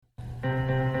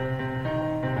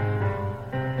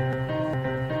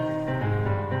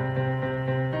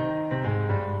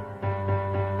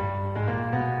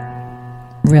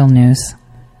Real news.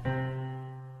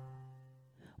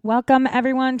 Welcome,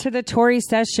 everyone, to the Tori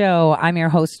Says Show. I'm your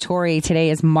host, Tori. Today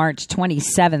is March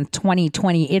 27th,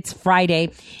 2020. It's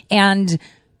Friday. And,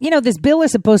 you know, this bill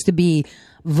is supposed to be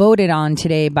voted on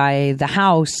today by the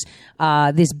House.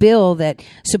 This bill that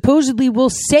supposedly will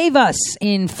save us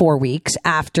in 4 weeks,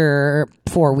 after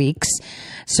 4 weeks.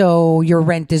 So your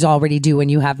rent is already due and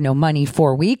you have no money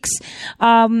 4 weeks.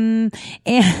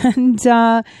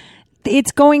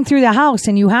 It's going through the House,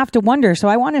 and you have to wonder. So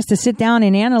I want us to sit down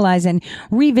and analyze and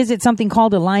revisit something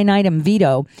called a line item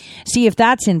veto, see if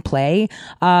that's in play,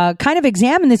 kind of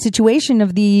examine the situation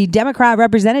of the Democrat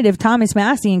representative Thomas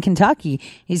Massie in Kentucky.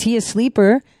 Is he a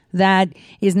sleeper that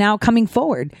is now coming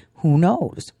forward? Who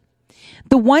knows?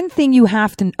 The one thing you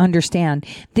have to understand,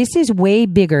 this is way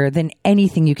bigger than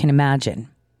anything you can imagine.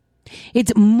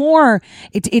 It's more,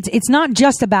 it's not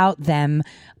just about them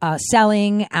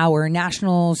selling our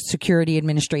National Security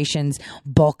Administration's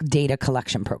bulk data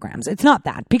collection programs. It's not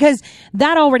that, because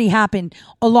that already happened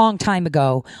a long time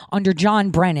ago under John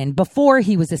Brennan, before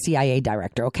he was the CIA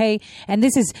director, okay? And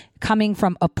this is coming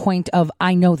from a point of,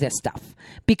 I know this stuff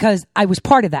because I was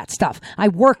part of that stuff. I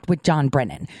worked with John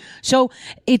Brennan. So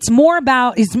it's more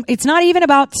about, it's not even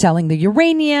about selling the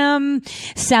uranium,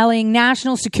 selling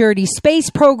national security space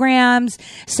programs,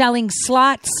 selling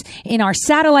slots in our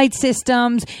satellite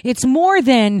systems. It's more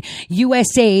than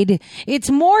USAID.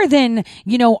 It's more than,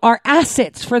 you know, our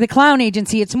assets for the clown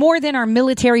agency. It's more than our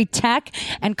military tech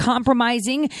and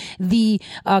compromising the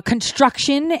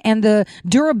construction and the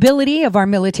durability of our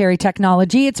military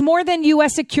technology. It's more than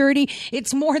U.S. security.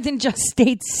 It's more than just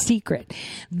state secret.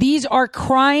 These are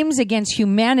crimes against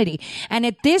humanity. And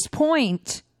at this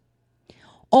point,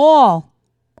 all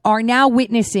are now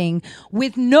witnessing,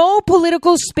 with no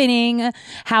political spinning,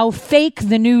 how fake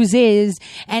the news is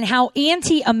and how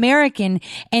anti-American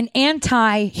and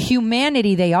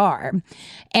anti-humanity they are,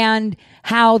 and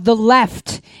how the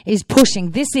left is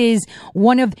pushing. This is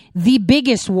one of the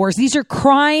biggest wars. These are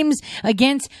crimes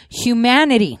against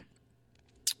humanity.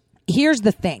 Here's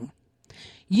the thing.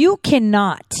 You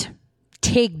cannot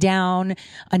take down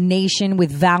a nation with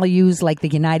values like the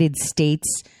United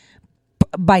States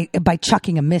by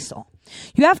chucking a missile.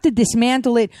 You have to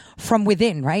dismantle it from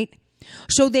within, right?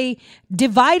 So they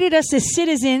divided us as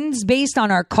citizens based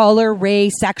on our color,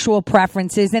 race, sexual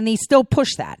preferences, and they still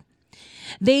push that.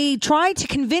 They tried to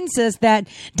convince us that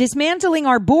dismantling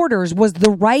our borders was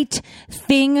the right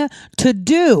thing to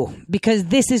do because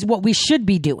this is what we should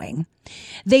be doing.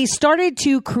 They started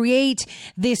to create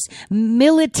this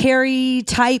military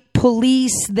type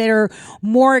police that are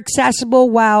more accessible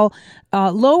while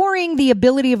lowering the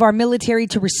ability of our military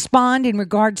to respond in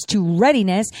regards to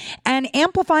readiness and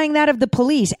amplifying that of the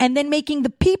police, and then making the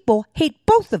people hate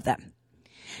both of them,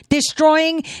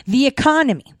 destroying the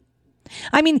economy.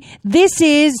 I mean, this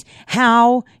is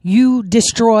how you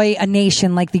destroy a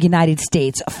nation like the United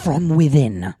States, from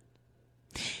within.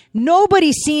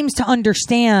 Nobody seems to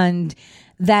understand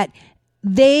that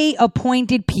they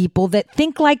appointed people that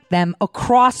think like them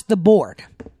across the board.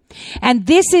 And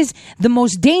this is the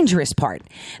most dangerous part,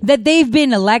 that they've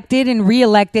been elected and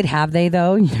reelected. Have they,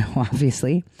 though? You know,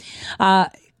 obviously,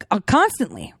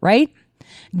 constantly, right?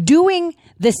 Doing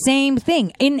the same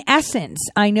thing. In essence,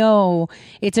 I know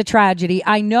it's a tragedy.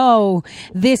 I know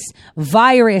this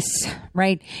virus,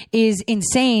 right, is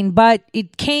insane, but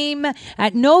it came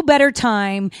at no better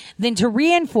time than to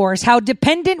reinforce how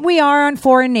dependent we are on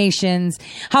foreign nations,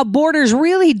 how borders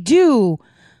really do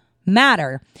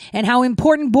matter, and how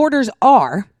important borders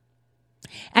are.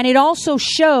 And it also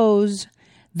shows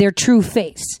their true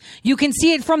face. You can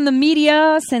see it from the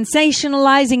media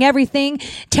sensationalizing everything,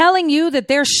 telling you that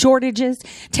there's shortages,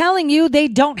 telling you they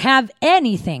don't have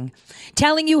anything,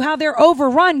 telling you how they're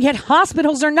overrun, yet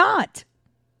hospitals are not.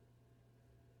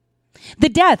 The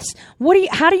deaths,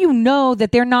 how do you know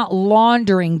that they're not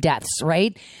laundering deaths,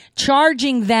 right?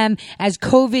 Charging them as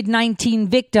COVID-19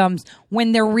 victims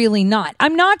when they're really not.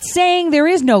 I'm not saying there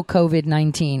is no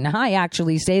COVID-19. I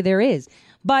actually say there is.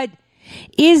 But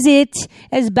is it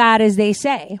as bad as they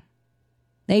say?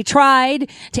 They tried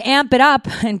to amp it up,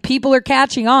 and people are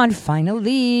catching on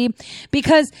finally,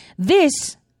 because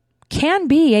this can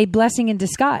be a blessing in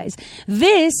disguise.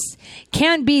 This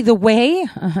can be the way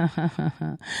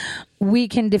we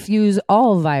can diffuse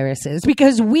all viruses,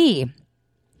 because we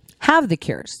have the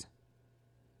cures.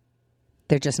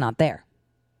 They're just not there.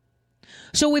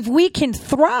 So if we can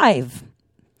thrive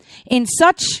in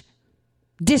such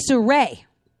disarray,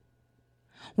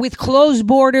 with closed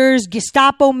borders,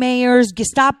 Gestapo mayors,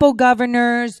 Gestapo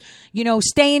governors,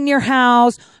 stay in your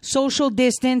house, social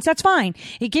distance. That's fine.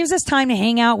 It gives us time to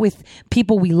hang out with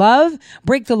people we love,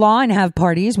 break the law and have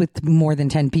parties with more than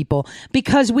 10 people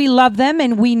because we love them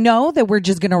and we know that we're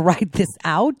just going to ride this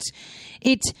out.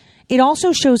 It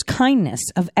also shows kindness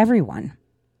of everyone.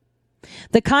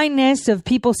 The kindness of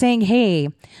people saying, hey,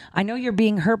 I know you're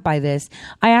being hurt by this.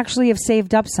 I actually have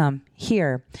saved up some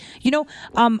here.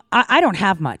 I don't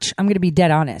have much. I'm going to be dead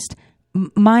honest.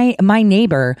 My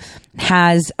neighbor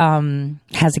has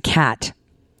a cat,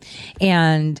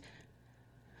 and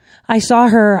I saw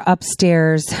her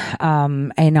upstairs in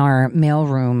our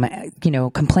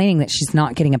mailroom, complaining that she's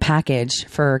not getting a package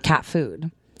for cat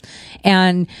food.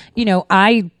 And,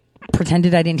 I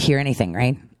pretended I didn't hear anything,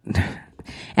 right?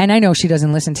 And I know she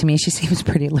doesn't listen to me. She seems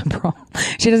pretty liberal.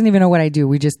 She doesn't even know what I do.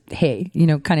 We just, hey,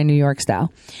 kind of New York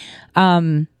style.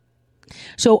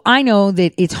 So I know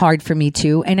that it's hard for me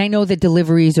too. And I know that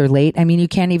deliveries are late. I mean, you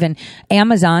can't even,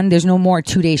 Amazon, there's no more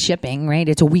 2-day shipping, right?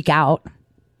 It's a week out.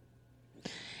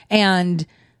 And,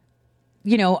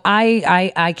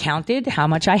 I counted how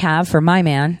much I have for my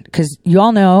man, because you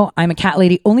all know I'm a cat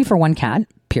lady only for one cat,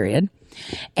 period.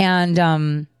 And,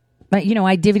 but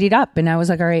I divvied it up and I was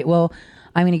like, all right, well,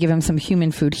 I'm going to give him some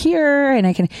human food here and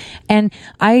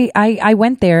I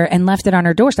went there and left it on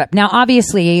her doorstep. Now,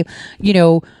 obviously,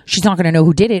 she's not going to know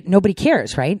who did it. Nobody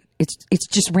cares, right? It's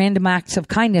just random acts of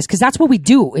kindness because that's what we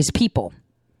do as people.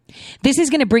 This is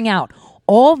going to bring out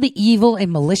all the evil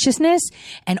and maliciousness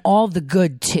and all the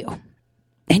good too.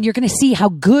 And you're going to see how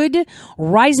good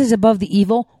rises above the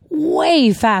evil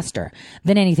way faster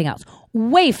than anything else.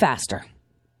 Way faster.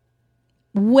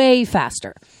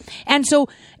 And so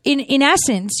in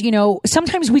essence,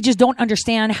 sometimes we just don't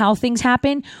understand how things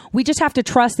happen. We just have to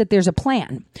trust that there's a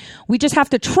plan. We just have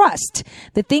to trust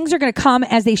that things are going to come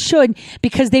as they should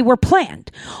because they were planned,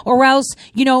 or else,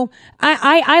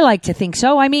 I like to think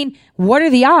so. I mean, what are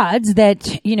the odds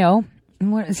that,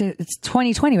 what is it? It's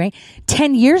 2020, right?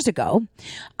 10 years ago,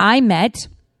 I met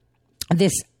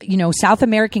this, South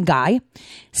American guy,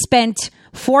 spent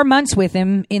 4 months with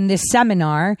him in this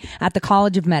seminar at the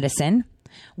College of Medicine,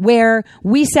 where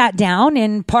we sat down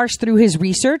and parsed through his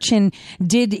research and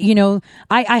did,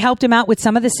 I helped him out with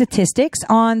some of the statistics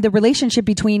on the relationship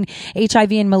between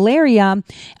HIV and malaria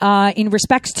in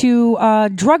respects to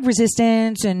drug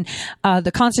resistance and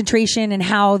the concentration and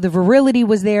how the virility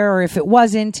was there or if it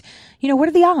wasn't. What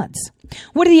are the odds?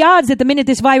 What are the odds that the minute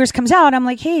this virus comes out, I'm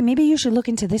like, hey, maybe you should look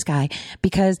into this guy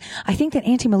because I think that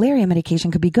anti-malaria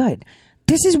medication could be good.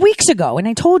 This is weeks ago, and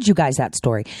I told you guys that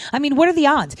story. I mean, what are the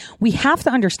odds? We have to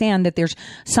understand that there's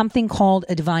something called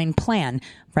a divine plan,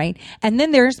 right? And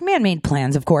then there's man-made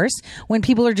plans, of course, when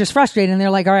people are just frustrated and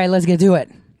they're like, all right, let's get to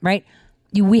it, right?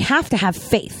 We have to have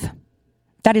faith.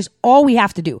 That is all we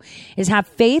have to do, is have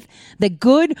faith that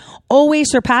good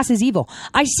always surpasses evil.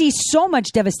 I see so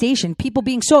much devastation, people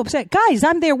being so upset. Guys,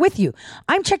 I'm there with you.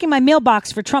 I'm checking my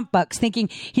mailbox for Trump bucks thinking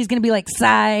he's going to be like,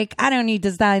 psych, I don't need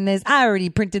to sign this. I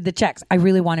already printed the checks. I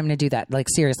really want him to do that, like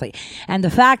seriously. And the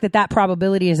fact that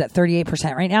probability is at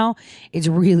 38% right now is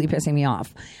really pissing me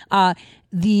off.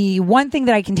 The one thing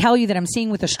that I can tell you that I'm seeing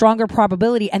with a stronger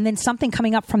probability, and then something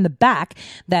coming up from the back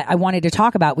that I wanted to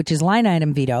talk about, which is line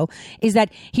item veto, is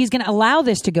that he's going to allow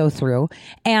this to go through,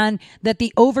 and that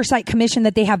the oversight commission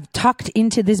that they have tucked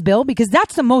into this bill, because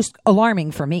that's the most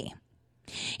alarming for me,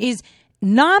 is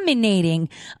nominating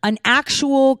an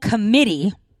actual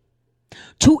committee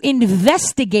to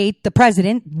investigate the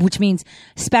president, which means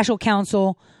special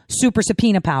counsel, super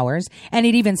subpoena powers, and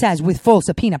it even says with full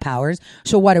subpoena powers.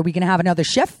 So what, are we going to have another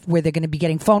Schiff where they're going to be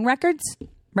getting phone records,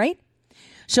 right?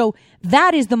 So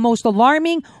that is the most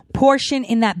alarming portion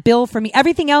in that bill for me.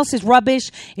 Everything else is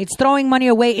rubbish. It's throwing money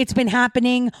away. It's been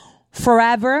happening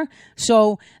forever.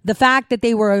 So the fact that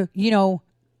they were,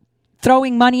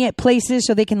 throwing money at places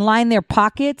so they can line their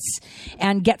pockets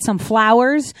and get some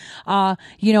flowers,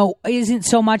 isn't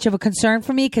so much of a concern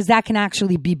for me because that can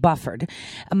actually be buffered.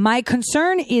 My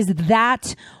concern is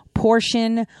that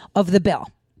portion of the bill.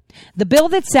 The bill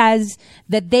that says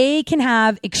that they can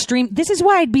have this is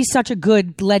why I'd be such a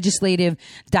good legislative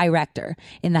director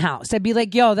in the House. I'd be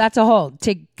like, yo, that's a hold.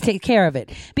 Take care of it.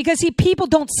 Because people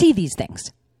don't see these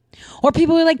things. Or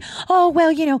people are like, oh,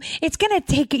 well, it's going to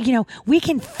take, we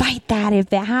can fight that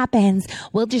if it happens.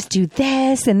 We'll just do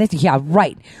this and this. Yeah,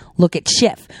 right. Look at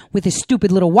Schiff with his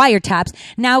stupid little wiretaps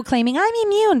now claiming I'm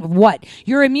immune. What?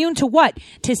 You're immune to what?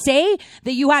 To say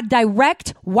that you had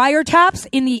direct wiretaps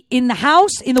in the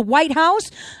House, in the White House,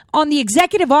 on the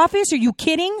executive office? Are you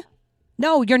kidding?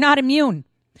 No, you're not immune.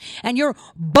 And your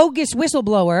bogus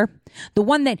whistleblower, the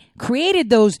one that created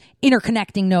those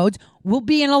interconnecting nodes, will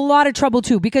be in a lot of trouble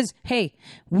too because, hey,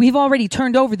 we've already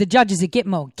turned over the judges at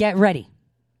Gitmo. Get ready.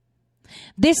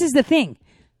 This is the thing.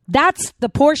 That's the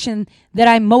portion that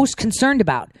I'm most concerned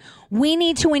about. We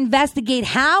need to investigate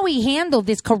how he handled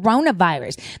this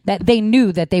coronavirus that they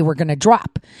knew that they were going to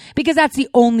drop. Because that's the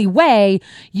only way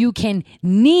you can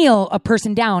kneel a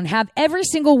person down, have every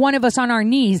single one of us on our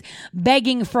knees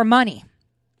begging for money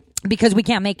because we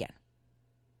can't make it.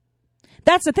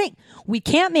 That's the thing. We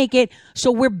can't make it,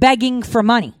 so we're begging for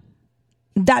money.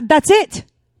 That's it.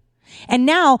 And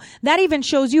now that even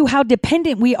shows you how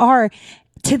dependent we are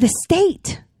to the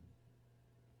state.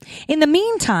 In the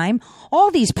meantime,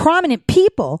 all these prominent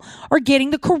people are getting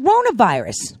the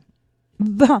coronavirus.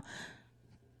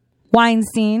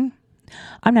 Weinstein.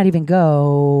 I'm not even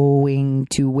going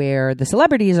to where the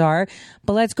celebrities are,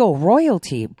 but let's go.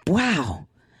 Royalty. Wow.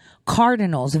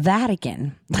 Cardinals,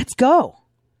 Vatican. Let's go.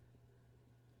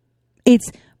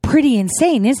 It's pretty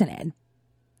insane, isn't it?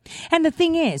 And the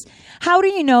thing is, how do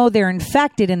you know they're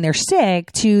infected and they're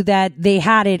sick to that they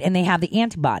had it and they have the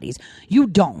antibodies? You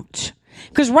don't.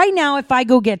 Because right now, if I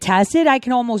go get tested, I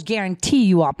can almost guarantee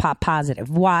you I'll pop positive.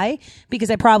 Why?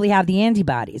 Because I probably have the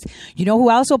antibodies. You know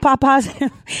who else will pop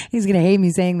positive? He's going to hate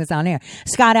me saying this on air.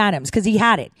 Scott Adams, because he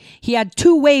had it. He had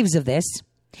 2 waves of this.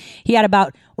 He had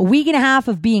about a week and a half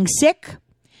of being sick.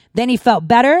 Then he felt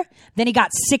better. Then he got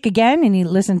sick again and he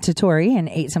listened to Tori and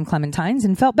ate some clementines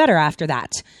and felt better after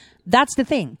that. That's the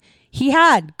thing. He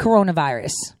had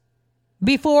coronavirus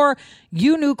before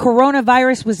you knew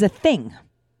coronavirus was a thing.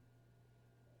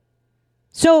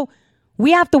 So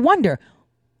we have to wonder,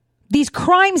 these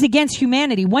crimes against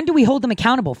humanity, when do we hold them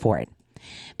accountable for it?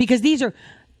 Because these are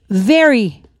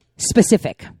very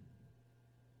specific.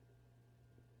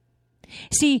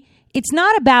 See, it's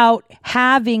not about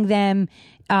having them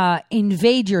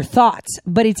invade your thoughts,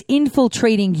 but it's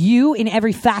infiltrating you in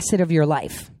every facet of your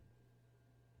life.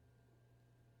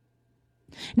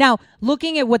 Now,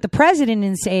 looking at what the president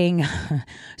is saying,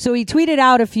 so he tweeted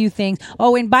out a few things.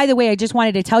 Oh, and by the way, I just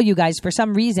wanted to tell you guys, for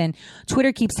some reason,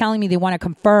 Twitter keeps telling me they want to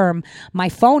confirm my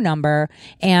phone number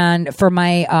and for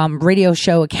my radio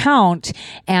show account,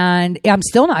 and I'm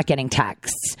still not getting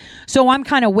texts. So I'm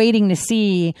kind of waiting to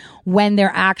see when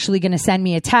they're actually going to send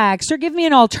me a text or give me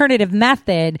an alternative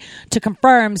method to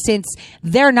confirm, since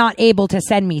they're not able to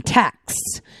send me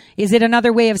texts. Is it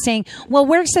another way of saying, well,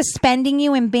 we're suspending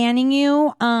you and banning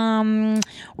you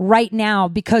right now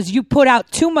because you put out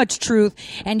too much truth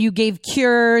and you gave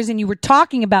cures and you were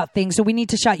talking about things, so we need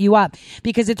to shut you up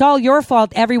because it's all your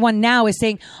fault. Everyone now is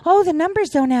saying, oh, the numbers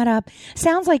don't add up.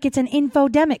 Sounds like it's an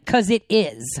infodemic, because it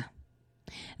is.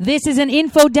 This is an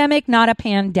infodemic, not a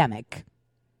pandemic.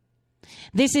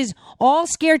 This is all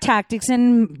scare tactics,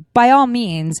 and by all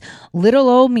means, little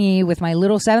old me with my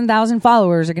little 7,000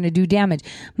 followers are going to do damage.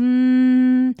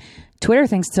 Twitter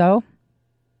thinks so.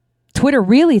 Twitter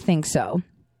really thinks so.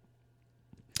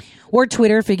 Or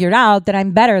Twitter figured out that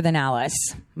I'm better than Alice.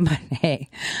 But hey,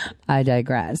 I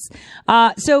digress.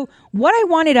 So what I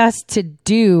wanted us to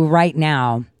do right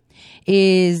now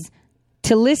is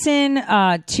to listen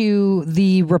to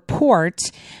the report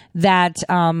that,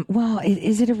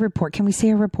 is it a report? Can we say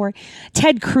a report?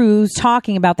 Ted Cruz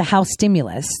talking about the House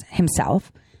stimulus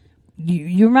himself.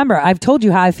 You remember, I've told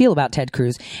you how I feel about Ted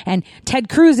Cruz. And Ted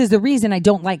Cruz is the reason I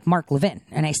don't like Mark Levin.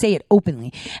 And I say it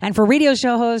openly. And for radio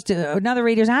show host, another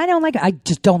radio show, I don't like it. I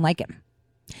just don't like him.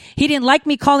 He didn't like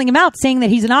me calling him out, saying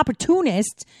that he's an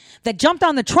opportunist that jumped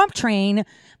on the Trump train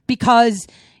because,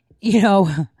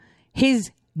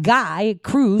 his guy,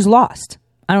 Cruz, lost.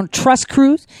 I don't trust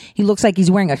Cruz. He looks like he's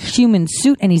wearing a human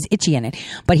suit and he's itchy in it.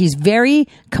 But he's very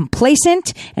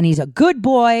complacent and he's a good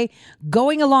boy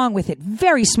going along with it.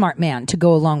 Very smart man to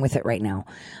go along with it right now.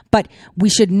 But we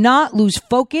should not lose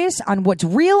focus on what's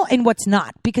real and what's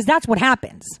not, because that's what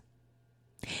happens.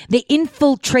 They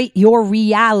infiltrate your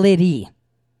reality.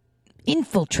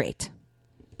 Infiltrate.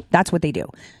 That's what they do.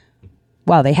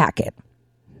 Well, they hack it.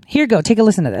 Here you go. Take a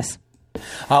listen to this.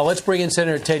 Let's bring in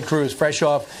Senator Ted Cruz, fresh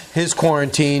off his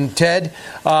quarantine. Ted,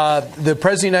 the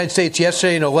President of the United States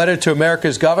yesterday, in a letter to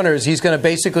America's governors, he's going to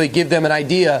basically give them an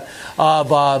idea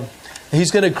of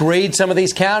he's going to grade some of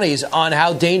these counties on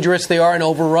how dangerous they are and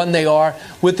overrun they are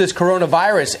with this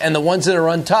coronavirus. And the ones that are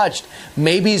untouched,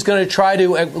 maybe he's going to try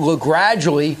to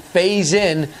gradually phase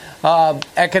in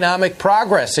economic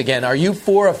progress again. Are you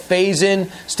for a phase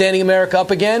in standing America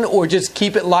up again, or just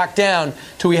keep it locked down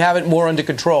till we have it more under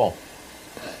control?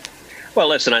 Well,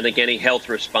 listen, I think any health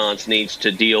response needs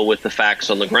to deal with the facts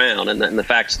on the ground, and the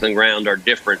facts on the ground are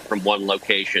different from one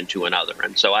location to another.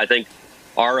 And so I think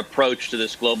our approach to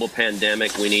this global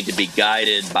pandemic, we need to be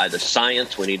guided by the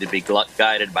science. We need to be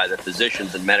guided by the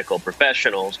physicians and medical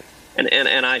professionals.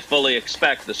 And I fully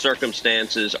expect the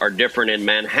circumstances are different in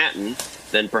Manhattan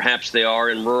than perhaps they are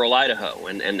in rural Idaho.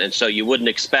 And so you wouldn't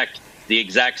expect the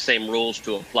exact same rules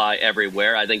to apply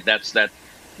everywhere. I think that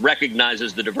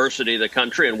recognizes the diversity of the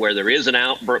country, and where there is an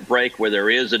outbreak, where there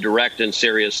is a direct and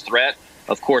serious threat,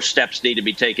 of course, steps need to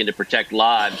be taken to protect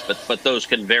lives, but those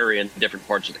can vary in different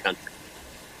parts of the country.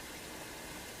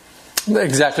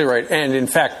 Exactly right. And in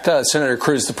fact, Senator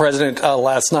Cruz, the president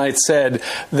last night said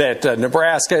that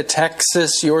Nebraska,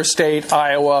 Texas, your state,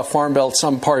 Iowa, Farm Belt,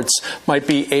 some parts might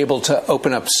be able to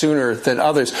open up sooner than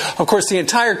others. Of course, the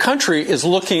entire country is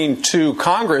looking to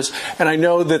Congress. And I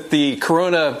know that the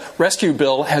Corona Rescue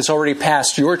Bill has already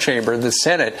passed your chamber, the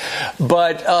Senate.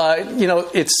 But,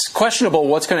 it's questionable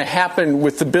what's going to happen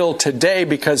with the bill today,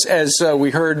 because as we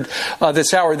heard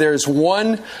this hour, there's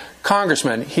one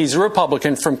congressman. He's a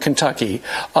Republican from Kentucky.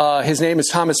 His name is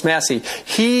Thomas Massie.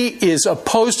 He is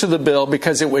opposed to the bill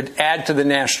because it would add to the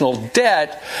national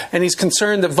debt, and he's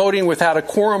concerned that voting without a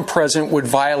quorum present would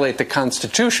violate the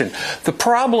Constitution. The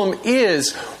problem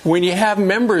is when you have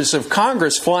members of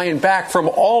Congress flying back from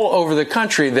all over the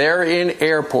country, they're in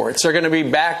airports, they're going to be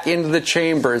back into the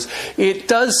chambers. It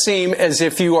does seem as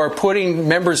if you are putting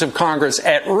members of Congress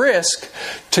at risk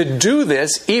to do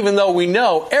this, even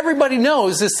though everybody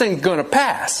knows this thing's going to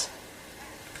pass.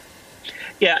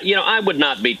 Yeah, I would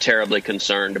not be terribly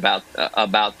concerned about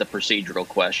the procedural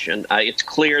question. It's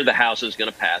clear the House is going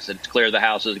to pass it. It's clear the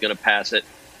House is going to pass it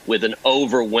with an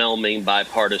overwhelming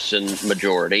bipartisan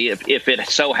majority. If it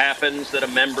so happens that a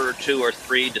member or two or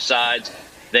three decides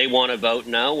they want to vote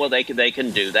no, well, they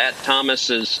can do that. Thomas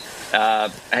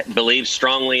believes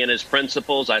strongly in his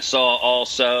principles. I saw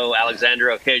also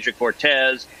Alexandria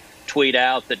Ocasio-Cortez tweet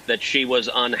out that she was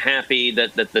unhappy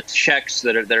that the checks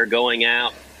that are going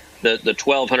out, the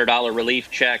 $1,200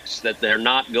 relief checks, that they're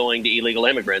not going to illegal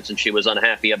immigrants, and she was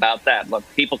unhappy about that. Look,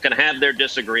 people can have their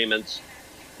disagreements.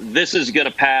 This is going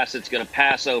to pass. It's going to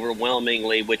pass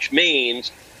overwhelmingly, which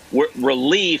means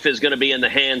relief is going to be in the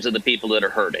hands of the people that are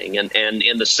hurting. And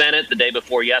in the Senate the day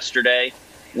before yesterday,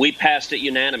 we passed it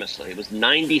unanimously. It was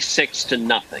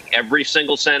 96-0. Every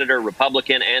single senator,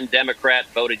 Republican and Democrat,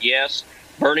 voted yes.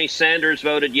 Bernie Sanders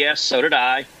voted yes. So did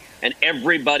I. And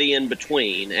everybody in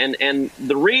between. And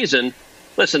the reason,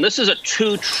 listen, this is a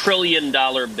 $2 trillion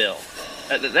bill.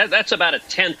 That's about a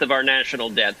tenth of our national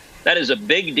debt. That is a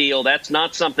big deal. That's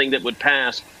not something that would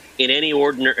pass in any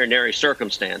ordinary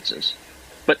circumstances.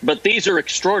 But these are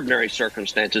extraordinary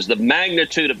circumstances. The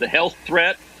magnitude of the health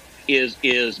threat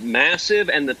is massive,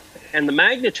 and the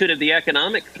magnitude of the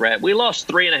economic threat. We lost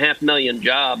 3.5 million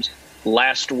jobs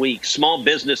last week. Small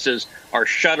businesses are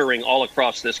shuttering all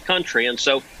across this country, and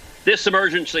so this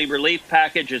emergency relief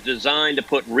package is designed to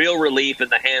put real relief in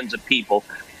the hands of people.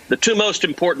 The two most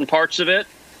important parts of it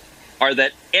are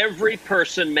that every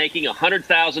person making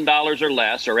 $100,000 or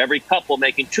less, or every couple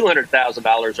making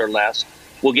 $200,000 or less,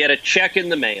 will get a check in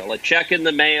the mail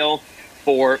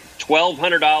for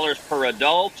 $1,200 per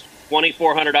adult,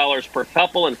 $2,400 per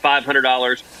couple, and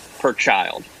 $500 per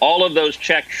child. All of those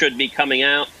checks should be coming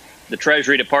out, the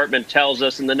Treasury Department tells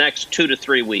us, in the next 2 to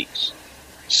 3 weeks.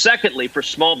 Secondly, for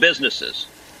small businesses,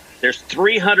 there's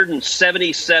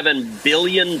 $377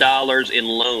 billion in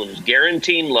loans,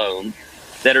 guaranteed loans,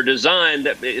 that are designed,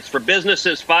 that it's for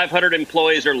businesses 500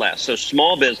 employees or less, so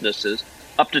small businesses,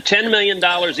 up to $10 million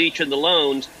each in the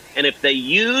loans. And if they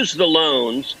use the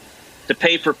loans to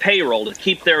pay for payroll, to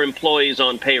keep their employees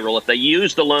on payroll, if they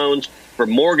use the loans for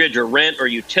mortgage or rent or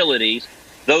utilities,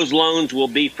 those loans will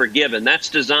be forgiven. That's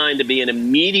designed to be an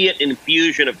immediate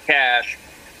infusion of cash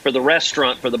for the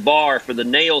restaurant, for the bar, for the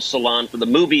nail salon, for the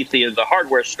movie theater, the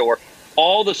hardware store,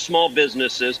 all the small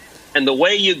businesses. And the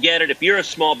way you get it, if you're a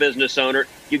small business owner,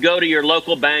 you go to your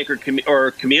local bank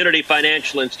or community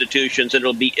financial institutions, and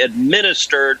it'll be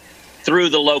administered through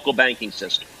the local banking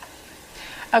system.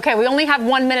 Okay, we only have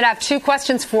 1 minute. I have 2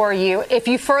 questions for you. If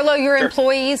you furlough your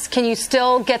employees, can you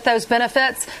still get those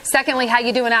benefits? Secondly, how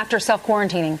you doing after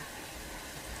self-quarantining?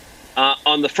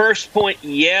 On the first point,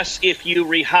 yes, if you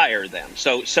rehire them.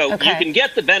 So okay. You can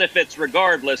get the benefits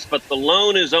regardless, but the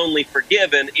loan is only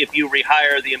forgiven if you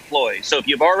rehire the employees. So if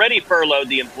you've already furloughed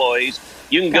the employees,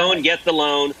 you can go and get the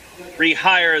loan,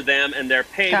 rehire them, and their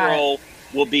payroll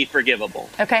will be forgivable.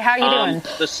 Okay, how are you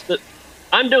doing?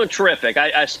 I'm doing terrific.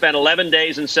 I spent 11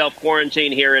 days in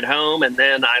self-quarantine here at home, and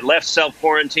then I left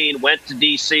self-quarantine, went to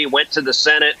D.C., went to the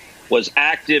Senate, was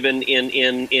active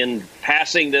in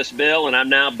passing this bill, and I'm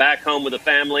now back home with the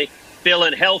family,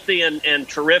 feeling healthy and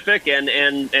terrific,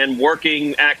 and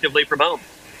working actively from home.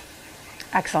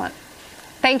 Excellent.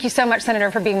 Thank you so much, Senator,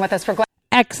 for being with us. We're glad.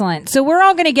 Excellent. So we're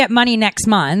all going to get money next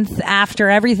month after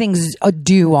everything's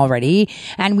due already.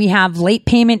 And we have late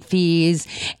payment fees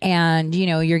and,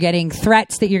 you're getting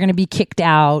threats that you're going to be kicked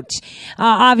out.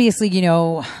 Obviously,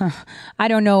 I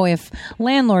don't know if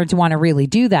landlords want to really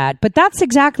do that, but that's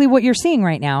exactly what you're seeing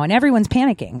right now. And everyone's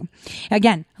panicking.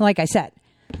 Again, like I said,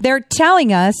 they're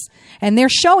telling us and they're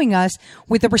showing us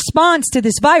with the response to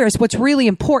this virus what's really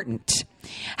important.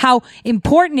 How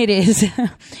important it is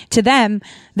to them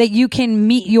that you can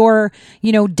meet your,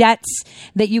 debts,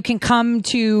 that you can come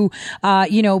to,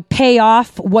 pay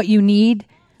off what you need.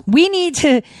 We need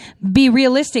to be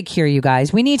realistic here, you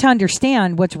guys. We need to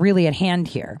understand what's really at hand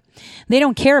here. They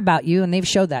don't care about you, and they've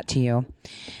showed that to you.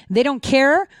 They don't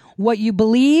care what you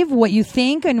believe, what you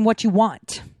think, and what you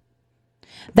want.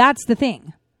 That's the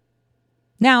thing.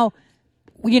 Now,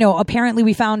 apparently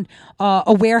we found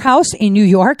a warehouse in New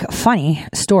York. Funny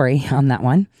story on that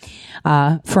one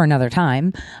for another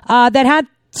time that had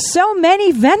so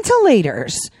many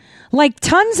ventilators, like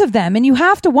tons of them. And you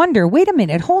have to wonder, wait a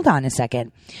minute, hold on a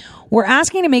second. We're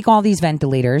asking to make all these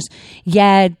ventilators,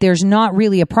 yet there's not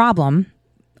really a problem.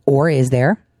 Or is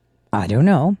there? I don't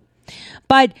know.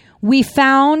 But we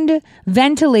found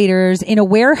ventilators in a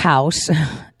warehouse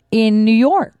in New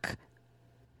York.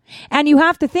 And you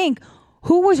have to think,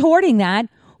 who was hoarding that?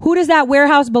 Who does that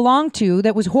warehouse belong to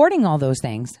that was hoarding all those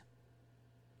things?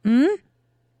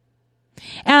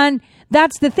 And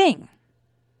that's the thing.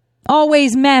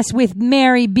 Always mess with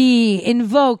Mary B,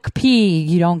 invoke P.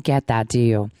 You don't get that, do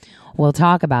you? We'll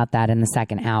talk about that in the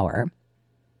second hour.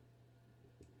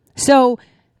 So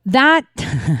that,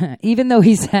 even though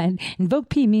he said invoke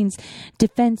P means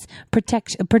Defense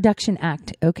Production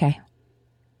Act. Okay.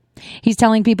 He's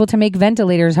telling people to make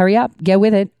ventilators. Hurry up. Get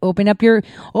with it. Open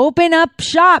up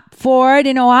shop, Ford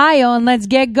in Ohio, and let's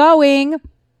get going.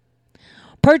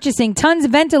 Purchasing tons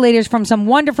of ventilators from some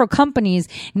wonderful companies.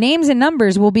 Names and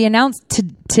numbers will be announced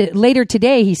to later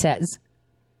today, he says.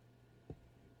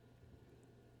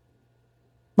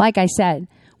 Like I said,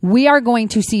 we are going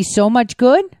to see so much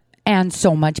good and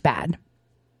so much bad.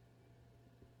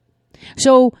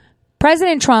 So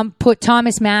President Trump put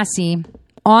Thomas Massie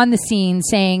on the scene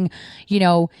saying,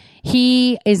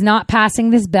 he is not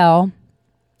passing this bill.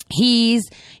 He's,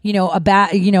 what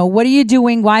are you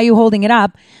doing? Why are you holding it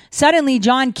up? Suddenly,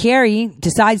 John Kerry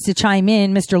decides to chime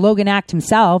in, Mr. Logan Act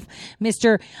himself.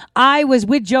 I was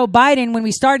with Joe Biden when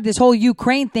we started this whole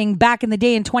Ukraine thing back in the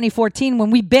day in 2014 when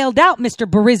we bailed out Mr.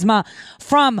 Burisma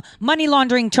from money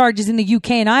laundering charges in the UK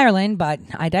and Ireland, but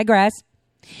I digress.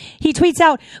 He tweets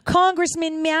out,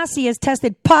 Congressman Massie has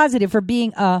tested positive for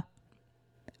being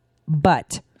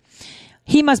but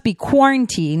he must be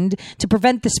quarantined to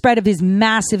prevent the spread of his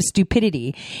massive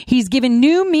stupidity. He's given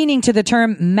new meaning to the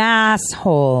term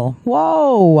masshole.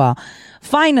 Whoa.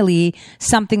 Finally,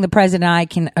 something the president and I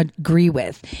can agree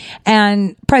with.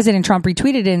 And President Trump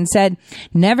retweeted it and said,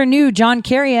 never knew John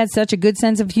Kerry had such a good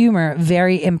sense of humor.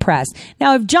 Very impressed.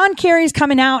 Now, if John Kerry's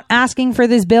coming out asking for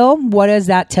this bill, what does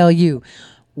that tell you?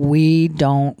 We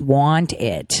don't want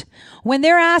it. When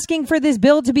they're asking for this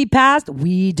bill to be passed,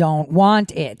 we don't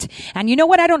want it. And you know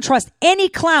what? I don't trust any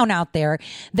clown out there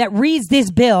that reads this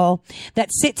bill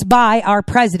that sits by our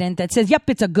president that says, yep,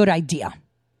 it's a good idea.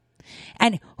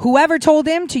 And whoever told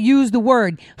him to use the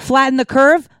word flatten the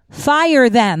curve, fire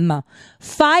them.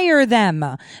 Fire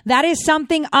them. That is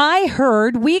something I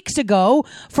heard weeks ago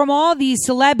from all these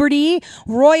celebrity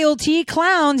royalty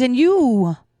clowns, and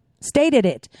you stated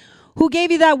it. Who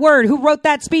gave you that word? Who wrote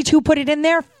that speech? Who put it in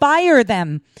there? Fire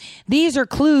them. These are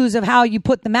clues of how you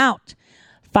put them out.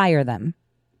 Fire them.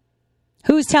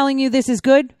 Who's telling you this is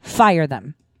good? Fire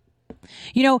them.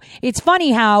 It's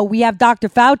funny how we have Dr.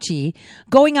 Fauci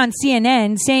going on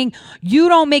CNN saying, you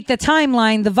don't make the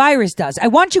timeline, the virus does. I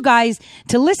want you guys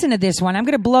to listen to this one. I'm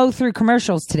going to blow through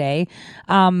commercials today.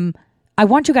 I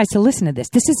want you guys to listen to this.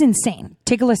 This is insane.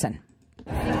 Take a listen.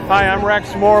 Hi, I'm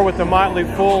Rex Moore with The Motley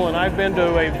Fool, and I've been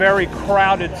to a very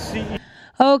crowded CEO.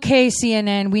 Okay,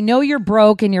 CNN, we know you're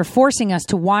broke and you're forcing us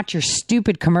to watch your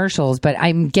stupid commercials, but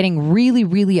I'm getting really,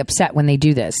 really upset when they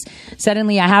do this.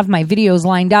 Suddenly I have my videos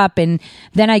lined up and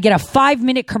then I get a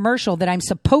 5-minute commercial that I'm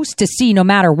supposed to see no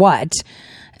matter what.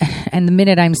 And the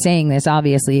minute I'm saying this,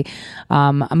 obviously,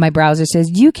 my browser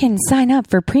says, you can sign up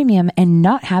for premium and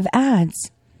not have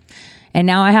ads. And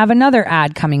now I have another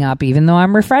ad coming up, even though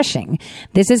I'm refreshing.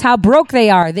 This is how broke they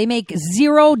are. They make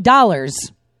 $0.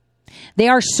 They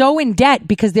are so in debt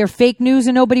because they're fake news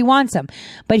and nobody wants them.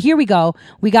 But here we go.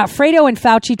 We got Fredo and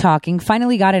Fauci talking.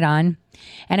 Finally got it on.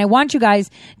 And I want you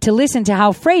guys to listen to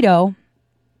how Fredo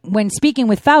when speaking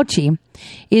with Fauci,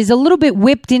 is a little bit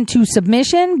whipped into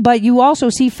submission, but you also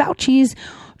see Fauci's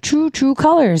true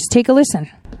colors. Take a listen.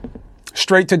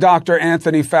 Straight to Dr.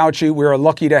 Anthony Fauci. We're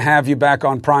lucky to have you back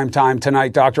on Primetime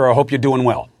tonight, Doctor. I hope you're doing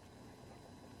well.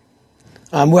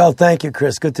 I'm well, thank you,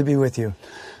 Chris. Good to be with you.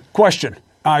 Question.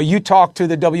 You talked to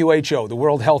the WHO, the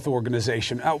World Health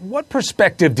Organization. What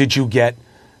perspective did you get,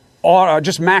 or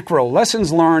just macro,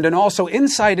 lessons learned, and also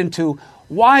insight into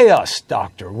why us,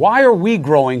 Doctor? Why are we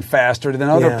growing faster than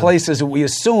other places that we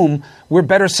assume we're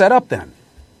better set up than?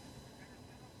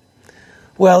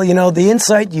 Well, you know, the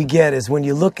insight you get is when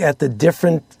you look at the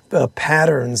different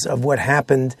patterns of what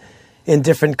happened in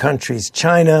different countries,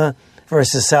 China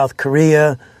versus South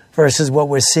Korea versus what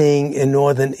we're seeing in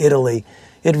northern Italy.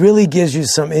 It really gives you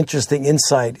some interesting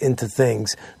insight into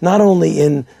things, not only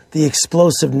in the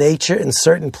explosive nature in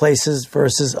certain places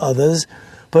versus others,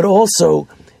 but also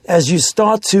as you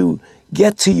start to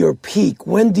get to your peak,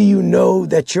 when do you know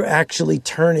that you're actually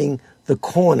turning the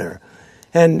corner?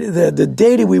 And the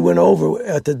data we went over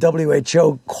at the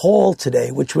WHO call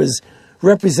today, which was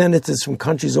representatives from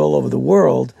countries all over the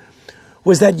world,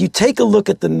 was that you take a look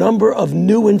at the number of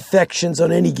new infections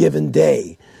on any given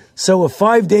day. So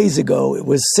 5 days ago, it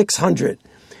was 600.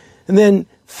 And then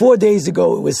 4 days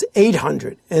ago, it was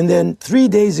 800. And then 3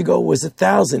 days ago, it was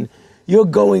 1,000. You're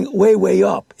going way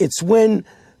up. It's when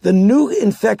the new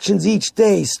infections each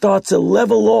day start to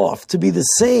level off to be the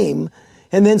same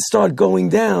and then start going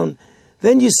down.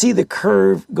 Then you see the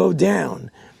curve go down.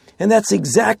 And that's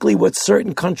exactly what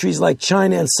certain countries like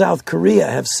China and South Korea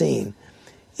have seen.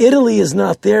 Italy is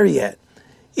not there yet.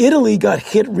 Italy got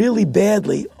hit really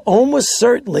badly, almost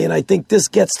certainly, and I think this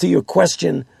gets to your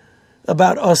question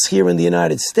about us here in the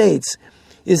United States,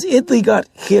 is Italy got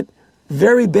hit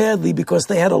very badly because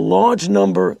they had a large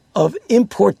number of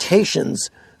importations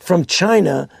from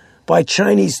China by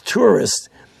Chinese tourists.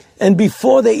 And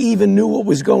before they even knew what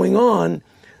was going on,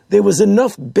 there was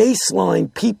enough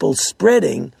baseline people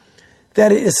spreading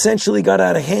that it essentially got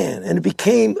out of hand. And it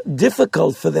became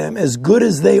difficult for them, as good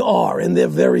as they are, and they're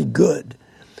very good,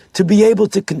 to be able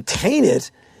to contain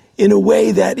it in a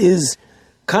way that is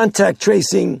contact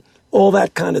tracing, all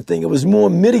that kind of thing. It was more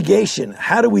mitigation.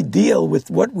 How do we deal with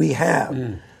what we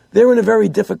have? They're in a very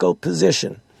difficult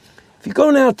position. If you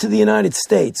go now to the United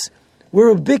States, we're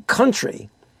a big country,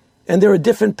 and there are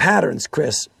different patterns,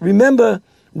 Chris. Remember,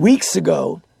 weeks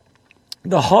ago,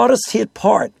 the hardest hit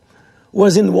part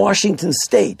was in Washington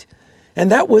State, and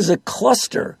that was a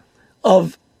cluster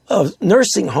of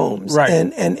nursing homes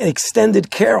and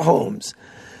extended care homes.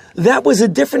 That was a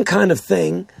different kind of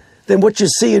thing than what you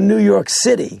see in New York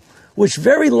City, which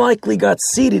very likely got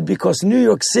seeded because New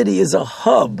York City is a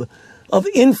hub of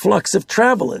influx of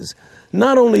travelers,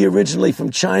 not only originally from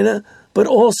China, but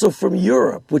also from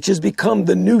Europe, which has become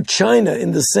the new China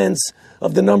in the sense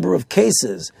of the number of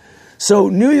cases. So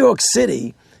New York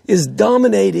City is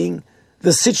dominating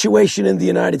the situation in the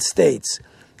United States.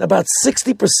 About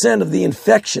 60% of the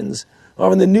infections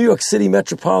are in the New York City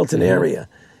metropolitan area,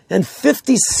 and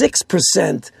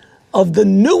 56% of the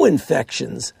new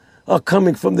infections are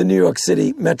coming from the New York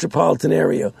City metropolitan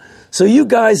area. So you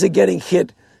guys are getting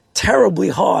hit terribly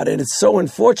hard, and it's so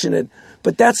unfortunate,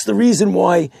 but that's the reason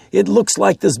why it looks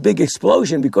like this big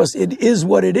explosion, because it is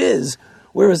what it is,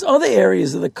 whereas other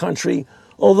areas of the country,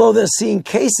 although they're seeing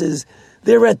cases,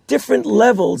 they're at different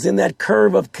levels in that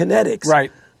curve of kinetics.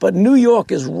 Right. But New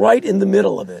York is right in the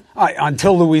middle of it.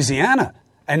 Until Louisiana.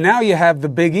 And now you have the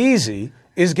Big Easy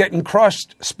is getting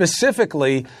crushed,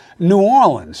 specifically New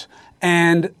Orleans.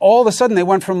 And all of a sudden they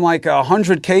went from like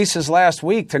 100 cases last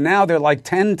week to now they're like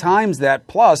 10 times that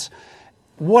plus.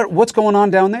 What's going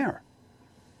on down there?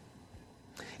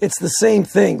 It's the same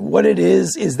thing. What it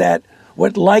is that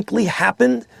what likely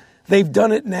happened, they've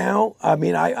done it now. I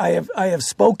mean, I have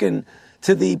spoken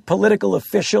to the political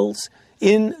officials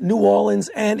in New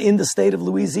Orleans and in the state of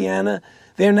Louisiana.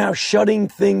 They're now shutting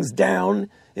things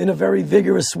down in a very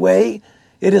vigorous way.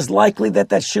 It is likely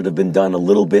that should have been done a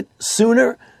little bit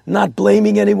sooner, not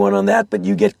blaming anyone on that, but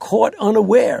you get caught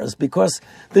unawares because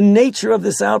the nature of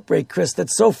this outbreak, Chris,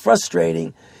 that's so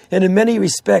frustrating and in many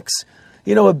respects,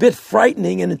 a bit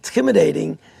frightening and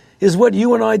intimidating, is what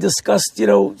you and I discussed,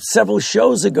 several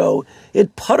shows ago.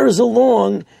 It putters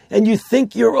along and you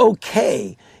think you're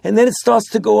okay. And then it starts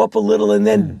to go up a little and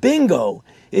then bingo,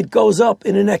 it goes up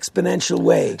in an exponential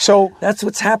way. So that's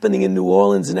what's happening in New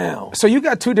Orleans now. So you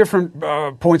got two different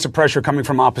points of pressure coming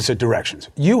from opposite directions.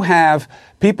 You have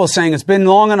people saying, it's been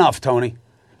long enough, Tony.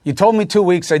 You told me 2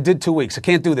 weeks. I did 2 weeks. I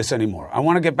can't do this anymore. I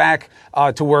want to get back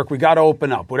to work. We got to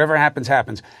open up. Whatever happens,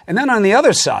 happens. And then on the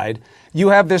other side, you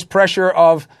have this pressure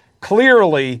of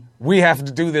clearly we have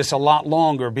to do this a lot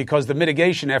longer because the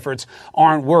mitigation efforts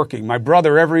aren't working. My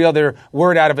brother, every other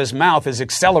word out of his mouth is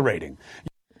accelerating.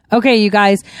 Okay, you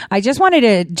guys, I just wanted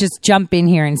to just jump in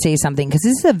here and say something because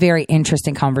this is a very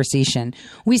interesting conversation.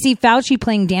 We see Fauci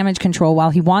playing damage control while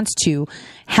he wants to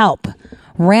help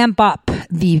ramp up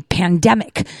the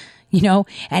pandemic,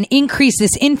 and increase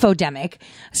this infodemic.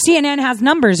 CNN has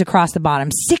numbers across the bottom.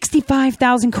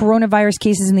 65,000 coronavirus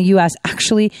cases in the U.S.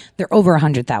 Actually, they're over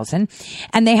 100,000.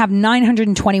 And they have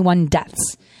 921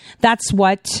 deaths. That's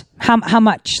how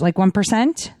much? Like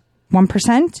 1%?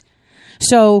 1%?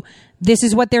 So this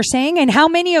is what they're saying. And how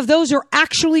many of those are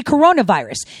actually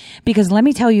coronavirus? Because let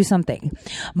me tell you something.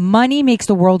 Money makes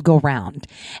the world go round.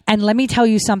 And let me tell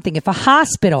you something. If a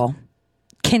hospital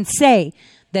can say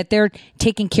that they're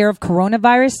taking care of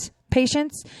coronavirus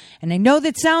patients, and I know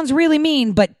that sounds really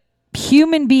mean, but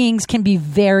human beings can be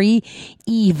very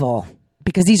evil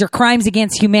because these are crimes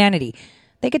against humanity.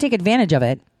 They could take advantage of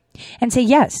it and say,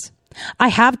 yes, I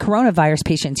have coronavirus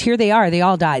patients. Here they are. They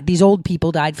all died. These old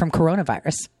people died from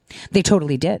coronavirus. They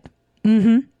totally did.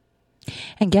 And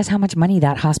guess how much money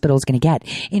that hospital is going to get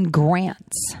in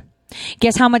grants?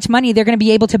 Guess how much money they're going to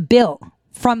be able to bill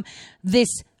from this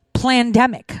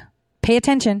pandemic? Pay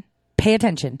attention,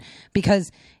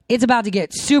 because it's about to get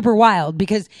super wild.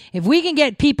 Because if we can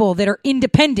get people that are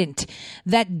independent,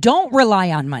 that don't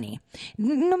rely on money,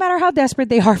 no matter how desperate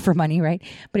they are for money, right?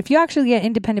 But if you actually get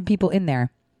independent people in there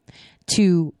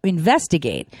to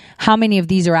investigate how many of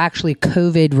these are actually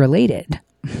COVID related,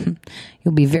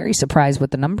 you'll be very surprised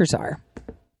what the numbers are.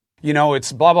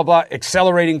 It's blah, blah, blah,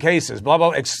 accelerating cases, blah,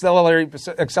 blah,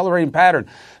 accelerating pattern.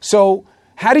 So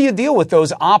how do you deal with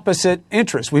those opposite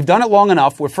interests? We've done it long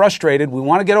enough. We're frustrated. We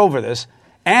want to get over this.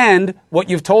 And what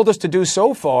you've told us to do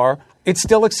so far, it's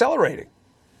still accelerating.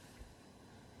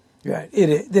 Right.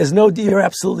 You're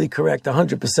absolutely correct,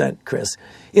 100%, Chris.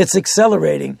 It's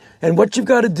accelerating. And what you've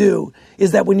got to do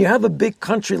is that when you have a big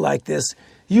country like this,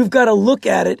 you've got to look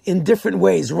at it in different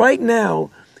ways. Right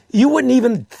now, you wouldn't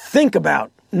even think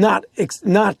about not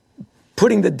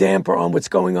putting the damper on what's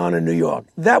going on in New York.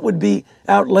 That would be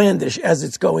outlandish as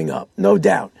it's going up, no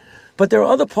doubt. But there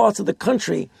are other parts of the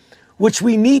country which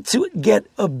we need to get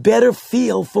a better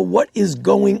feel for what is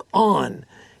going on.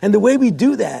 And the way we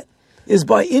do that is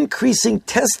by increasing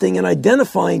testing and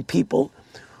identifying people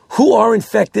who are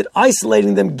infected,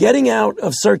 isolating them, getting out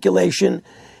of circulation,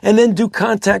 and then do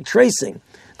contact tracing.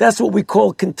 That's what we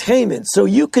call containment. So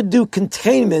you could do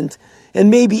containment and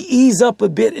maybe ease up a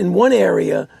bit in one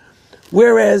area,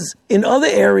 whereas in other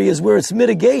areas where it's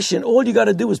mitigation, all you got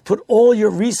to do is put all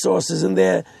your resources in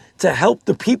there to help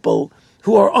the people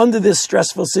who are under this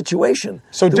stressful situation.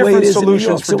 So different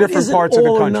solutions for different parts of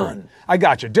the country. I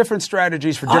got you. Different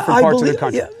strategies for different parts of the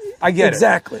country. Yeah, I get it.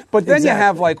 Exactly. But then you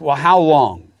have how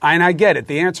long? And I get it.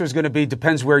 The answer is going to be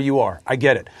depends where you are. I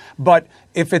get it. But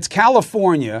if it's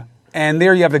California and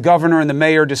there you have the governor and the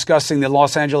mayor discussing, the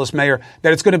Los Angeles mayor,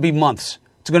 that it's going to be months.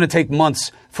 It's going to take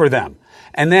months for them.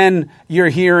 And then you're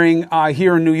hearing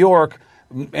here in New York,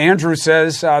 Andrew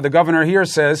says, the governor here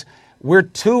says, we're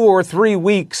 2 or 3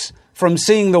 weeks from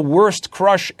seeing the worst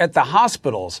crush at the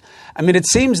hospitals. I mean, it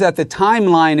seems that the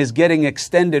timeline is getting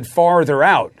extended farther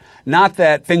out, not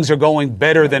that things are going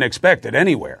better than expected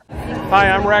anywhere.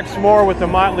 Hi, I'm Rex Moore with the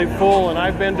Motley Fool, and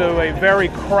I've been to a very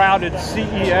crowded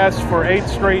CES for 8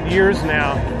 straight years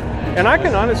now. And I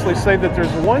can honestly say that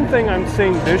there's one thing I'm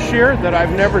seeing this year that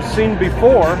I've never seen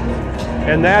before,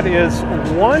 and that is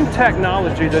one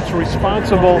technology that's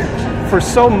responsible for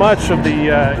so much of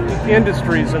the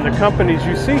industries and the companies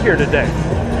you see here today.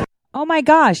 Oh my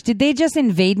gosh, did they just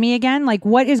invade me again? Like,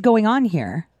 what is going on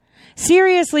here?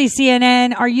 Seriously,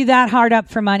 CNN, are you that hard up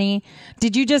for money?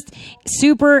 Did you just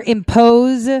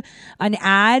superimpose an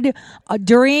ad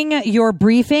during your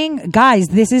briefing? Guys,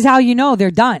 this is how you know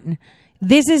they're done.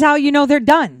 This is how you know they're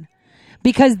done.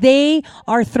 Because they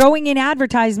are throwing in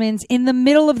advertisements in the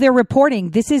middle of their reporting.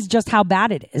 This is just how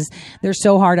bad it is. They're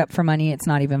so hard up for money, it's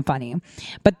not even funny.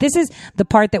 But this is the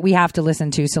part that we have to listen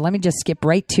to. So let me just skip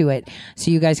right to it. So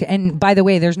you guys, and by the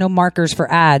way, there's no markers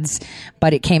for ads,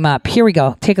 but it came up. Here we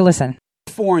go. Take a listen.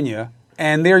 California,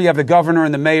 and there you have the governor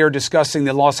and the mayor discussing,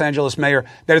 the Los Angeles mayor,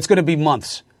 that it's going to be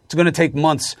months. It's going to take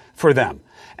months for them.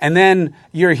 And then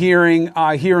you're hearing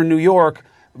here in New York,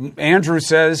 Andrew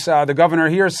says, the governor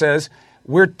here says,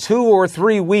 we're 2 or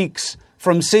 3 weeks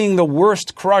from seeing the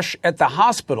worst crush at the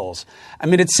hospitals. I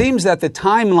mean, it seems that the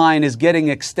timeline is getting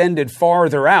extended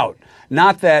farther out,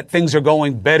 not that things are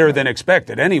going better than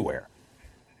expected anywhere.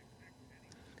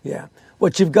 Yeah.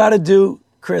 What you've got to do,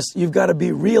 Chris, you've got to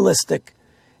be realistic,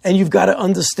 and you've got to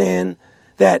understand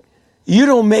that you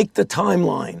don't make the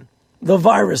timeline. the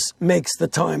virus makes the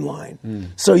timeline.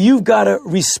 So you've got to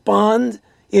respond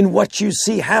in what you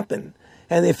see happen.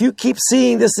 And if you keep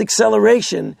seeing this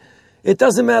acceleration, it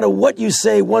doesn't matter what you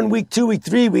say 1 week, 2 weeks,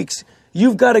 3 weeks.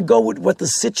 You've got to go with what the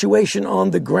situation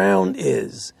on the ground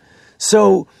is.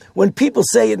 So when people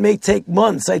say it may take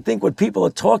months, I think what people are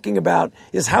talking about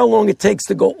is how long it takes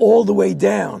to go all the way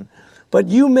down. But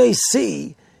you may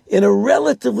see in a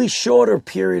relatively shorter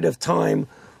period of time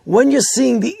when you're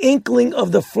seeing the inkling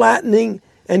of the flattening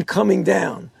and coming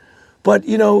down. But,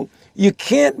 you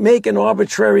can't make an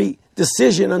arbitrary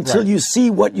decision until you see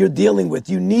what you're dealing with.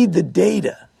 You need the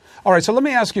data. All right, so let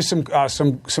me ask you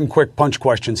some quick punch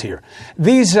questions here.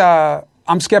 These,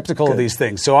 I'm skeptical of these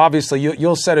things, so obviously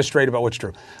you'll set us straight about what's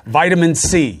true. Vitamin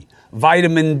C,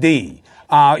 vitamin D.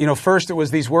 First it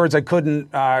was these words I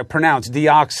couldn't pronounce,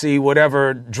 deoxy,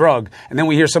 whatever drug, and then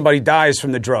we hear somebody dies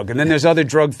from the drug, and then there's other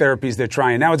drug therapies they're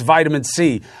trying. Now it's vitamin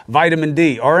C, vitamin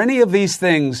D. Are any of these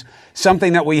things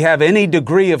something that we have any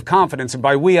degree of confidence, and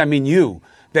by we I mean you,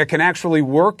 that can actually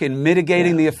work in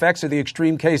mitigating the effects of the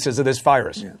extreme cases of this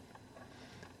virus? Yeah.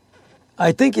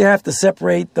 I think you have to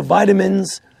separate the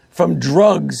vitamins from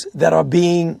drugs that are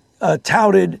being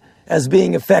touted as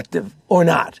being effective or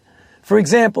not. For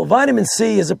example, vitamin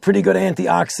C is a pretty good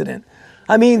antioxidant.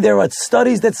 I mean, there are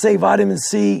studies that say vitamin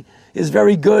C is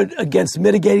very good against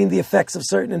mitigating the effects of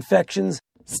certain infections.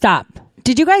 Stop.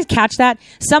 Did you guys catch that?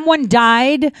 Someone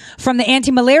died from the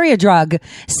anti-malaria drug,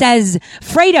 says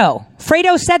Fredo.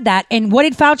 Fredo said that, and what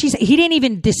did Fauci say? He didn't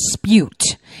even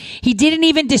dispute.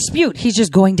 He's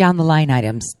just going down the line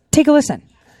items. Take a listen.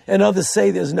 And others say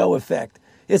there's no effect.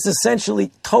 It's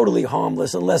essentially totally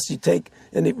harmless unless you take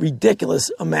a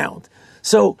ridiculous amount.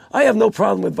 So I have no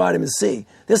problem with vitamin C.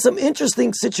 There's some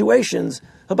interesting situations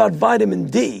about vitamin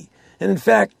D. And in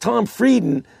fact, Tom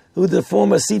Frieden, who's the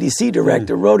former CDC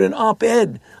director, wrote an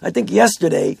op-ed, I think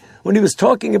yesterday, when he was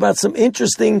talking about some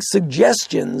interesting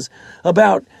suggestions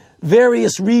about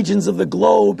various regions of the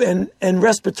globe and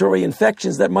respiratory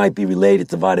infections that might be related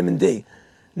to vitamin D.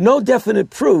 No definite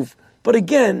proof, but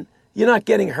again, you're not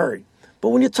getting hurt. But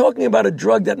when you're talking about a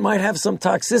drug that might have some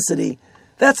toxicity,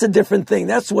 that's a different thing.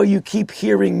 That's why you keep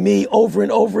hearing me over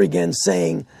and over again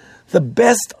saying the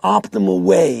best optimal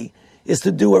way is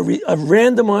to do a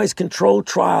randomized controlled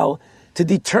trial to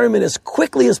determine as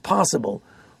quickly as possible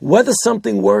whether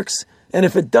something works, and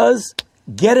if it does,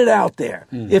 get it out there.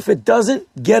 If it doesn't,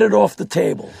 get it off the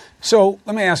table. So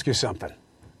let me ask you something.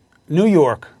 New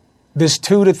York, this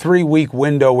 2 to 3 week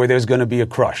window where there's going to be a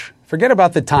crush. Forget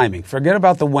about the timing. Forget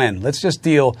about the when. Let's just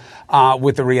deal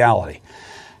with the reality.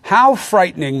 How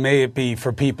frightening may it be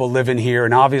for people living here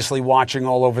and obviously watching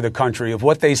all over the country of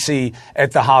what they see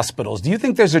at the hospitals? Do you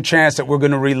think there's a chance that we're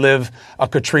going to relive a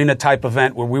Katrina-type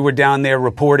event where we were down there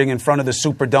reporting in front of the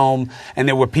Superdome and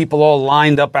there were people all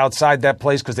lined up outside that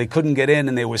place because they couldn't get in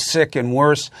and they were sick and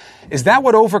worse? Is that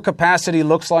what overcapacity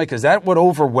looks like? Is that what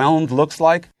overwhelmed looks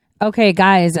like? Okay,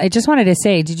 guys, I just wanted to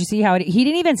say, did you see how he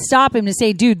didn't even stop him to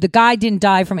say, dude, the guy didn't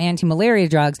die from anti-malaria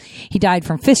drugs. He died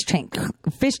from fish tank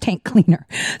cleaner.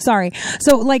 Sorry.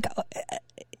 So,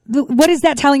 what is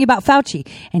that telling you about Fauci?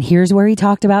 And here's where he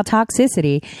talked about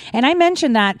toxicity. And I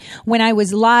mentioned that when I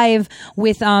was live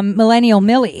with Millennial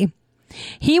Millie.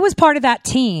 He was part of that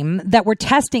team that were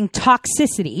testing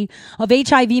toxicity of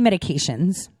HIV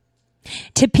medications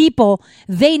to people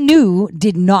they knew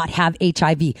did not have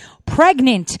HIV.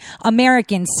 Pregnant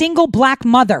American, single black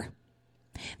mother.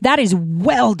 That is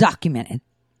well documented.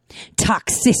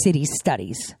 Toxicity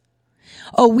studies.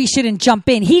 Oh, we shouldn't jump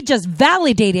in. He just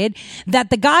validated that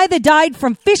the guy that died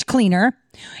from fish cleaner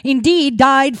indeed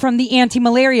died from the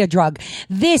anti-malaria drug.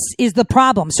 This is the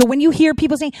problem. So when you hear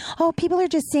people saying, oh, people are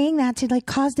just saying that to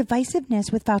cause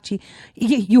divisiveness with Fauci,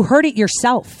 you heard it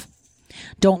yourself.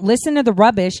 Don't listen to the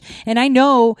rubbish. And I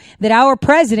know that our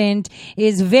president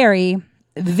is very,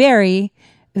 very,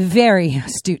 very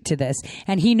astute to this.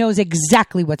 And he knows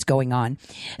exactly what's going on.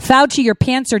 Fauci, your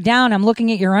pants are down. I'm looking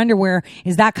at your underwear.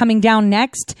 Is that coming down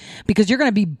next? Because you're going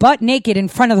to be butt naked in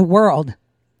front of the world.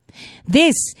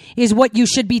 This is what you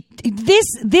should be.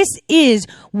 This is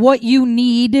what you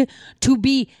need to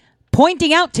be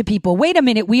pointing out to people. Wait a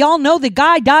minute. We all know the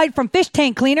guy died from fish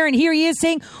tank cleaner. And here he is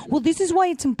saying, well, this is why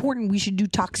it's important we should do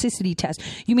toxicity tests.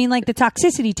 You mean like the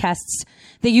toxicity tests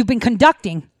that you've been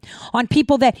conducting on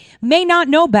people that may not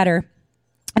know better,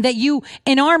 that you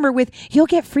enarmor with, you'll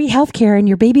get free health care and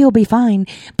your baby will be fine,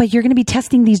 but you're going to be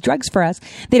testing these drugs for us.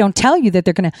 They don't tell you that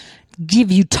they're going to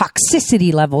give you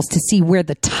toxicity levels to see where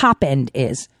the top end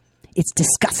is. It's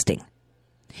disgusting.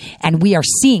 And we are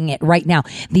seeing it right now.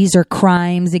 These are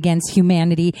crimes against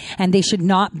humanity, and they should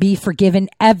not be forgiven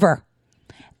ever.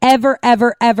 ever,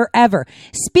 ever, ever, ever.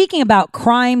 Speaking about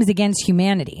crimes against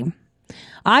humanity,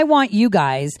 I want you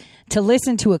guys to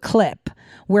listen to a clip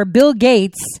where Bill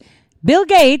Gates,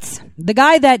 the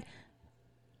guy that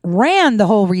ran the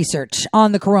whole research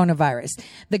on the coronavirus,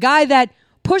 the guy that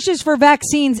pushes for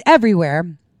vaccines everywhere,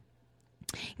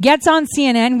 gets on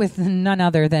CNN with none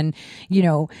other than,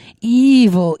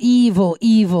 evil,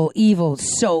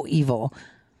 so evil,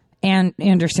 and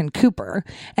Anderson Cooper.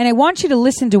 And I want you to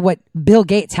listen to what Bill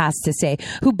Gates has to say,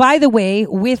 who, by the way,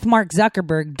 with Mark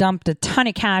Zuckerberg, dumped a ton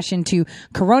of cash into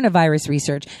coronavirus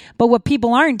research. But what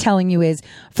people aren't telling you is,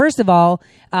 first of all,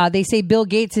 they say Bill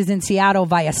Gates is in Seattle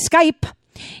via Skype.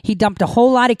 He dumped a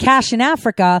whole lot of cash in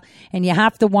Africa, and you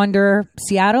have to wonder,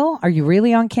 Seattle, are you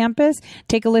really on campus?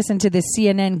 Take a listen to this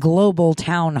CNN Global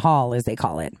Town Hall, as they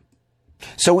call it.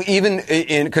 So even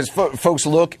because folks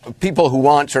people who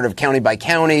want sort of county by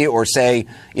county or say,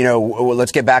 well,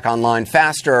 let's get back online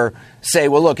faster, say,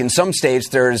 well, look, in some states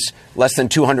there's less than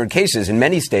 200 cases. In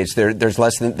many states there's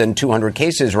less than 200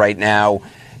 cases right now.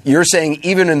 You're saying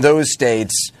even in those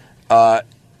states,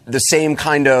 the same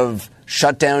kind of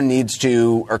shutdown needs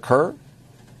to occur?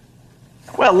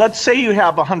 Well, let's say you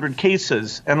have 100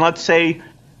 cases, and let's say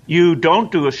you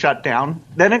don't do a shutdown,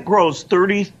 then it grows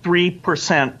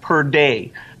 33% per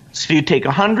day. So you take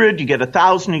 100, you get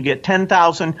 1,000, you get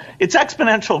 10,000. It's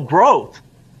exponential growth.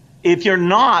 If you're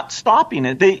not stopping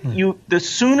it, the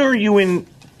sooner you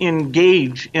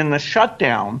engage in the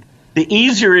shutdown, the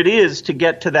easier it is to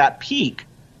get to that peak.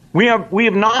 We have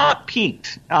not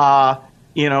peaked.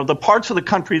 The parts of the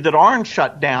country that aren't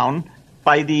shut down,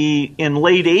 in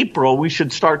late April, we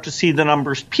should start to see the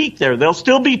numbers peak there. They'll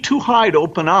still be too high to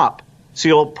open up. So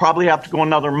you'll probably have to go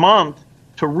another month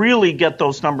to really get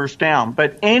those numbers down.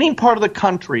 But any part of the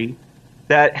country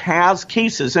that has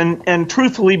cases, and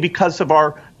truthfully, because of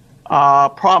our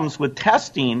problems with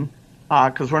testing,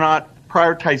 because we're not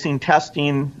prioritizing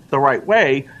testing the right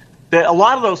way, that a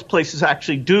lot of those places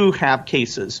actually do have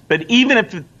cases. But even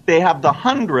if they have the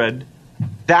 100,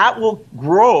 that will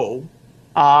grow,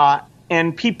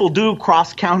 and people do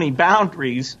cross county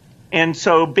boundaries. And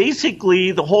so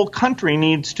basically the whole country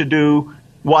needs to do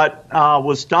what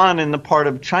was done in the part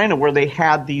of China where they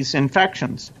had these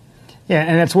infections. Yeah,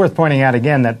 and it's worth pointing out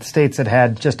again that states that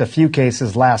had just a few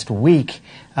cases last week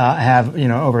have,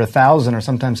 over 1,000 or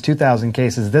sometimes 2,000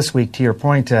 cases this week, to your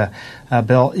point,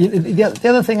 Bill. The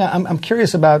other thing I'm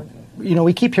curious about,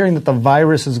 we keep hearing that the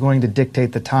virus is going to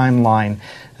dictate the timeline.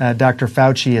 Dr.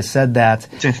 Fauci has said that.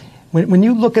 When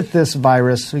you look at this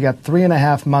virus, we got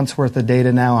 3.5 months worth of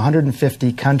data now,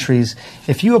 150 countries.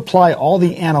 If you apply all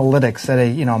the analytics that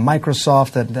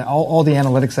Microsoft, that all the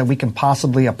analytics that we can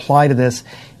possibly apply to this,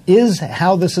 is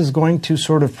how this is going to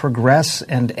sort of progress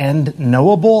and end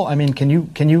knowable? I mean, can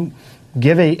you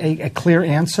give a clear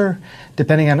answer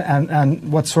depending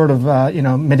on what sort of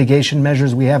mitigation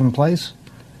measures we have in place?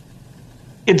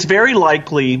 It's very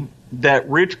likely that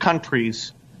rich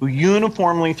countries who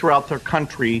uniformly throughout their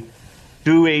country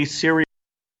do a serious...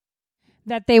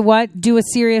 That they what? Do a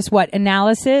serious what?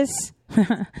 Analysis?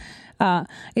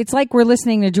 It's like we're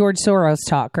listening to George Soros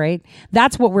talk, right?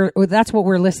 That's what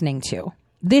we're listening to.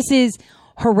 This is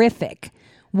horrific.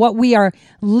 What we are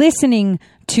listening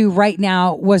to right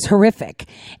now was horrific.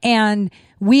 And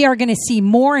we are going to see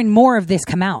more and more of this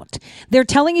come out. They're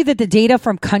telling you that the data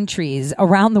from countries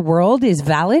around the world is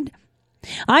valid.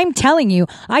 I'm telling you,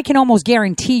 I can almost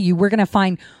guarantee you we're going to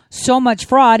find so much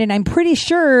fraud, and I'm pretty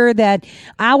sure that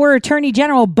our Attorney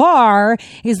General Barr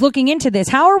is looking into this.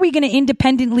 How are we going to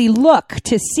independently look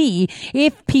to see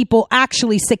if people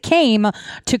actually succumb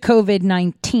to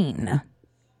COVID-19?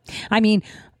 I mean,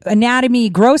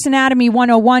 Gross Anatomy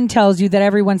 101 tells you that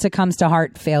everyone succumbs to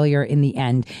heart failure in the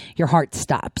end. Your heart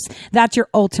stops. That's your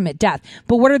ultimate death.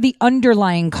 But what are the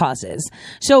underlying causes?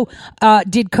 So,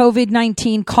 did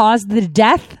COVID-19 cause the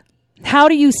death? How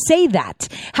do you say that?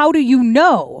 How do you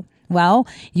know? Well,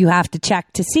 you have to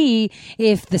check to see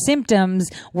if the symptoms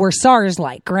were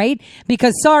SARS-like, right?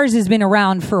 Because SARS has been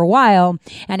around for a while,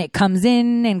 and it comes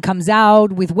in and comes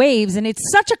out with waves, and it's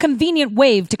such a convenient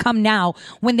wave to come now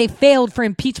when they failed for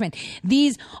impeachment.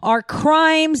 These are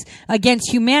crimes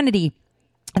against humanity.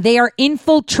 They are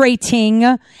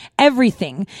infiltrating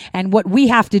everything. And what we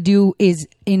have to do is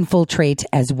infiltrate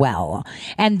as well.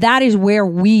 And that is where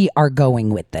we are going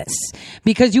with this.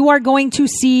 Because you are going to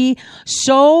see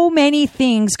so many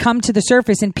things come to the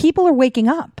surface, and people are waking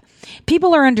up.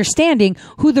 People are understanding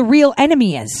who the real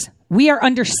enemy is. We are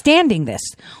understanding this.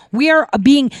 We are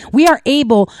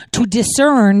able to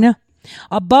discern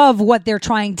above what they're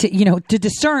trying to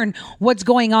discern what's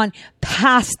going on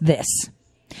past this.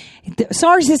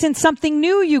 SARS isn't something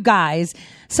new, you guys.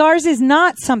 SARS is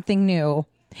not something new.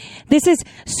 This is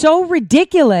so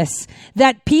ridiculous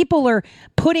that people are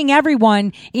putting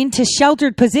everyone into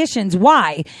sheltered positions.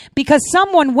 Why? Because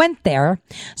someone went there.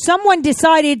 Someone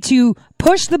decided to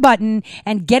push the button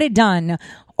and get it done.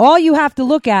 All you have to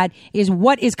look at is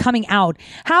what is coming out.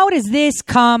 How does this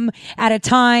come at a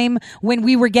time when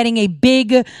we were getting a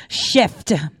big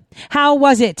shift? How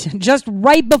was it just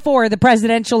right before the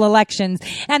presidential elections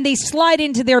and they slide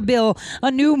into their bill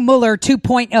a new Mueller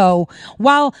 2.0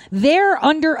 while they're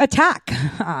under attack?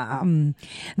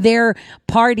 Their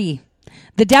party,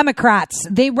 the Democrats,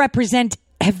 they represent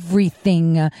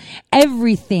everything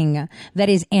that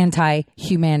is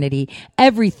anti-humanity,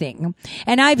 everything.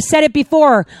 And I've said it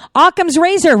before, Occam's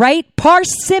razor, right?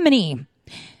 Parsimony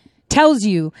tells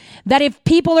you that if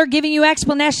people are giving you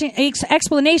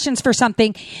explanations for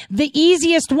something, the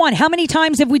easiest one, how many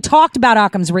times have we talked about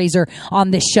Occam's razor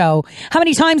on this show? How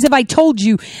many times have I told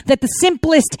you that the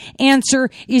simplest answer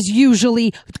is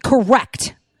usually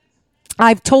correct?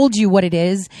 I've told you what it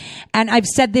is, and I've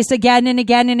said this again and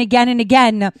again and again and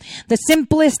again. The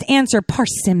simplest answer,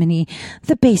 parsimony,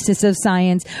 the basis of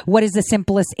science. What is the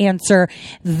simplest answer?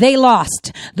 They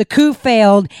lost. The coup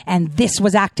failed, and this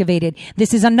was activated.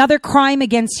 This is another crime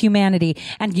against humanity.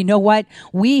 And you know what?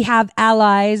 We have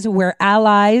allies where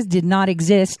allies did not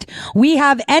exist. We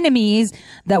have enemies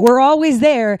that were always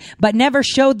there, but never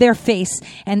showed their face.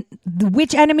 And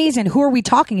which enemies and who are we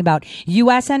talking about?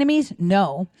 U.S. enemies?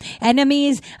 No. Enemies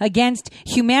against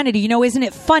humanity. You know, isn't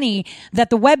it funny that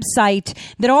the website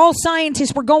that all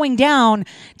scientists were going down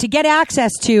to get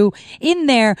access to in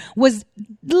there was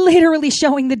literally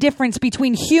showing the difference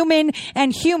between human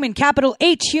and human, capital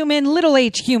H human, little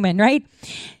h human, right?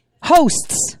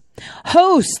 Hosts.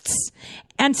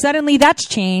 And suddenly that's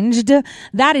changed.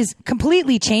 That is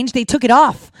completely changed. They took it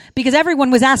off because everyone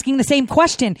was asking the same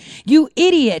question. You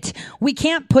idiot. We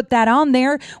can't put that on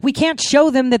there. We can't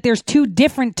show them that there's two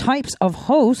different types of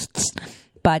hosts.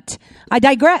 But I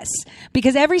digress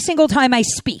because every single time I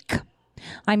speak,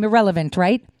 I'm irrelevant,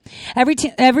 right?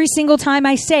 Every single time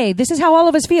I say, this is how all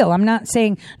of us feel. I'm not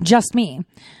saying just me.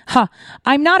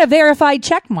 I'm not a verified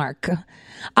check mark.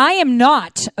 I am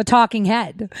not a talking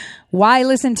head. Why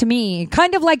listen to me?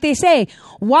 Kind of like they say,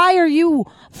 why are you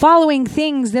following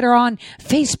things that are on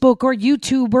Facebook or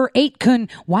YouTube or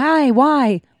 8kun?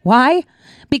 Why?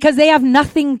 Because they have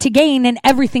nothing to gain and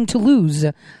everything to lose.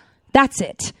 That's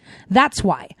it. That's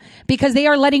why. Because they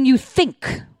are letting you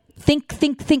think.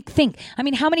 Think. I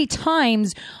mean, how many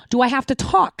times do I have to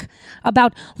talk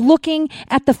about looking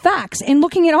at the facts and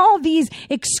looking at all these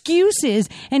excuses?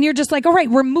 And you're just like, all right,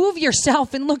 remove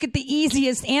yourself and look at the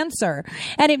easiest answer.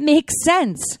 And it makes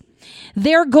sense.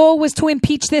 Their goal was to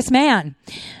impeach this man.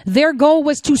 Their goal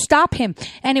was to stop him.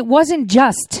 And it wasn't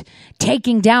just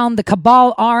taking down the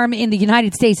cabal arm in the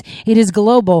United States. It is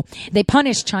global. They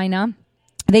punished China.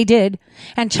 They did.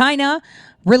 And China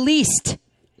released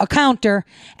a counter,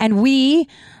 and we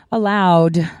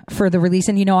allowed for the release.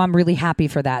 And, you know, I'm really happy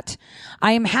for that.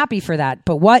 I am happy for that.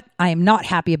 But what I am not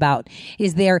happy about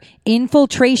is their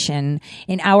infiltration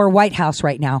in our White House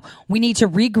right now. We need to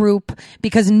regroup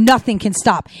because nothing can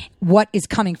stop what is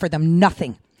coming for them.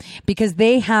 Nothing. Because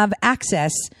they have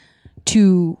access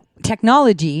to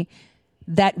technology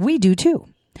that we do too.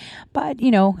 But, you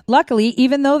know, luckily,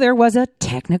 even though there was a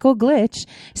technical glitch,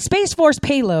 Space Force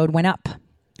payload went up.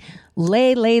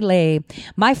 Lay.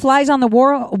 My flies on the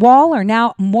wall are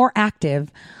now more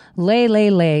active.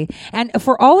 Lay. And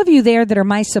for all of you there that are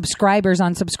my subscribers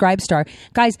on Subscribestar,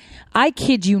 guys, I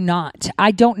kid you not.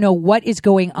 I don't know what is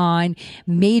going on.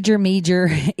 Major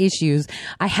issues.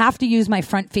 I have to use my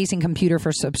front-facing computer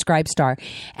for Subscribestar.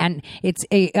 And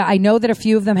I know that a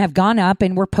few of them have gone up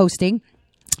and we're posting.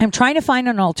 I'm trying to find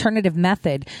an alternative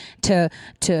method to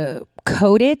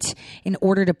code it in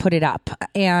order to put it up.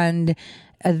 And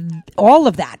all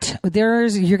of that, you're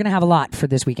going to have a lot for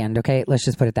this weekend. Okay. Let's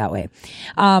just put it that way.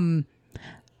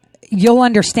 You'll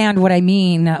understand what I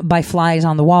mean by flies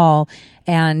on the wall,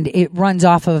 and it runs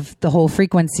off of the whole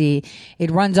frequency. It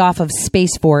runs off of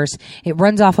Space Force. It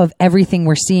runs off of everything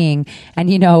we're seeing. And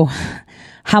you know,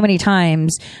 how many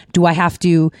times do I have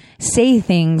to say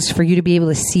things for you to be able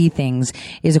to see things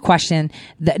is a question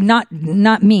that not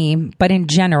me, but in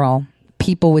general,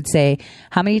 people would say,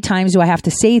 how many times do I have to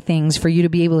say things for you to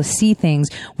be able to see things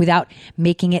without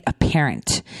making it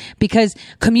apparent? Because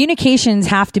communications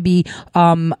have to be,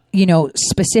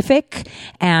 specific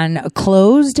and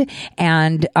closed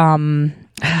and,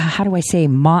 how do I say,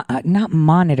 not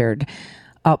monitored,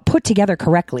 put together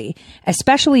correctly,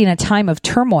 especially in a time of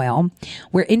turmoil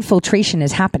where infiltration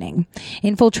is happening.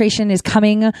 Infiltration is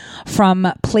coming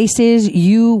from places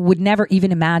you would never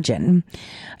even imagine.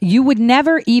 You would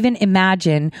never even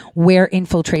imagine where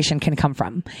infiltration can come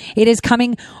from. It is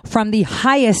coming from the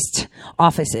highest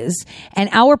offices, and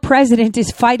our president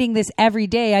is fighting this every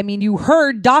day. I mean, you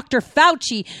heard Dr.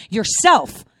 Fauci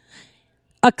yourself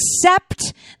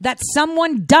accept that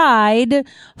someone died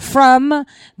from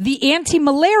the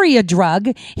anti-malaria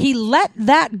drug. He let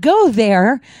that go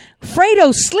there.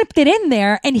 Fredo slipped it in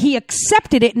there and he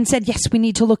accepted it and said, yes, we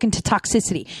need to look into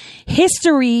toxicity.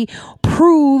 History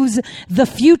proves the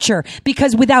future,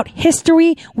 because without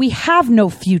history, we have no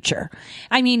future.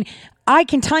 I mean, I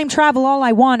can time travel all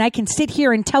I want. I can sit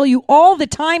here and tell you all the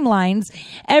timelines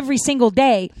every single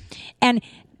day. And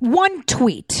one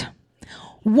tweet,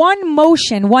 one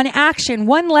motion, one action,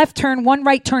 one left turn, one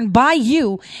right turn by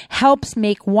you helps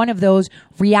make one of those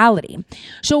reality.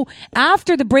 So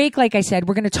after the break, like I said,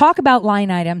 we're going to talk about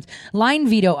line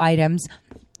veto items.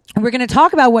 We're going to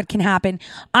talk about what can happen.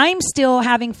 I'm still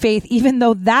having faith, even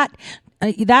though that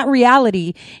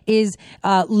reality is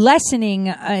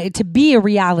lessening to be a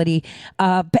reality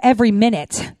every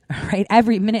minute, right?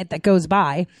 Every minute that goes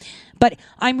by. But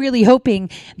I'm really hoping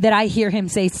that I hear him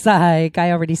say, psych,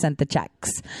 I already sent the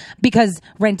checks, because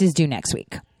rent is due next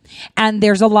week. And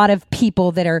there's a lot of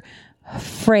people that are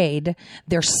afraid,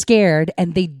 they're scared,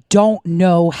 and they don't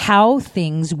know how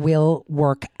things will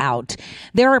work out.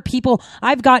 There are people,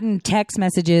 I've gotten text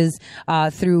messages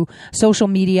through social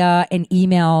media and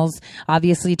emails.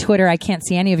 Obviously, Twitter, I can't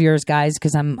see any of yours, guys,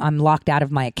 because I'm locked out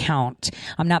of my account.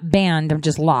 I'm not banned, I'm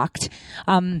just locked.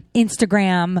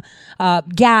 Instagram,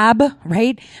 Gab,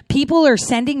 right? People are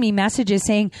sending me messages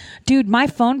saying, dude, my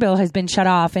phone bill has been shut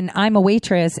off, and I'm a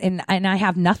waitress, and I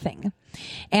have nothing.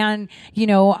 And, you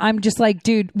know, I'm just like,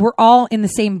 dude, we're all in the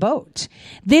same boat.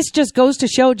 This just goes to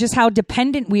show just how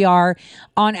dependent we are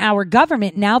on our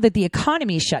government now that the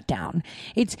economy is shut down.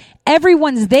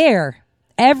 Everyone's there.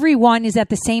 Everyone is at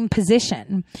the same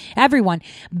position. Everyone.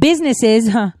 Businesses,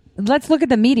 let's look at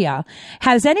the media.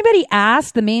 Has anybody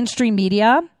asked the mainstream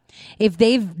media if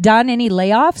they've done any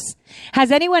layoffs?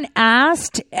 Has anyone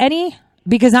asked any?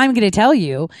 Because I'm going to tell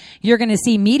you, you're going to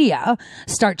see media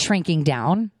start shrinking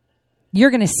down. You're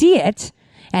going to see it,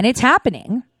 and it's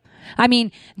happening. I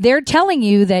mean, they're telling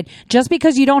you that just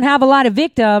because you don't have a lot of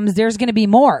victims, there's going to be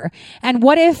more. And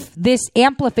what if this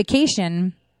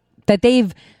amplification that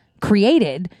they've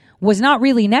created was not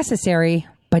really necessary,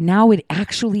 but now it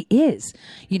actually is?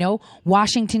 You know,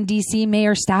 Washington, D.C.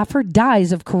 Mayor Stafford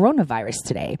dies of coronavirus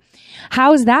today.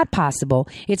 How is that possible?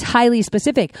 It's highly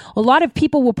specific. A lot of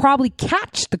people will probably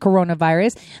catch the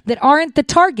coronavirus that aren't the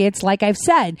targets, like I've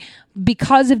said,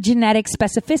 because of genetic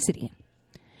specificity.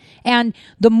 And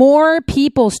the more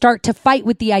people start to fight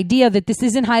with the idea that this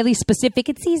isn't highly specific,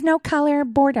 it sees no color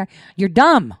border, you're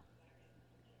dumb.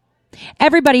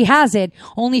 Everybody has it.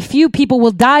 Only few people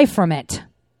will die from it.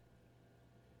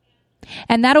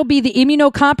 And that'll be the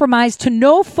immunocompromised to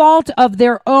no fault of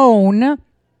their own,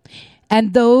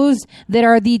 and those that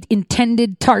are the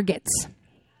intended targets.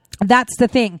 That's the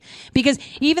thing. Because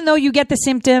even though you get the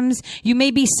symptoms, you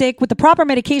may be sick, with the proper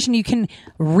medication, you can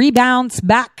rebound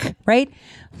back, right?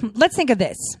 Let's think of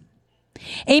this.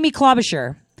 Amy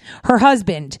Klobuchar, her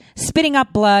husband, spitting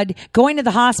up blood, going to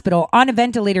the hospital on a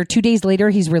ventilator. 2 days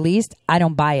later, he's released. I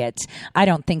don't buy it. I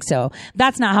don't think so.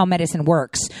 That's not how medicine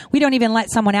works. We don't even let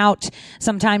someone out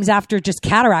sometimes after just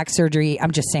cataract surgery.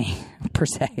 I'm just saying, per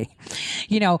se,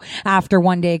 you know, after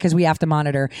one day, because we have to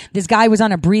monitor. This guy was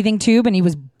on a breathing tube and he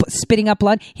was spitting up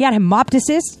blood. He had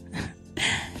hemoptysis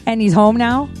and he's home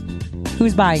now.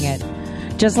 Who's buying it?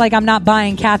 Just like I'm not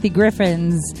buying Kathy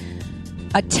Griffin's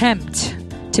attempt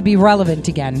to be relevant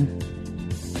again.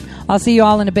 I'll see you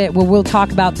all in a bit where we'll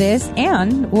talk about this,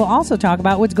 and we'll also talk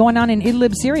about what's going on in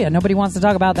Idlib, Syria. Nobody wants to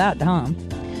talk about that, huh?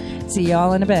 See you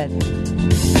all in a bit.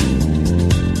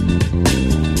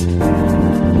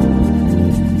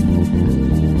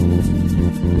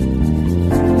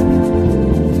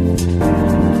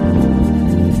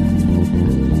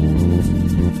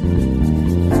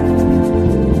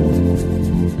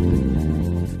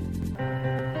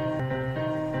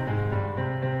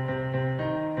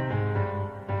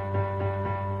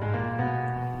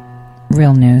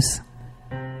 Real news.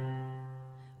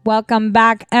 Welcome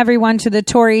back, everyone, to the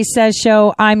Tori Says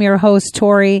Show. I'm your host,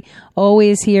 Tori,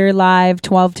 always here live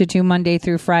 12 to 2 Monday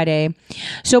through Friday.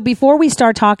 So before we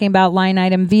start talking about line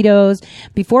item vetoes,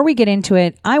 before we get into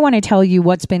it, I want to tell you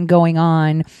what's been going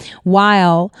on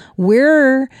while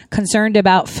we're concerned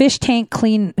about fish tank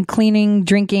cleaning,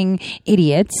 drinking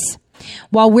idiots.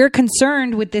 while we're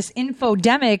concerned with this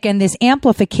infodemic and this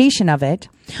amplification of it,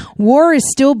 war is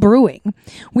still brewing.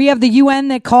 We have the UN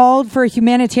that called for a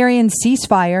humanitarian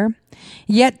ceasefire.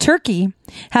 Yet Turkey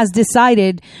has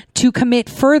decided to commit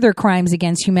further crimes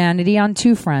against humanity on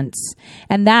two fronts.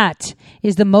 And that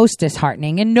is the most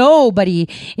disheartening. And nobody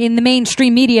in the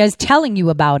mainstream media is telling you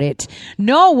about it.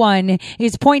 No one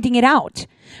is pointing it out.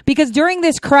 Because during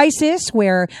this crisis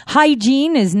where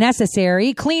hygiene is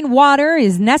necessary, clean water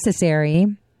is necessary,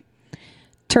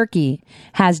 Turkey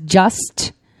has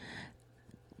just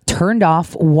turned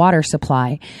off water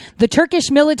supply. The Turkish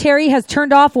military has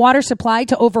turned off water supply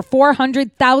to over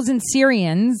 400,000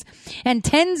 Syrians and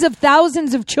tens of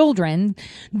thousands of children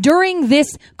during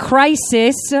this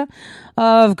crisis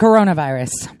of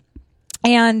coronavirus.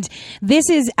 And this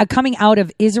is coming out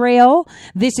of Israel.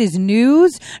 This is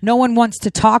news. No one wants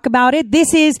to talk about it.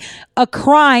 This is a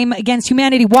crime against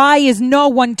humanity. Why is no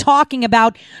one talking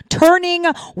about turning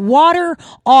water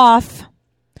off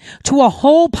to a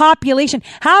whole population?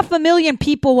 500,000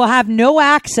 people will have no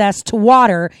access to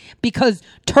water because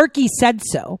Turkey said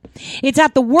so. It's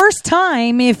at the worst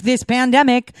time if this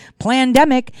pandemic,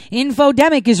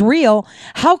 infodemic is real.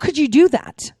 How could you do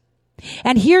that?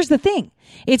 And here's the thing.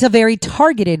 It's a very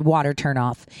targeted water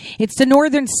turnoff. It's to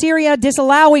northern Syria,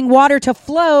 disallowing water to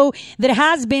flow that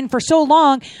has been for so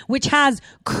long, which has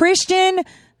Christian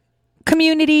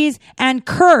communities and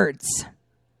Kurds.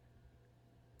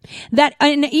 That,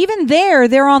 and even there,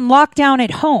 they're on lockdown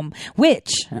at home,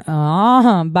 which,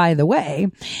 by the way,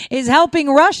 is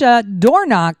helping Russia door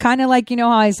knock. Kind of like, you know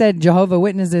how I said Jehovah's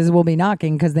Witnesses will be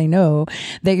knocking because they know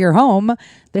that you're home.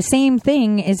 The same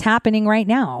thing is happening right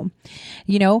now.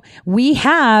 You know, we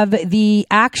have the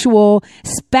actual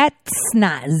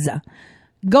Spetsnaz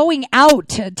going out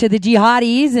to the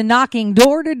jihadis and knocking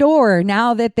door to door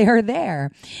now that they're there.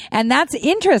 And that's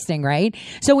interesting, right?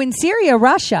 So in Syria,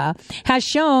 Russia has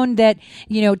shown that,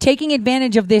 you know, taking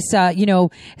advantage of this,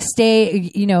 stay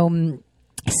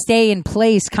in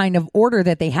place kind of order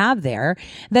that they have there,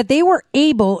 that they were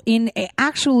able in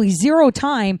actually zero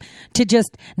time to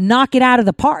just knock it out of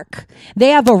the park. They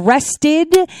have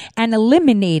arrested and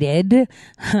eliminated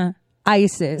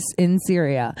ISIS in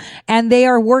Syria, and they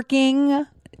are working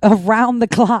around the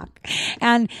clock.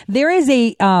 And there is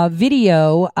a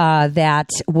video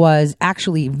that was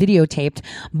actually videotaped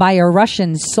by a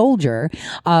Russian soldier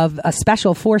of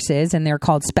special forces, and they're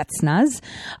called Spetsnaz,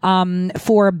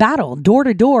 for a battle door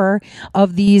to door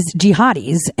of these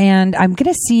jihadis. And I'm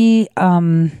gonna see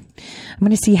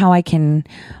how I can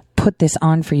put this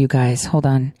on for you guys. Hold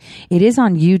on. It is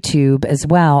on YouTube as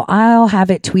well. I'll have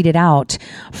it tweeted out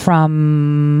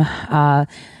from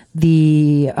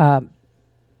the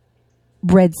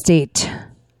Red State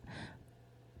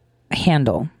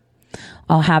handle.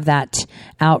 I'll have that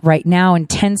out right now.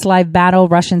 Intense live battle.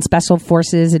 Russian special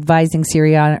forces advising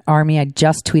Syrian army. I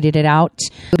just tweeted it out.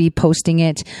 I'll be posting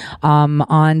it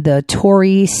on the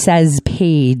Tory Says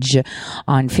page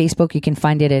on Facebook. You can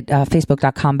find it at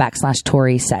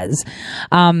facebook.com/Tory Says.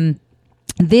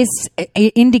 This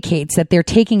indicates that they're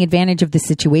taking advantage of the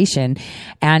situation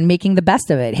and making the best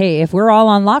of it. Hey, if we're all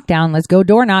on lockdown, let's go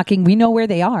door knocking. We know where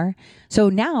they are. So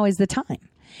now is the time.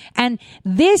 And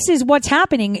this is what's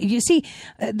happening. You see,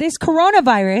 this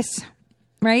coronavirus,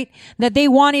 right, that they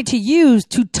wanted to use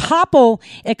to topple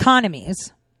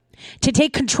economies, to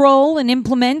take control and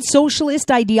implement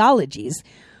socialist ideologies,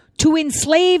 to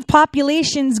enslave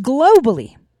populations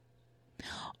globally,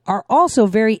 are also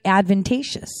very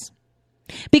advantageous.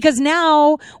 Because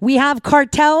now we have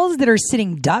cartels that are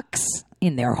sitting ducks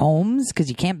in their homes because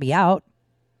you can't be out.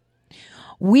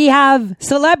 We have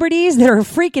celebrities that are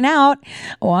freaking out.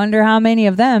 I wonder how many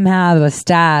of them have a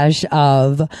stash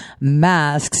of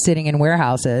masks sitting in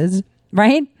warehouses,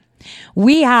 right?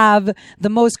 We have the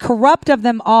most corrupt of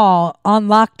them all on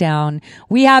lockdown.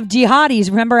 We have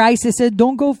jihadis. Remember, ISIS said,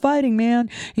 don't go fighting,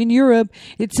 man. In Europe,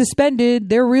 it's suspended.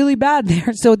 They're really bad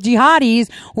there. So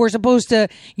jihadis who are supposed to,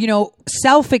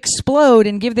 self-explode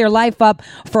and give their life up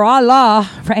for Allah,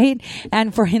 right?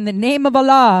 And for in the name of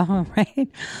Allah, right?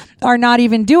 Are not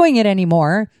even doing it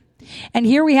anymore. And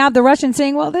here we have the Russians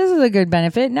saying, well, this is a good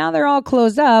benefit. Now they're all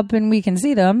closed up and we can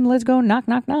see them. Let's go knock,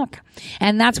 knock, knock.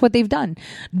 And that's what they've done.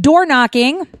 Door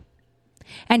knocking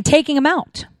and taking them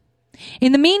out.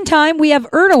 In the meantime, we have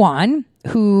Erdogan,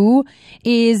 who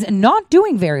is not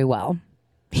doing very well.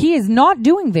 He is not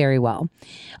doing very well.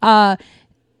 The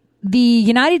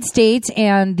United States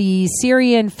and the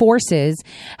Syrian forces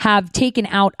have taken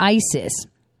out ISIS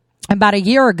about a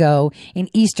year ago in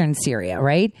eastern Syria,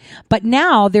 right? But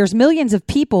now there's millions of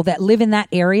people that live in that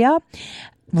area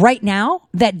right now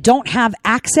that don't have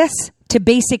access to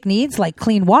basic needs like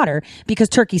clean water because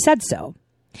Turkey said so.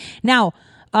 Now,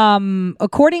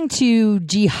 according to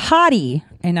Jihadi,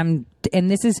 and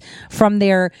this is from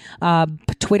their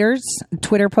Twitter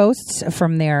posts,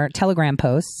 from their Telegram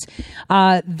posts,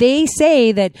 they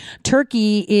say that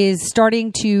Turkey is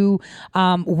starting to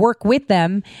work with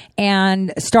them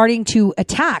and starting to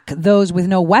attack those with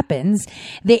no weapons.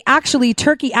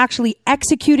 Turkey actually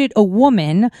executed a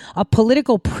woman, a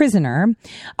political prisoner,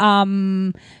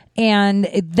 and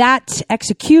that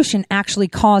execution actually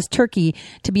caused Turkey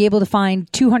to be able to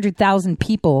find 200,000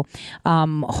 people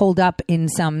holed up in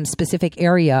some specific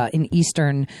area in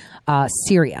eastern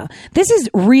Syria. This is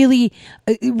really,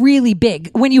 really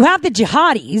big. When you have the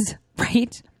jihadis,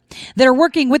 right, that are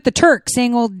working with the Turks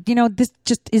saying, well, this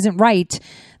just isn't right,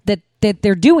 that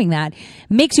they're doing that,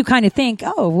 makes you kind of think,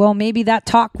 oh, well, maybe that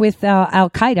talk with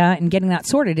Al-Qaeda and getting that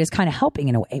sorted is kind of helping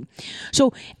in a way.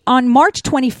 So on March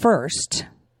 21st,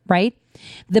 right,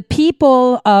 the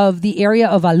people of the area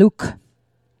of Aluk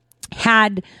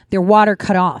had their water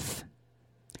cut off.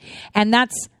 And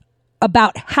that's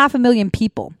about 500,000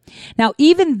 people. Now,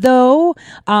 even though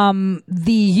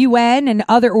the UN and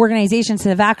other organizations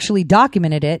have actually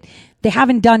documented it, they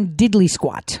haven't done diddly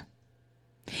squat.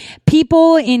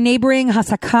 People in neighboring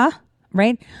Hasaka,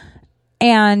 right,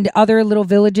 and other little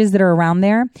villages that are around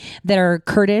there that are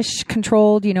Kurdish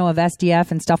controlled, of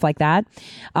SDF and stuff like that,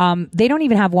 they don't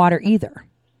even have water either.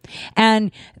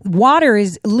 And water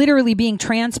is literally being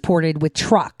transported with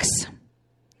trucks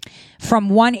from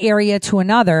one area to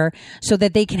another so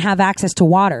that they can have access to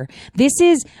water. This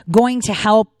is going to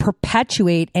help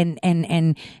perpetuate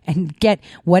and get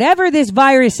whatever this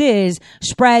virus is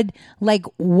spread like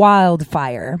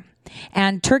wildfire.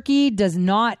 And Turkey does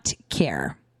not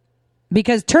care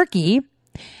because Turkey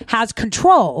has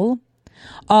control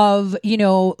of,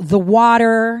 the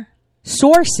water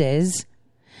sources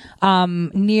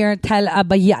near Tel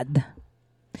Abyad.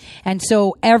 And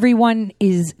so everyone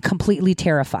is completely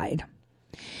terrified.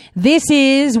 This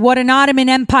is what an Ottoman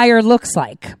Empire looks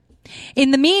like.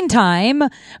 In the meantime,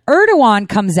 Erdogan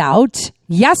comes out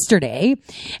yesterday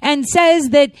and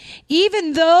says that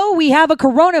even though we have a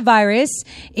coronavirus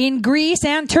in Greece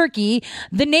and Turkey,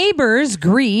 the neighbors,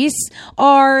 Greece,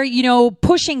 are,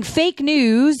 pushing fake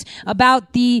news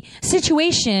about the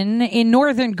situation in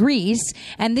northern Greece.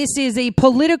 And this is a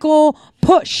political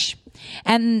push.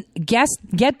 And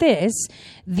get this,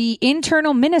 the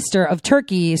internal minister of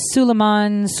Turkey,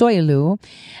 Süleyman Soylu,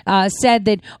 said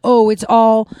that, it's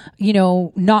all,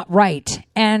 not right.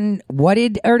 And what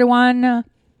did Erdogan's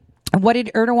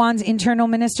internal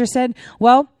minister said?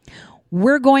 Well,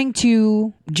 we're going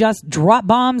to just drop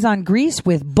bombs on Greece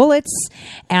with bullets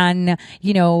and,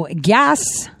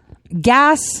 gas,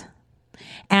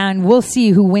 and we'll see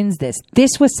who wins this.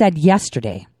 This was said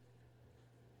yesterday.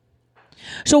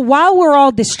 So while we're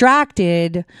all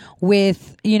distracted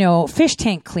with, fish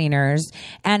tank cleaners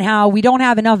and how we don't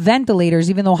have enough ventilators,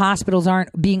 even though hospitals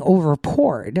aren't being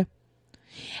overpoured,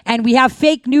 and we have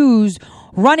fake news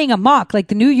running amok like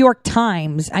the New York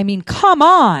Times, I mean, come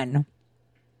on.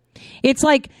 It's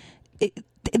like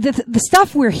the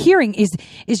stuff we're hearing is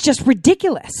just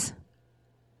ridiculous.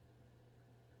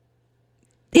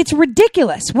 It's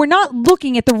ridiculous. We're not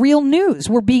looking at the real news.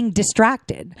 We're being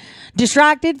distracted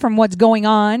from what's going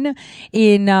on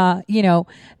in,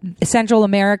 Central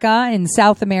America and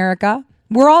South America.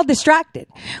 We're all distracted.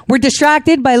 We're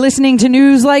distracted by listening to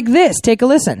news like this. Take a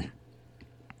listen.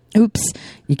 Oops.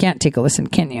 You can't take a listen,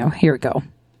 can you? Here we go.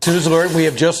 News alert. We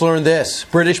have just learned this.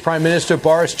 British Prime Minister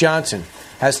Boris Johnson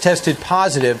has tested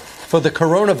positive for the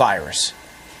coronavirus.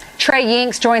 Trey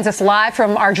Yinks joins us live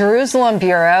from our Jerusalem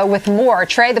bureau with more.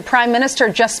 Trey, the Prime Minister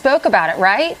just spoke about it,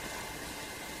 right?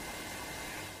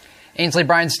 Ainsley,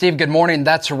 Brian, Steve, good morning.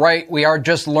 That's right. We are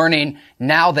just learning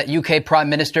now that UK Prime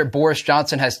Minister Boris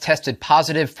Johnson has tested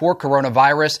positive for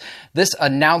coronavirus. This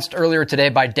announced earlier today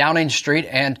by Downing Street,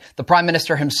 and the Prime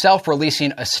Minister himself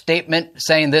releasing a statement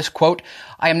saying this, quote,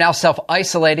 "I am now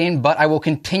self-isolating, but I will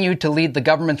continue to lead the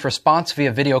government's response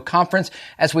via video conference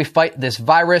as we fight this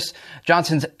virus."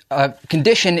 Johnson's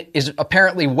condition is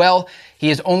apparently well.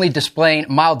 He is only displaying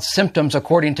mild symptoms,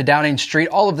 according to Downing Street.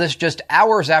 All of this just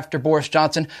hours after Boris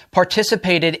Johnson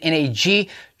participated in a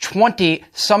G20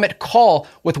 summit call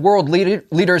with world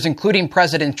leaders, including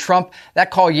President Trump. That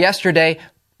call yesterday,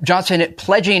 Johnson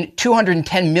pledging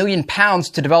 £210 million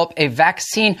to develop a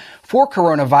vaccine for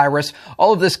coronavirus.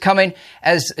 All of this coming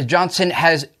as Johnson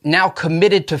has now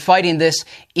committed to fighting this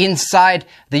inside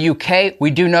the UK. We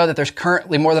do know that there's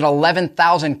currently more than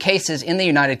 11,000 cases in the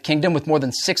United Kingdom with more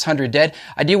than 600 dead.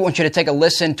 I do want you to take a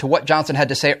listen to what Johnson had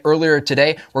to say earlier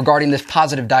today regarding this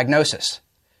positive diagnosis.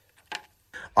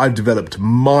 I've developed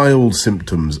mild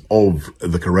symptoms of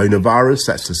the coronavirus.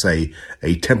 That's to say,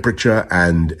 a temperature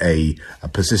and a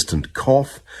persistent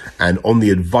cough. And on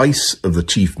the advice of the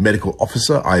chief medical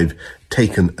officer, I've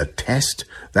taken a test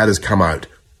that has come out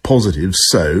positive.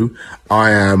 So I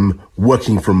am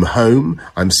working from home.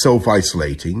 I'm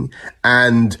self-isolating,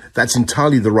 and that's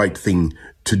entirely the right thing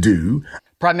to do.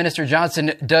 Prime Minister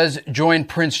Johnson does join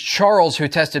Prince Charles, who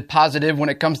tested positive when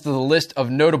it comes to the list of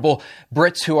notable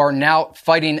Brits who are now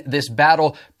fighting this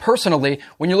battle personally.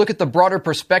 When you look at the broader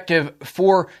perspective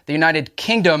for the United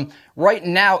Kingdom, right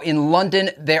now in London,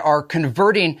 they are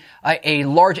converting a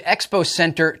large expo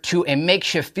center to a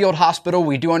makeshift field hospital.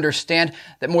 We do understand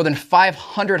that more than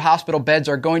 500 hospital beds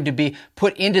are going to be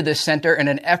put into this center in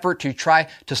an effort to try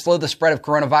to slow the spread of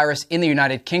coronavirus in the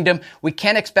United Kingdom. We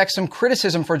can expect some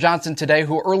criticism for Johnson today,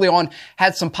 who early on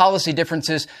had some policy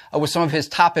differences with some of his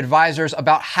top advisors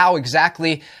about how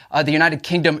exactly the United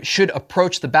Kingdom should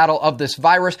approach the battle of this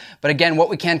virus. But again, what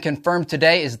we can confirm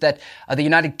today is that the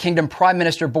United Kingdom Prime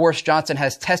Minister Boris Johnson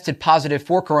has tested positive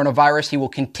for coronavirus. He will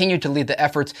continue to lead the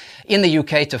efforts in the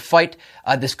UK to fight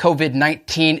this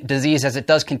COVID-19 disease as it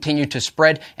does continue to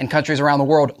spread, and countries around the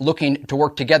world looking to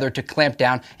work together to clamp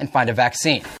down and find a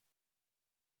vaccine.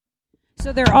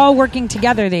 So they're all working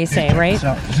together, they say, right?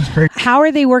 How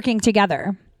are they working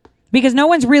together? Because no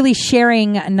one's really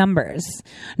sharing numbers.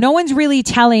 No one's really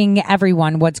telling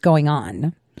everyone what's going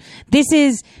on. This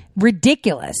is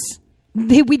ridiculous.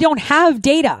 We don't have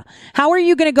data. How are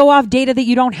you going to go off data that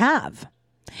you don't have?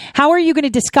 How are you going to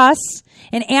discuss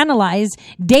and analyze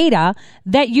data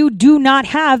that you do not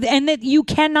have and that you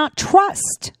cannot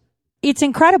trust? It's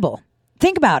incredible.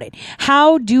 Think about it.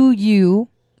 How do you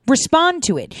respond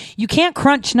to it? You can't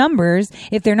crunch numbers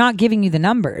if they're not giving you the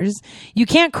numbers. You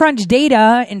can't crunch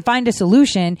data and find a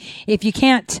solution if you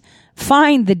can't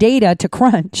find the data to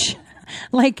crunch.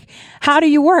 Like, how do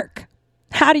you work?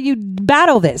 How do you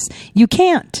battle this? You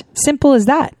can't. Simple as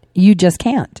that. You just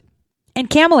can't. And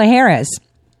Kamala Harris,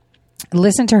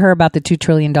 listen to her about the $2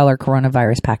 trillion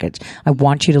coronavirus package. I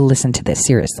want you to listen to this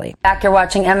seriously. Back, you're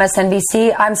watching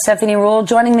MSNBC. I'm Stephanie Ruhle.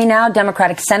 Joining me now,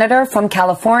 Democratic Senator from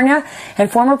California and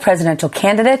former presidential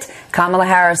candidate Kamala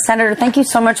Harris. Senator, thank you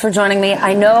so much for joining me.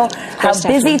 I know how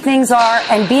busy things are,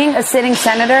 and being a sitting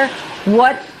senator,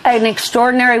 what an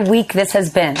extraordinary week this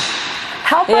has been.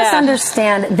 Help us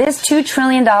understand this $2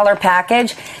 trillion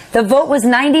package. The vote was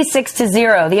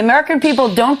 96-0. The American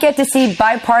people don't get to see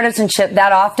bipartisanship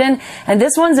that often, and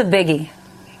this one's a biggie.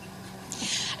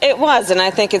 It was, and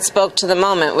I think it spoke to the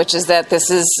moment, which is that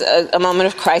this is a moment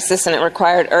of crisis and it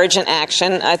required urgent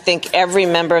action. I think every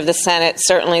member of the Senate,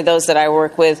 certainly those that I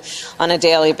work with on a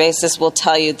daily basis, will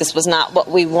tell you this was not what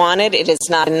we wanted. It is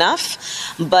not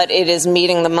enough, but it is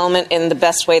meeting the moment in the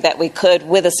best way that we could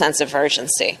with a sense of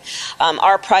urgency.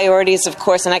 Our priorities, of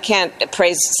course, and I can't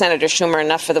praise Senator Schumer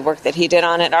enough for the work that he did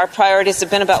on it. Our priorities have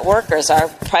been about workers. Our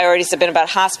priorities have been about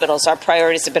hospitals. Our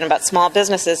priorities have been about small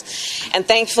businesses. And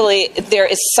thankfully, there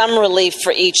is some relief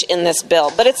for each in this bill,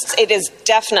 but it is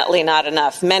definitely not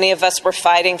enough. Many of us were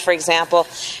fighting, for example,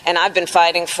 and I've been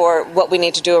fighting for what we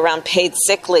need to do around paid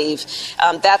sick leave.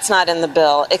 That's not in the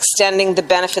bill. Extending the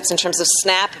benefits in terms of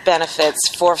SNAP benefits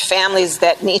for families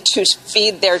that need to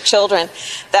feed their children,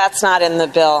 that's not in the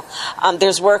bill.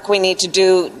 There's work we need to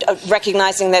do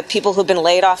recognizing that people who've been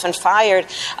laid off and fired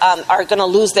are going to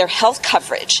lose their health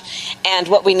coverage, and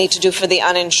what we need to do for the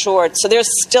uninsured. So there's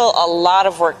still a lot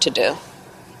of work to do.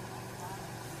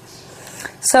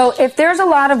 So if there's a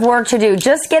lot of work to do,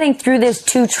 just getting through this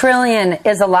 $2 trillion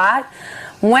is a lot.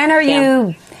 When are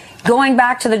you going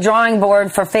back to the drawing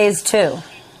board for phase 2?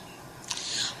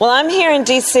 Well, I'm here in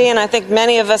D.C., and I think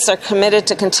many of us are committed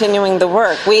to continuing the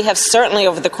work. We have certainly,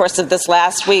 over the course of this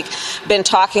last week, been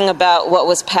talking about what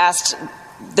was passed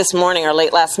this morning or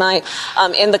late last night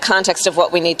in the context of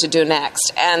what we need to do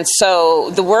next. And so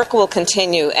the work will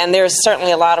continue, and there's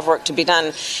certainly a lot of work to be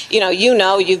done.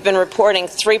 You've been reporting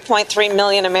 3.3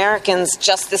 million Americans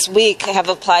just this week have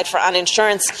applied for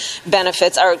unemployment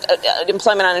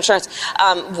insurance.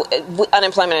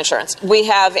 We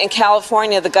have in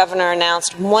California, the governor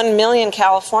announced 1 million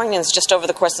Californians just over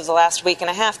the course of the last week and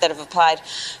a half that have applied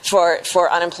for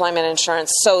unemployment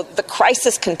insurance. So the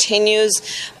crisis continues.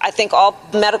 I think all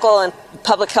medical and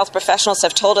public health professionals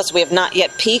have told us we have not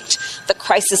yet peaked. The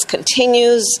crisis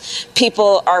continues.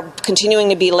 People are continuing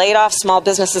to be laid off. Small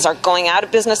businesses are going out of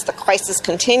business. The crisis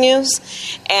continues.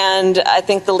 And I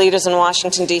think the leaders in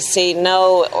Washington, D.C.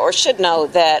 know or should know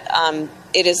that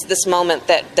it is this moment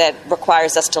that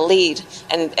requires us to lead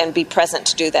and be present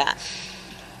to do that.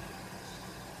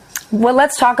 Well,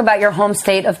 let's talk about your home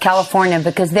state of California,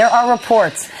 because there are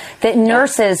reports that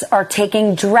nurses are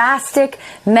taking drastic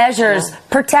measures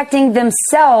protecting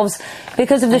themselves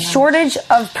because of the shortage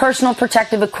of personal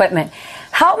protective equipment.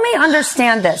 Help me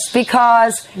understand this,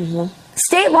 because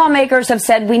state lawmakers have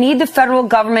said we need the federal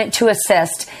government to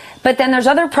assist. But then there's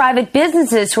other private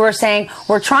businesses who are saying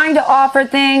we're trying to offer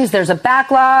things. There's a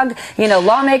backlog.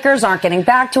 Lawmakers aren't getting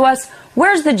back to us.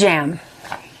 Where's the jam?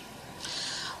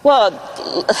 Well,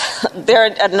 there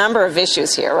are a number of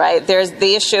issues here, right? There's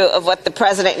the issue of what the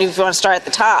president, if you want to start at the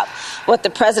top, what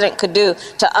the president could do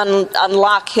to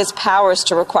unlock his powers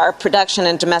to require production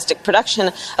and domestic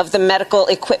production of the medical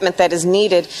equipment that is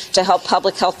needed to help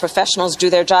public health professionals do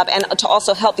their job, and to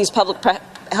also help these public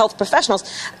health professionals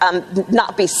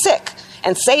not be sick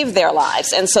and save their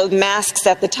lives. And so masks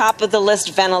at the top of the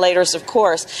list, ventilators, of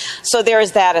course. So there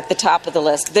is that at the top of the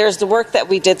list. There's the work that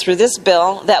we did through this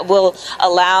bill that will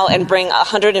allow and bring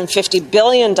 $150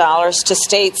 billion to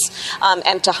states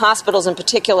and to hospitals in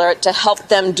particular to help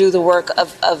them do the work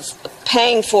of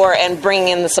paying for and bringing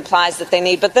in the supplies that they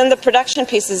need. But then the production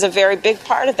piece is a very big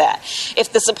part of that.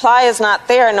 If the supply is not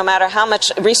there, no matter how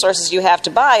much resources you have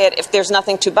to buy it, if there's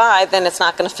nothing to buy, then it's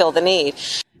not going to fill the need.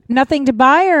 Nothing to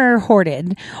buy or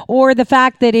hoarded, or the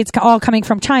fact that it's all coming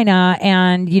from China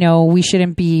and, we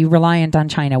shouldn't be reliant on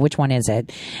China. Which one is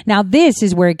it? Now, this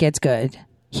is where it gets good.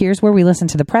 Here's where we listened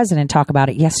to the president talk about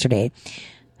it yesterday.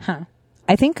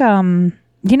 I think, I'm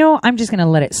just going to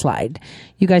let it slide.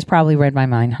 You guys probably read my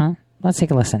mind, huh? Let's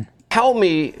take a listen. Tell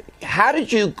me, how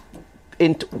did you,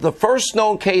 the first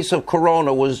known case of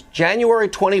corona was January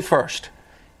 21st.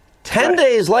 10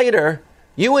 days later,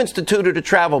 you instituted a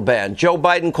travel ban. Joe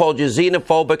Biden called you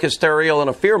xenophobic, hysterical, and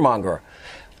a fearmonger.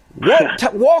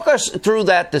 Walk us through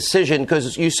that decision,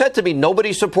 because you said to me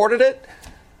nobody supported it.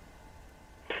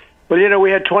 Well,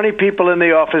 we had 20 people in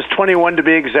the office, 21 to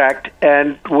be exact,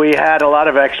 and we had a lot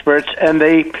of experts, and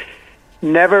they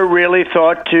never really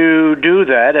thought to do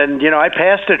that. And, I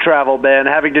passed a travel ban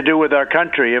having to do with our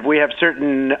country. If we have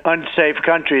certain unsafe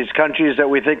countries that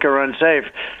we think are unsafe,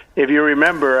 if you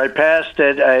remember, I passed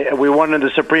it. We won in the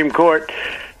Supreme Court.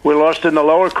 We lost in the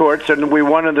lower courts, and we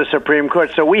won in the Supreme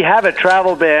Court. So we have a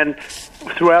travel ban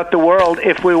throughout the world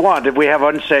if we want, if we have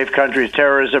unsafe countries,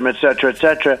 terrorism, et cetera, et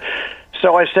cetera.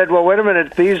 So I said, well, wait a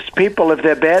minute. These people, if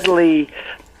they're badly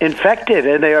infected,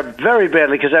 and they are very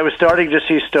badly, because I was starting to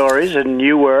see stories, and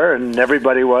you were, and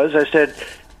everybody was, I said,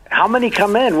 how many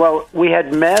come in? Well, we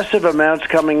had massive amounts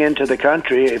coming into the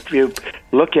country. If you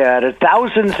look at it,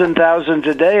 thousands and thousands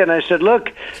a day. And I said,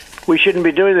 look, we shouldn't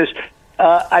be doing this.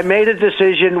 I made a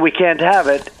decision. We can't have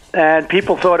it. And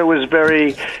people thought it was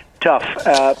very tough.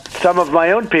 Some of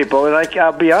my own people, and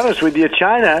I'll be honest with you,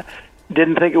 China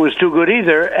didn't think it was too good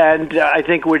either. And I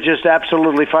think we're just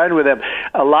absolutely fine with them.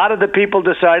 A lot of the people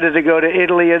decided to go to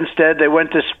Italy instead. They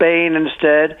went to Spain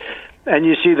instead. And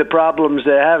you see the problems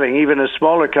they're having, even as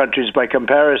smaller countries by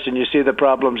comparison, you see the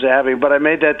problems they're having. But I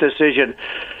made that decision,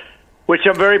 which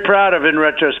I'm very proud of in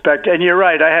retrospect. And you're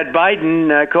right, I had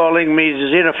Biden calling me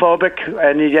xenophobic,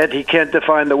 and yet he can't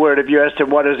define the word. If you asked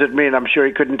him what does it mean, I'm sure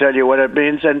he couldn't tell you what it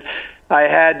means. And I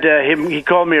had he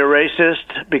called me a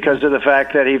racist because of the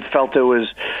fact that he felt it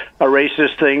was a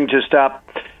racist thing to stop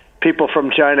people from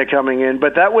China coming in.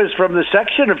 But that was from the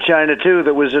section of China, too,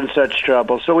 that was in such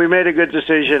trouble. So we made a good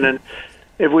decision, and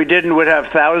if we didn't, we'd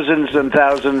have thousands and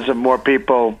thousands of more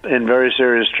people in very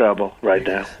serious trouble right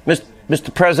now.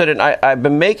 Mr. President, I've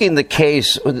been making the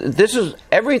case. This is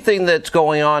everything that's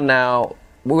going on now.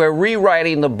 We're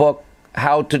rewriting the book,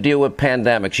 How to Deal with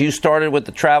Pandemics. You started with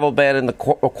the travel ban and the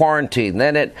quarantine,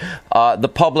 then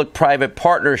the public-private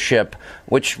partnership,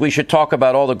 which we should talk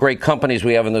about all the great companies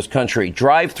we have in this country.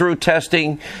 Drive-through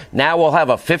testing. Now we'll have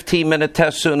a 15-minute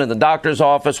test soon in the doctor's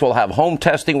office. We'll have home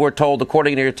testing, we're told,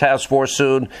 according to your task force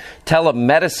soon.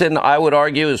 Telemedicine, I would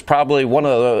argue, is probably one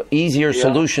of the easier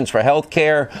solutions for health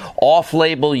care.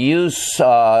 Off-label use,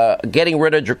 getting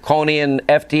rid of draconian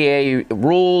FDA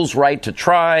rules, right to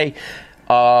try.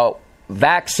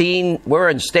 Vaccine, we're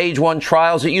in stage 1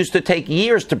 trials. It used to take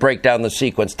years to break down the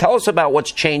sequence. Tell us about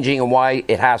what's changing and why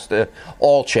it has to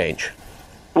all change.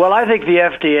 Well, I think the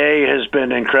FDA has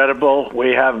been incredible. We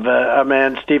have a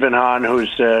man, Stephen Hahn,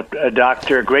 who's a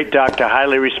doctor, a great doctor,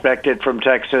 highly respected from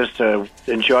Texas,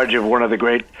 in charge of one of the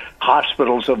great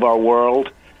hospitals of our world.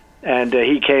 And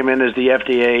he came in as the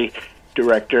FDA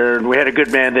director. And we had a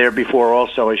good man there before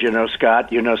also, as you know,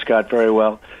 Scott. You know Scott very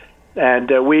well. And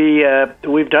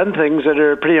we've done things that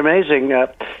are pretty amazing.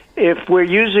 If we're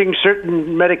using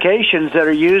certain medications that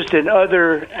are used in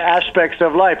other aspects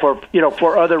of life, or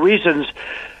for other reasons,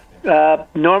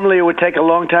 normally it would take a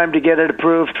long time to get it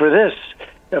approved for this,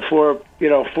 for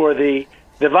the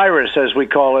virus as we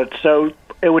call it. So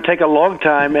It would take a long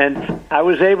time, and I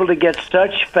was able to get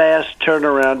such fast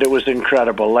turnaround. It was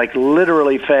incredible, like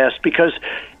literally fast, because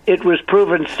it was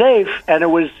proven safe, and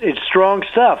it's strong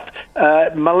stuff.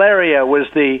 Malaria was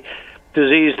the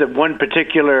disease that one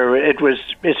particular,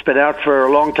 it's been out for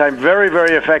a long time, very,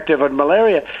 very effective on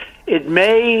malaria. It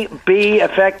may be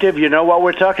effective, you know what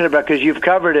we're talking about because you've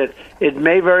covered it. It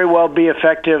may very well be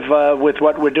effective with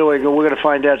what we're doing, and we're going to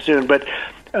find out soon. But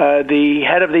the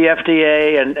head of the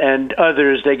FDA and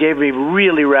others, they gave me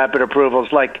really rapid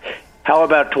approvals, like how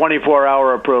about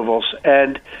 24-hour approvals?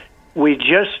 And we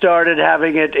just started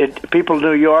having it. People in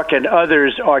New York and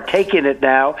others are taking it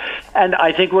now, and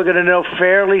I think we're going to know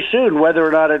fairly soon whether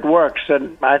or not it works.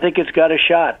 And I think it's got a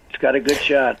shot. It's got a good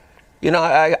shot. You know,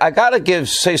 I got to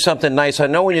say something nice. I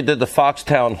know when you did the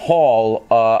Foxtown Hall,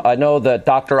 I know that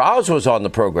Dr. Oz was on the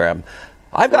program.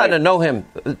 I've gotten to know him.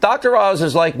 Dr. Oz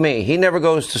is like me. He never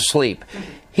goes to sleep.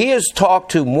 He has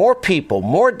talked to more people,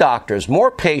 more doctors,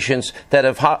 more patients that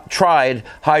have tried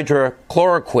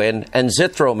hydrochloroquine and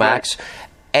Zithromax.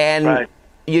 And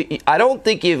I don't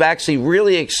think you've actually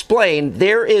really explained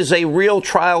there is a real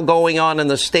trial going on in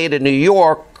the state of New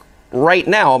York right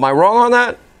now. Am I wrong on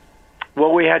that?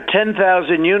 Well, we had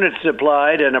 10,000 units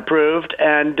supplied and approved,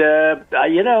 and,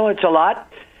 it's a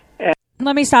lot.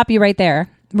 Let me stop you right there.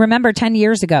 Remember 10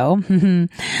 years ago,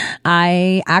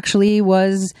 I actually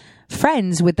was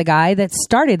friends with the guy that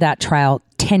started that trial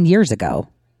 10 years ago,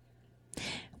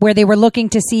 where they were looking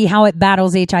to see how it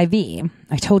battles HIV.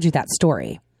 I told you that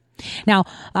story. Now,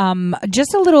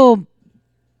 just a little,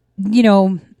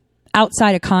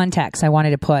 outside of context I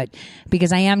wanted to put,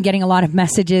 because I am getting a lot of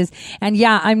messages, and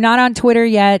I'm not on Twitter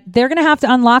yet. They're going to have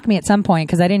to unlock me at some point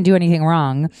because I didn't do anything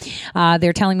wrong.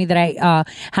 They're telling me that I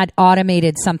had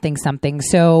automated something.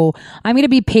 So I'm going to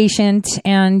be patient,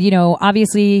 and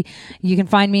obviously you can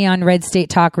find me on Red State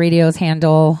Talk Radio's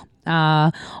handle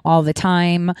all the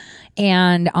time,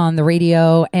 and on the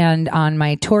radio, and on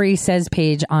my Tori Says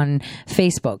page on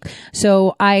Facebook.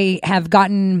 So I have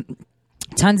gotten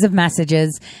tons of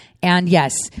messages. And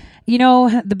yes,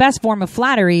 the best form of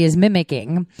flattery is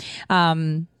mimicking.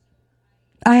 I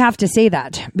have to say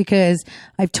that because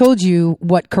I've told you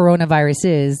what coronavirus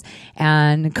is,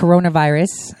 and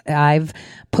coronavirus, I've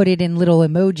put it in little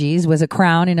emojis, was a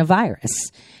crown and a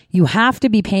virus. You have to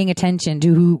be paying attention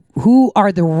to who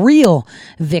are the real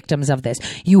victims of this.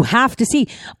 You have to see,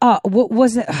 what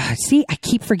was it? See, I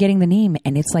keep forgetting the name,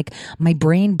 and it's like my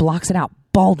brain blocks it out.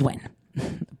 Baldwin.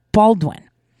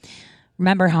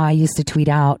 Remember how I used to tweet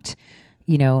out,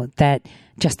 that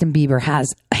Justin Bieber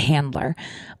has a handler?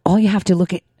 All you have to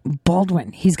look at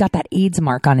Baldwin. He's got that AIDS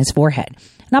mark on his forehead.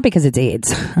 Not because it's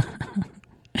AIDS.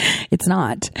 It's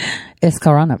not. It's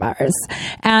coronavirus.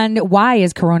 And why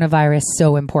is coronavirus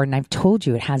so important? I've told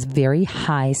you it has very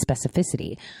high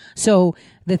specificity. So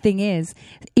the thing is,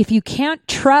 if you can't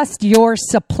trust your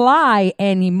supply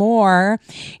anymore,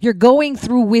 you're going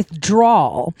through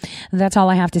withdrawal. That's all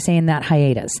I have to say in that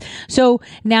hiatus. So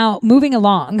now moving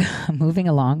along,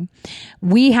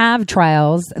 we have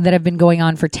trials that have been going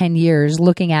on for 10 years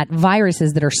looking at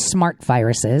viruses that are smart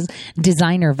viruses,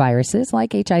 designer viruses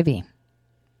like HIV.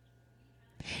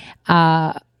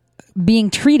 Being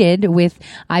treated with,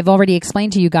 I've already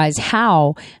explained to you guys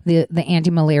how the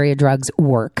anti-malaria drugs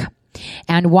work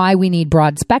and why we need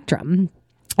broad spectrum.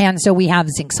 And so we have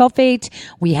zinc sulfate.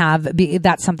 We have,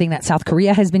 that's something that South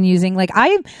Korea has been using. Like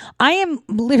I am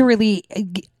literally,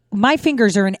 my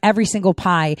fingers are in every single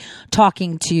pie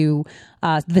talking to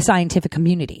the scientific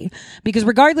community, because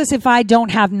regardless if I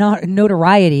don't have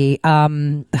notoriety,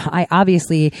 I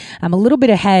obviously am a little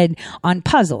bit ahead on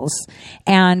puzzles,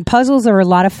 and puzzles are a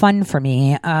lot of fun for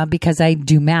me because I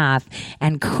do math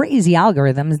and crazy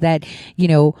algorithms that,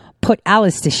 put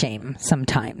Alice to shame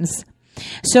sometimes.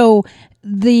 So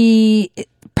the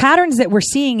patterns that we're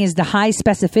seeing is the high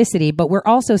specificity, but we're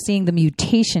also seeing the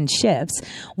mutation shifts,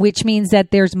 which means that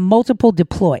there's multiple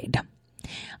deployed.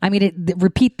 I'm going to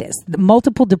repeat this. The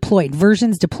multiple deployed,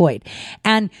 versions deployed.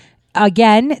 And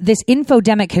again, this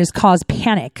infodemic has caused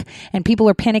panic, and people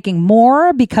are panicking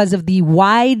more because of the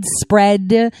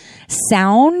widespread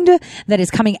sound that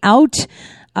is coming out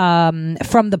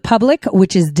from the public,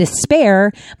 which is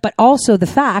despair, but also the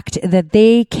fact that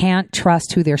they can't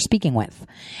trust who they're speaking with.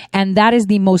 And that is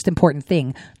the most important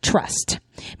thing, trust.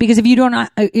 Because if you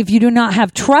do not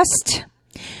have trust,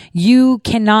 you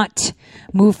cannot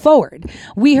move forward.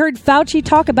 We heard Fauci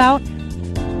talk about,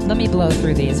 let me blow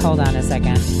through these. Hold on a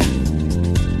second.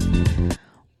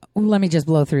 let me just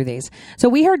blow through these. So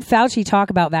we heard Fauci talk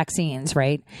about vaccines,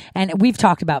 right? And we've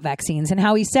talked about vaccines and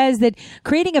how he says that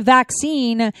creating a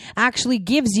vaccine actually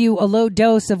gives you a low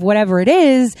dose of whatever it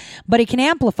is, but it can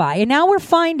amplify. And now we're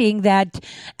finding that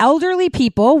elderly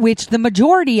people, which the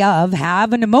majority of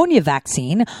have a pneumonia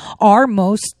vaccine, are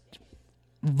most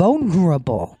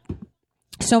vulnerable.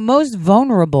 So most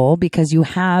vulnerable because you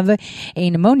have a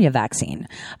pneumonia vaccine.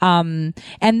 And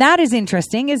that is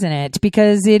interesting, isn't it?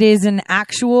 Because it is an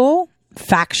actual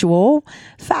factual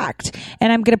fact.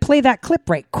 And I'm going to play that clip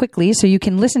right quickly so you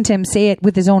can listen to him say it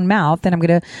with his own mouth. And I'm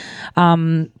going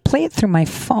to play it through my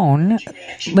phone.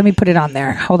 Let me put it on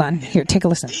there. Hold on. Here, take a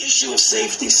listen. The issue of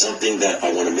safety is something that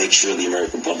I want to make sure the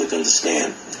American public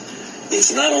understand.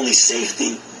 It's not only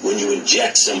safety when you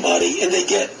inject somebody and they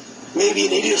get maybe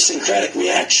an idiosyncratic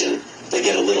reaction, they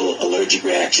get a little allergic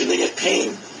reaction, they get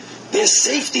pain. There's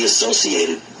safety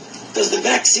associated. Does the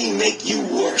vaccine make you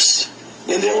worse?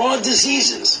 And there are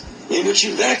diseases in which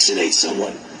you vaccinate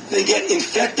someone, they get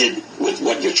infected with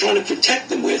what you're trying to protect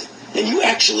them with, and you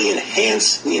actually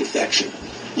enhance the infection.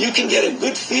 You can get a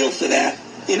good feel for that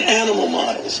in animal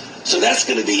models. So that's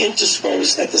going to be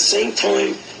interspersed at the same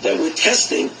time that we're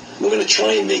testing. We're going to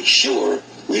try and make sure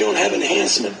we don't have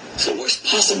enhancement. It's the worst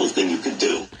possible thing you could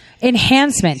do.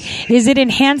 Enhancement. Is it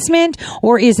enhancement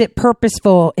or is it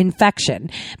purposeful infection?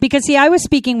 Because see, I was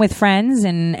speaking with friends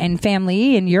and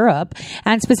family in Europe,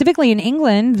 and specifically in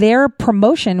England, their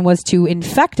promotion was to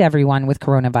infect everyone with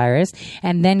coronavirus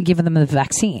and then give them the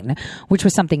vaccine, which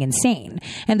was something insane.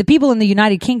 And the people in the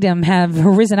United Kingdom have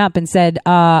risen up and said,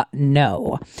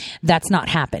 no, that's not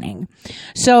happening.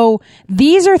 So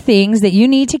these are things that you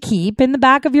need to keep in the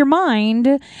back of your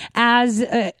mind as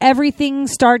everything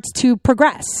starts to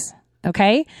progress.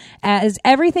 Okay, as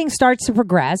everything starts to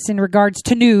progress in regards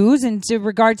to news and to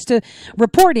regards to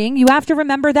reporting, you have to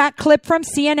remember that clip from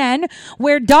CNN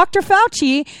where Dr.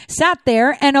 Fauci sat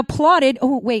there and applauded,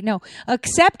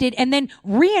 accepted and then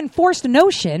reinforced the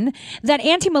notion that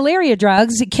anti-malaria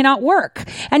drugs cannot work.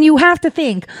 And you have to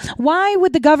think, why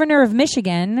would the governor of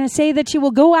Michigan say that she will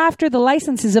go after the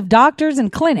licenses of doctors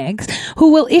and clinics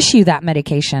who will issue that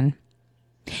medication?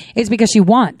 It's because she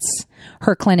wants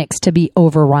her clinics to be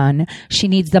overrun. She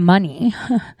needs the money.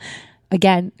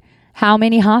 Again, how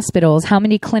many hospitals, how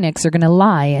many clinics are going to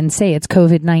lie and say it's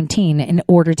COVID-19 in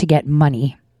order to get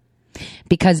money?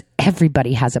 Because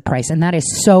everybody has a price, and that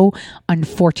is so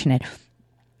unfortunate.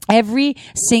 Every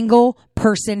single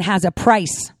person has a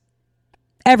price.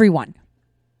 Everyone.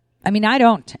 I mean, I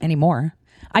don't anymore.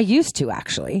 I used to,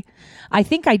 actually. I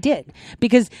think I did.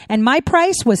 And my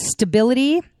price was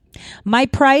stability. My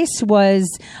price was,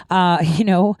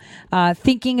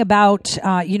 thinking about,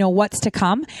 what's to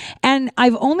come. And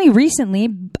I've only recently,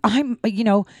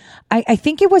 I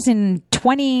think it was in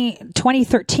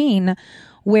 2013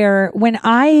 when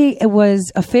I was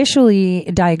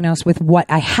officially diagnosed with what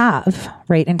I have,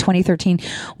 right? In 2013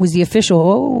 was the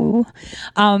official,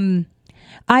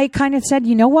 I kind of said,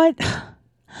 you know what?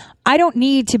 I don't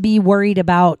need to be worried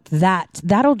about that.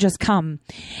 That'll just come.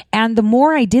 And the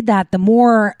more I did that, the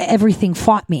more everything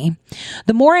fought me.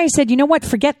 The more I said, you know what,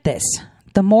 forget this.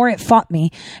 The more it fought me.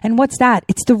 And what's that?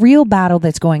 It's the real battle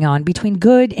that's going on between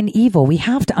good and evil. We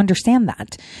have to understand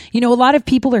that. A lot of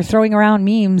people are throwing around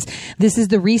memes. This is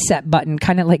the reset button,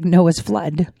 kind of like Noah's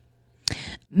flood.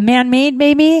 Man-made,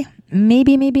 maybe.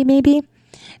 Maybe.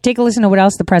 Take a listen to what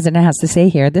else the president has to say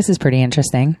here. This is pretty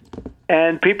interesting.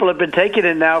 And people have been taking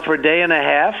it now for a day and a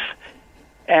half,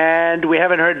 and we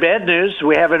haven't heard bad news.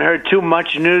 We haven't heard too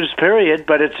much news, period,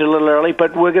 but it's a little early.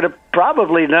 But we're going to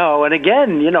probably know. And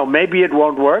again, maybe it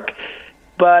won't work,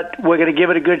 but we're going to give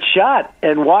it a good shot.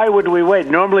 And why would we wait?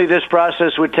 Normally this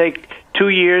process would take 2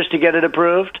 years to get it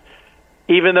approved,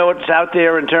 even though it's out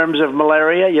there in terms of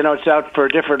malaria. It's out for a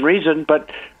different reason, but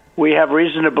we have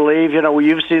reason to believe,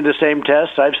 you've seen the same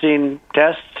tests. I've seen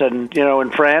tests and, in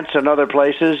France and other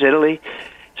places, Italy.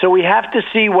 So we have to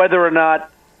see whether or not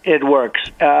it works.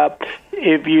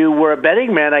 If you were a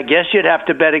betting man, I guess you'd have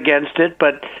to bet against it.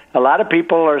 But a lot of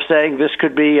people are saying this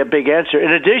could be a big answer.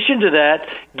 In addition to that,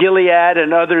 Gilead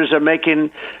and others are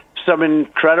making some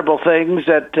incredible things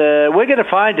that we're going to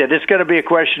find it. It's going to be a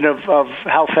question of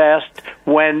how fast,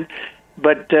 when.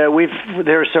 But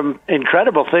there are some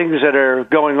incredible things that are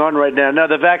going on right now. Now,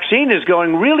 the vaccine is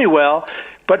going really well,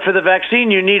 but for the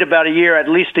vaccine, you need about at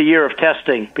least a year of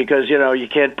testing, because, you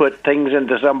can't put things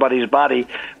into somebody's body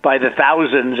by the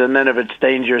thousands, and then if it's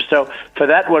dangerous. So for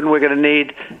that one, we're going to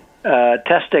need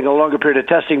testing, a longer period of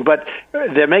testing. But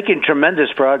they're making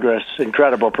tremendous progress,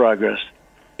 incredible progress.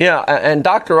 Yeah, and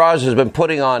Dr. Oz has been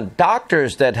putting on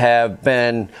doctors that have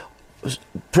been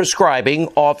prescribing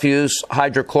off-use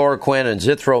hydrochloroquine and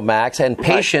Zithromax, and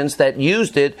patients that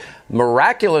used it,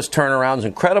 miraculous turnarounds,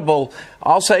 incredible,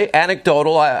 I'll say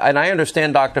anecdotal, and I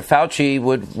understand Dr. Fauci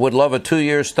would love a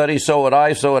 2-year study, so would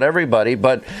I, so would everybody,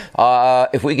 but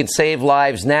if we can save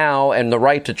lives now, and the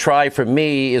right to try for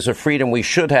me is a freedom we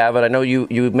should have, and I know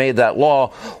you made that law,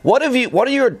 what are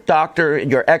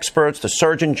your experts, the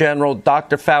Surgeon General,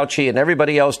 Dr. Fauci, and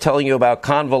everybody else telling you about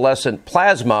convalescent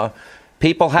plasma?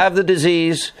 People have the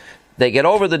disease, they get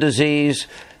over the disease,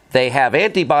 they have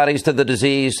antibodies to the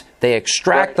disease, they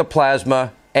extract the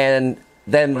plasma, and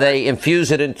then they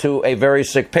infuse it into a very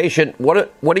sick patient. What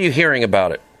are you hearing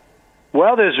about it?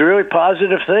 Well, there's really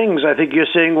positive things. I think you're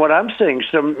seeing what I'm seeing,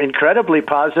 some incredibly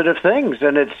positive things,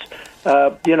 and it's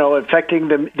affecting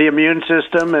the immune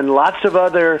system, and lots of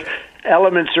other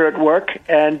elements are at work.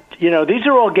 And these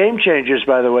are all game changers,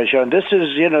 by the way, Sean. This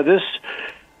is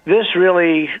this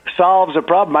really solves a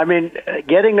problem. I mean,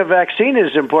 getting a vaccine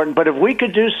is important, but if we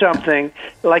could do something,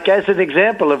 like as an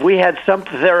example, if we had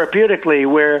something therapeutically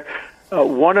where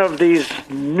one of these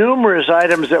numerous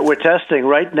items that we're testing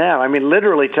right now, I mean,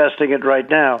 literally testing it right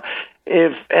now,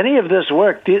 if any of this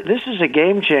worked, this is a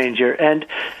game changer. And,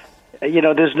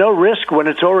 there's no risk when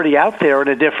it's already out there in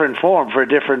a different form for a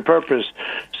different purpose.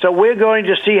 So we're going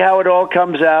to see how it all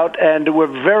comes out, and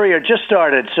just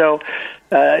started. So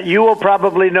you will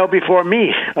probably know before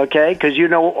me, okay, because you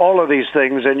know all of these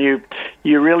things, and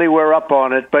you really were up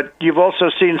on it. But you've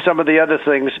also seen some of the other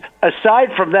things.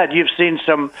 Aside from that, you've seen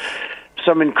some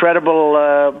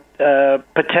incredible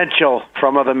potential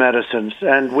from other medicines,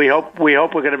 and we hope we're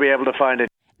going to be able to find it.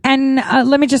 And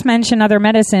let me just mention other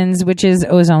medicines, which is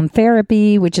ozone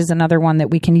therapy, which is another one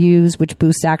that we can use, which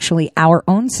boosts actually our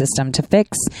own system to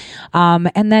fix.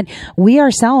 And that we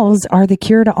ourselves are the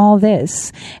cure to all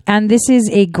this. And this is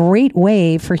a great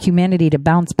way for humanity to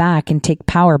bounce back and take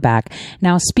power back.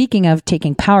 Now, speaking of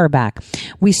taking power back,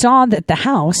 we saw that the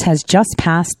House has just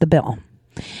passed the bill.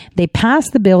 They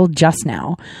passed the bill just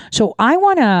now. So I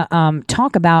want to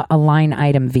talk about a line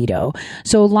item veto.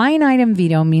 So line item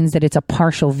veto means that it's a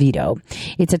partial veto.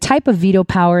 It's a type of veto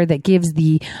power that gives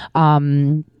the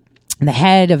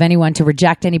head of anyone to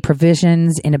reject any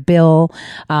provisions in a bill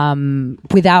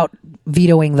without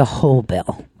vetoing the whole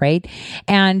bill, right?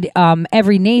 And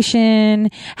every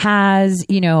nation has,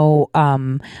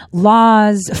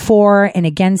 laws for and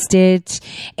against it,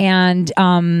 and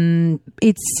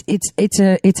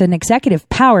it's an executive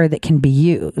power that can be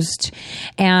used.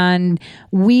 And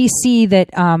we see that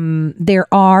there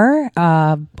are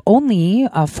only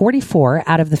 44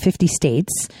 out of the 50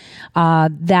 states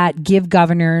that give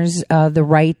governors the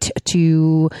right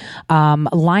to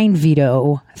line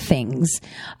veto things.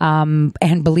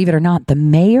 And believe it or not, the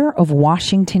mayor of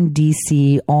Washington,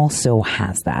 D.C. also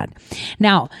has that.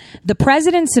 Now, the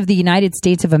presidents of the United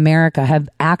States of America have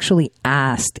actually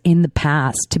asked in the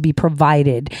past to be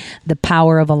provided the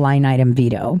power of a line item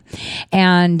veto.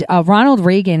 And Ronald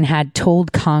Reagan had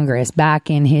told Congress back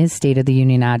in his State of the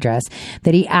Union address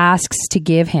that he asks to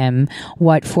give him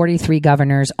what 43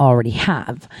 governors already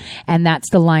have. And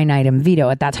that's the line item veto.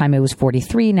 At that time, it was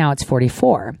 43. Now it's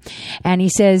 44. And he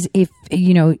says, if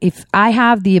I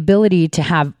have the ability to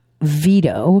have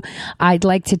veto, I'd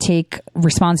like to take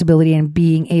responsibility in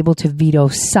being able to veto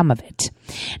some of it.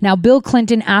 Now, Bill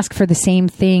Clinton asked for the same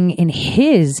thing in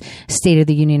his State of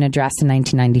the Union address in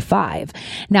 1995.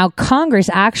 Now, Congress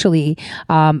actually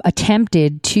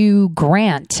attempted to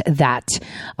grant that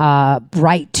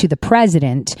right to the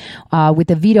president with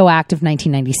the Veto Act of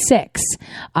 1996.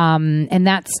 And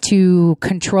that's to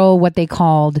control what they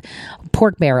called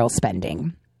pork barrel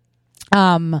spending.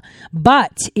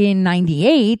 But in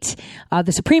 98,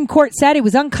 the Supreme Court said it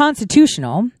was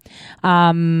unconstitutional,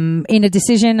 in a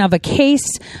decision of a case,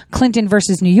 Clinton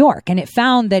versus New York. And it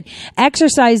found that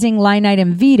exercising line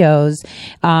item vetoes,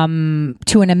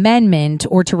 to an amendment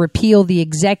or to repeal the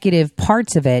executive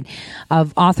parts of it,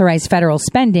 of authorized federal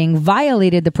spending,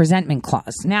 violated the presentment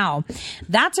clause. Now,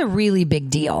 that's a really big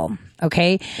deal.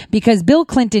 Okay, because Bill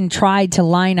Clinton tried to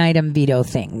line item veto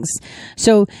things.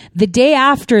 So the day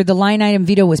after the line item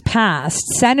veto was passed,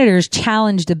 senators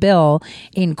challenged the bill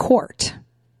in court.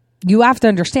 You have to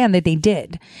understand that they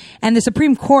did. And the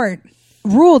Supreme Court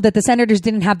ruled that the senators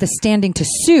didn't have the standing to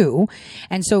sue,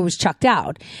 and so it was chucked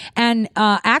out. And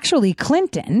actually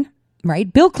Clinton,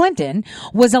 right, Bill Clinton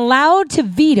was allowed to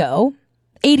veto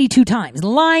 82 times,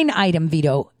 line item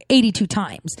veto 82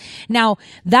 times. Now,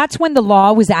 that's when the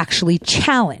law was actually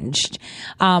challenged,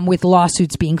 with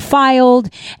lawsuits being filed.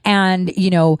 And,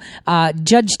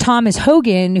 Judge Thomas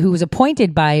Hogan, who was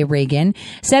appointed by Reagan,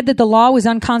 said that the law was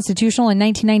unconstitutional in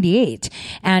 1998.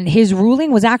 And his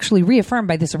ruling was actually reaffirmed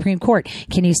by the Supreme Court.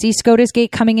 Can you see SCOTUS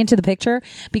Gate coming into the picture?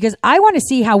 Because I want to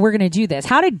see how we're going to do this.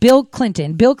 How did Bill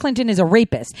Clinton is a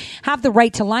rapist, have the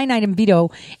right to line item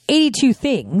veto 82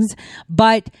 things,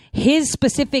 but his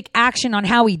specific action on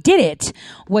how he did it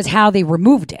was how they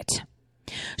removed it?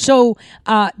 So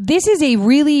this is a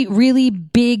really, really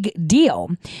big deal,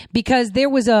 because there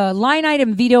was a line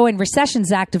item veto and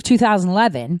recessions act of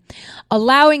 2011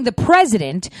 allowing the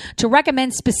president to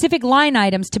recommend specific line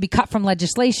items to be cut from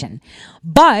legislation.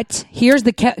 But here's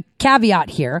the caveat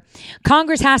here.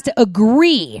 Congress has to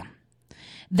agree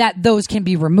that those can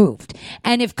be removed.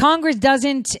 And if Congress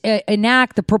doesn't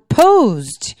enact the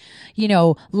proposed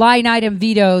line item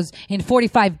vetoes in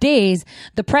 45 days,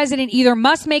 the president either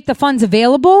must make the funds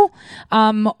available,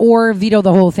 or veto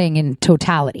the whole thing in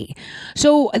totality.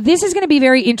 So this is going to be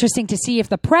very interesting to see if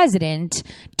the president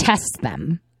tests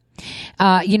them.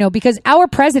 Because our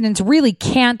presidents really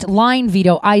can't line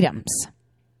veto items.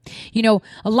 A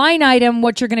line item,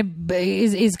 what you're going to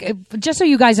is just so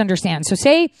you guys understand. So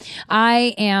say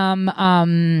I am,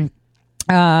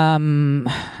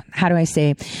 how do I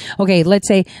say? Okay, let's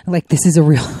say like this is a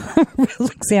real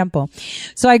example.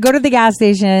 So I go to the gas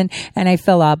station and I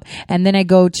fill up, and then I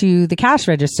go to the cash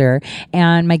register,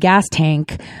 and my gas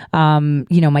tank,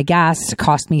 my gas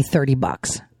cost me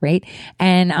 $30. Right.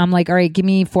 And I'm like, all right, give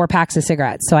me 4 packs of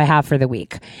cigarettes. So I have for the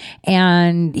week.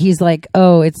 And he's like,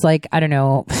 oh, it's like, I don't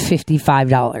know,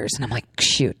 $55. And I'm like,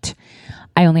 shoot,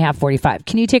 I only have 45.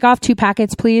 Can you take off 2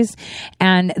 packets, please?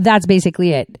 And that's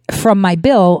basically it. From my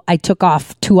bill, I took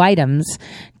off 2 items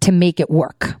to make it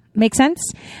work. Make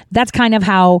sense? That's kind of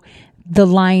how the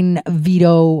line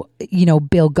veto,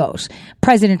 bill goes.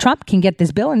 President Trump can get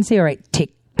this bill and say, all right,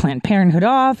 take Planned Parenthood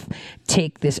off,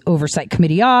 take this oversight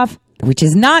committee off, which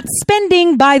is not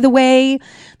spending, by the way.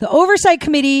 The Oversight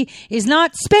Committee is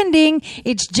not spending.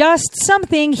 It's just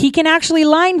something. He can actually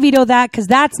line veto that, because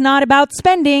that's not about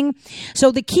spending.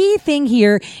 So the key thing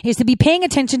here is to be paying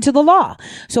attention to the law.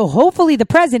 So hopefully the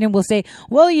president will say,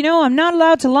 well, I'm not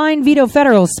allowed to line veto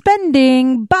federal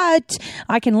spending, but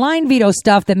I can line veto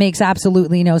stuff that makes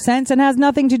absolutely no sense and has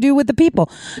nothing to do with the people.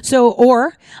 So,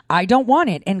 or I don't want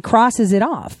it, and crosses it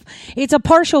off. It's a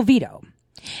partial veto.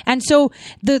 And so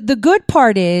the good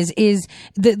part is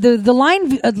the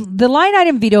line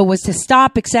item veto was to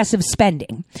stop excessive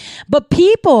spending. But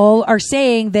people are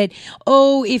saying that,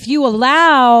 if you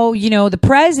allow, the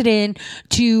president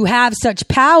to have such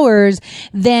powers,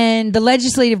 then the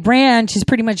legislative branch is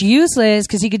pretty much useless,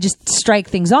 because he could just strike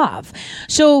things off.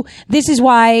 So this is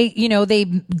why, they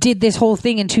did this whole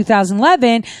thing in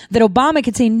 2011 that Obama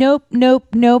could say, nope, nope,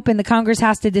 nope. And the Congress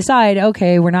has to decide,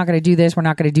 okay, we're not going to do this. We're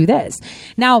not going to do this.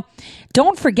 Now,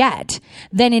 don't forget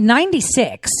that in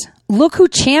 96, look who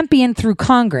championed through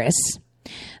Congress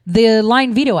the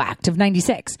Line Veto Act of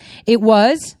 96. It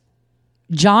was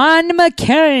John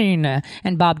McCain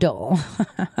and Bob Dole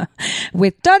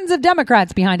with tons of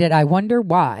Democrats behind it. I wonder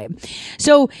why.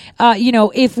 So,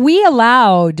 if we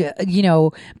allowed,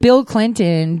 Bill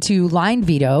Clinton to line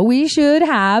veto, we should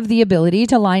have the ability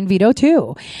to line veto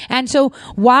too. And so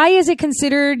why is it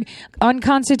considered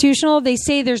unconstitutional? They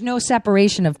say there's no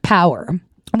separation of power.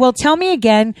 Well, tell me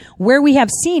again where we have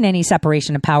seen any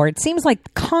separation of power. It seems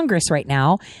like Congress right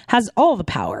now has all the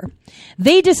power.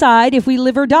 They decide if we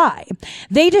live or die.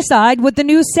 They decide what the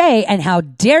news say, and how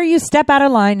dare you step out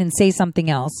of line and say something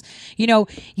else.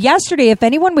 Yesterday, if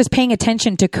anyone was paying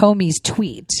attention to Comey's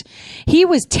tweet, he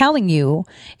was telling you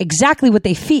exactly what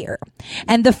they fear.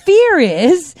 And the fear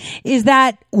is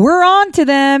that we're on to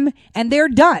them and they're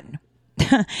done.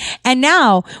 And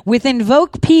now with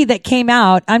Invoke P that came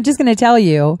out, I'm just going to tell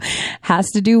you, has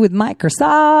to do with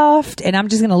Microsoft, and I'm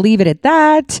just going to leave it at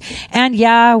that. And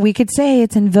yeah, we could say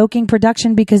it's invoking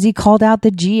production because he called out the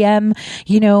GM,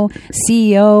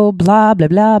 CEO, blah, blah,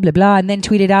 blah, blah, blah, and then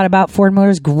tweeted out about Ford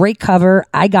Motors. Great cover.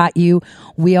 I got you.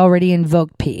 We already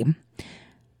invoked P.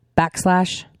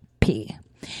 /P.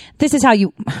 This is how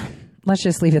you... Let's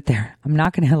just leave it there. I'm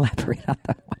not going to elaborate on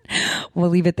that one. We'll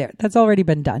leave it there. That's already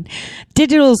been done.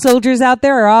 Digital soldiers out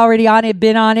there are already on it,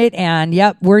 been on it, and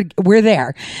yep, we're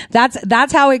there.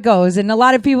 That's how it goes. And a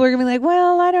lot of people are going to be like,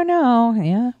 well, I don't know.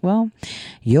 Yeah, well,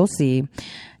 you'll see.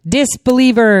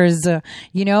 Disbelievers,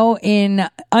 in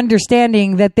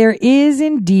understanding that there is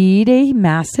indeed a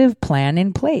massive plan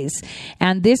in place.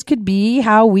 And this could be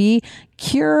how we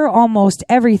cure almost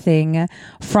everything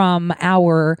from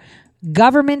our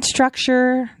government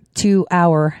structure to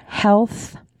our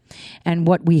health and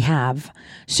what we have.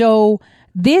 So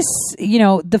this,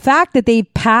 the fact that they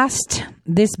passed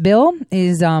this bill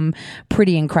is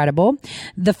pretty incredible.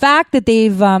 The fact that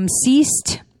they've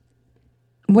ceased,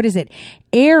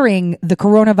 airing the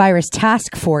coronavirus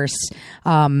task force,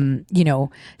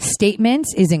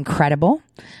 statements is incredible.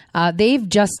 They've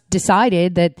just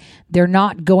decided that they're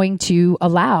not going to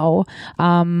allow,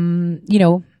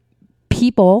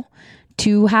 people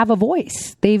to have a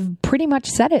voice. They've pretty much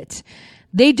said it.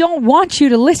 They don't want you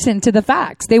to listen to the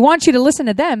facts. They want you to listen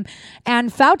to them.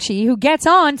 And Fauci, who gets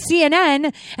on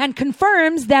CNN and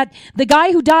confirms that the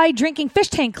guy who died drinking fish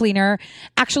tank cleaner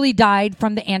actually died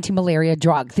from the anti-malaria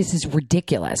drug. This is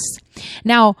ridiculous.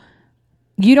 Now,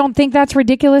 you don't think that's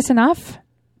ridiculous enough?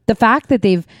 The fact that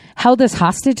they've held us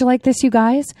hostage like this, you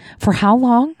guys, for how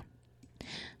long?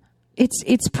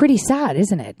 It's pretty sad,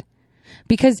 isn't it?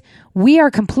 Because we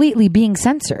are completely being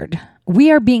censored.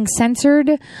 We are being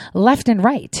censored left and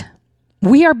right.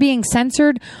 We are being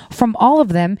censored from all of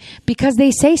them because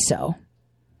they say so.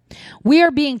 We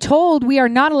are being told we are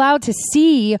not allowed to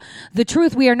see the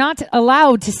truth. We are not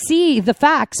allowed to see the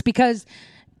facts because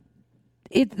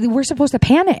we're supposed to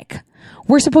panic.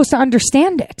 We're supposed to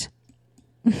understand it.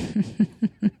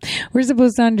 We're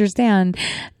supposed to understand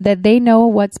that they know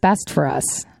what's best for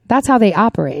us. That's how they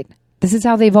operate. This is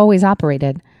how they've always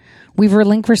operated. We've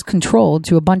relinquished control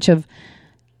to a bunch of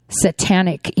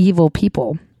satanic, evil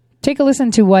people. Take a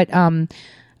listen to what,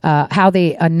 how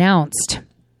they announced,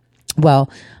 the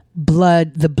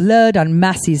blood on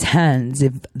Massey's hands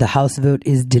if the House vote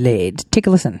is delayed. Take a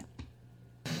listen.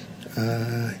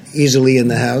 Easily in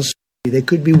the House. There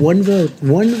could be one vote,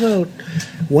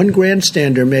 one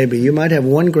grandstander maybe. You might have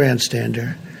one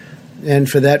grandstander. And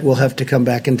for that, we'll have to come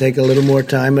back and take a little more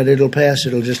time, and it'll pass.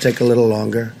 It'll just take a little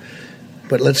longer.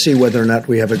 But let's see whether or not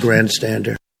we have a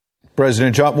grandstander.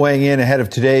 President Trump weighing in ahead of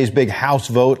today's big House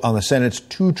vote on the Senate's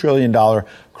 $2 trillion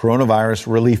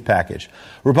coronavirus relief package.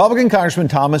 Republican Congressman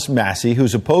Thomas Massie,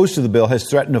 who's opposed to the bill, has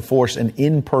threatened to force an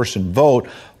in-person vote,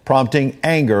 prompting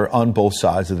anger on both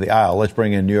sides of the aisle. Let's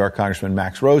bring in New York Congressman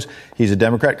Max Rose. He's a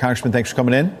Democrat. Congressman, thanks for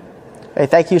coming in. Hey,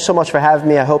 thank you so much for having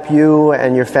me. I hope you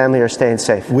and your family are staying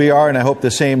safe. We are, and I hope the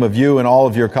same of you and all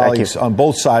of your colleagues on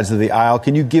both sides of the aisle.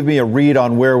 Can you give me a read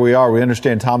on where we are? We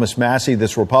understand Thomas Massie,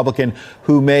 this Republican,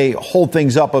 who may hold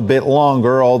things up a bit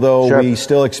longer, although we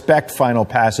still expect final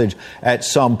passage at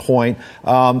some point,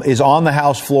 is on the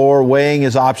House floor weighing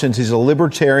his options. He's a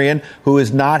libertarian who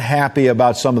is not happy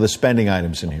about some of the spending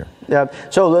items in here. Yeah.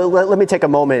 So let me take a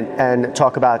moment and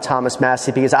talk about Thomas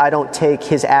Massie, because I don't take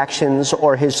his actions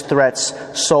or his threats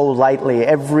so lightly.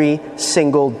 Every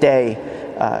single day,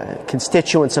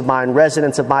 constituents of mine,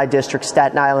 residents of my district,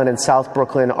 Staten Island and South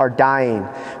Brooklyn, are dying.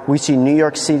 We see New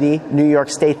York City, New York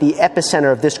State, the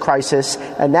epicenter of this crisis,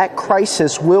 and that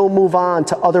crisis will move on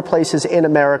to other places in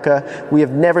America. We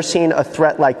have never seen a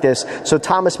threat like this. So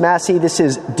Thomas Massie, this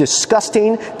is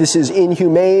disgusting. This is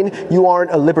inhumane. You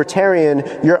aren't a libertarian.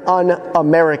 You're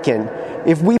un-American.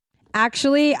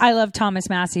 Actually, I love Thomas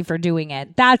Massie for doing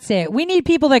it. That's it. We need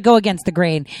people that go against the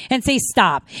grain and say,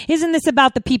 stop. Isn't this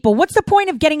about the people? What's the point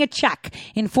of getting a check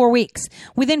in 4 weeks?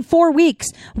 Within 4 weeks,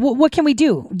 what can we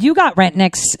do? You got rent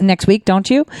next week, don't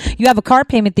you? You have a car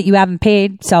payment that you haven't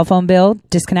paid, cell phone bill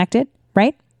disconnected,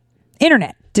 right?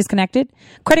 Internet disconnected,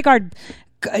 credit card,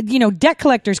 debt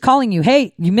collectors calling you.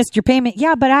 Hey, you missed your payment.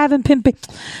 Yeah, but I haven't been paid.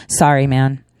 Sorry,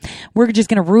 man. We're just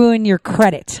going to ruin your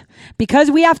credit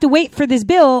because we have to wait for this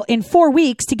bill in 4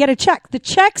 weeks to get a check. The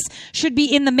checks should be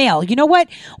in the mail. You know what?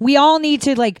 We all need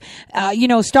to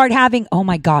start having, oh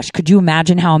my gosh, could you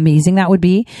imagine how amazing that would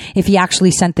be if he actually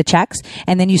sent the checks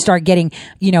and then you start getting,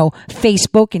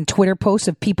 Facebook and Twitter posts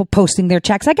of people posting their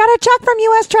checks. I got a check from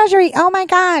U.S. Treasury. Oh my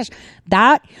gosh.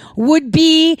 That would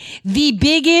be the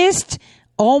biggest.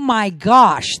 Oh my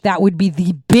gosh. That would be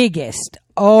the biggest.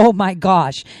 Oh my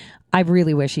gosh. I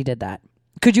really wish he did that.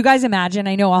 Could you guys imagine?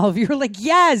 I know all of you are like,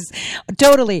 yes,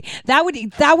 totally. That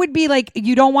would be like,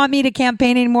 you don't want me to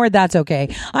campaign anymore? That's okay.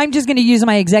 I'm just going to use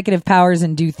my executive powers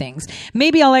and do things.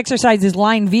 Maybe I'll exercise his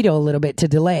line veto a little bit to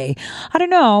delay. I don't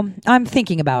know. I'm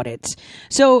thinking about it.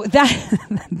 So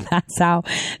that's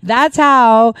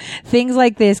how things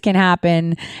like this can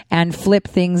happen and flip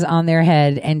things on their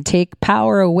head and take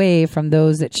power away from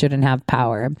those that shouldn't have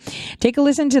power. Take a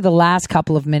listen to the last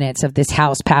couple of minutes of this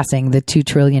House passing the $2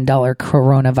 trillion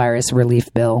coronavirus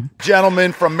relief bill.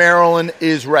 Gentleman from Maryland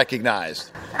is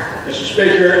recognized. Mr.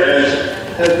 Speaker,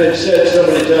 as has been said so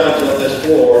many times on this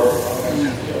floor,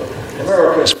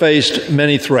 America has faced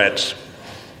many threats,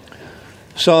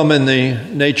 some in the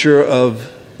nature of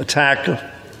attack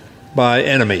by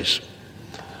enemies,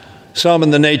 some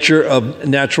in the nature of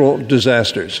natural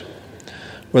disasters,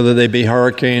 whether they be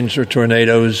hurricanes or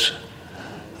tornadoes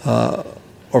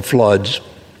or floods.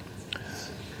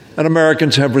 And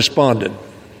Americans have responded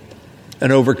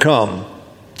and overcome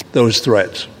those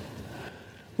threats.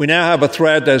 We now have a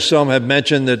threat, as some have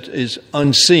mentioned, that is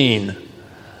unseen,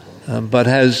 but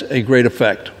has a great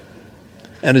effect,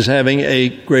 and is having a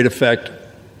great effect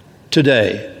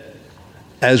today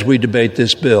as we debate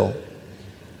this bill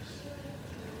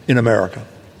in America.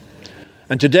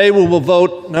 And today we will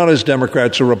vote not as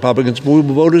Democrats or Republicans, but we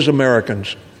will vote as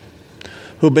Americans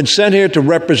who have been sent here to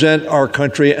represent our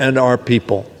country and our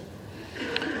people,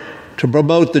 to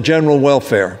promote the general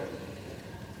welfare.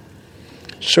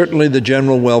 Certainly the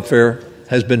general welfare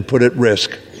has been put at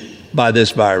risk by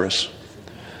this virus.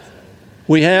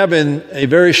 We have, in a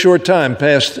very short time,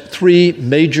 passed 3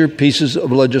 major pieces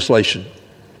of legislation,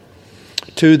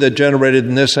 2 that generated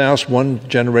in this House, 1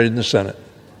 generated in the Senate.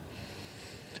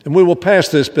 And we will pass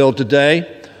this bill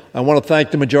today. I want to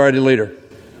thank the majority leader.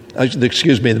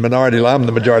 Excuse me, the minority leader. I'm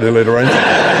the majority leader, right?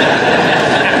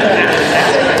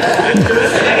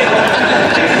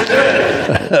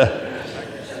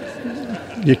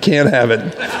 You can't have it.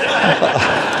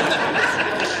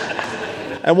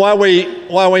 And while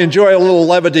we enjoy a little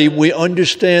levity, we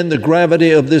understand the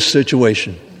gravity of this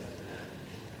situation.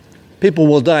 People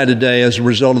will die today as a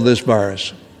result of this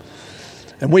virus.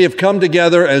 And we have come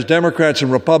together as Democrats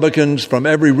and Republicans from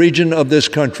every region of this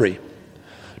country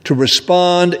to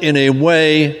respond in a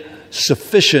way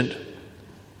sufficient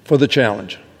for the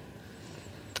challenge.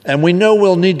 And we know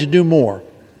we'll need to do more.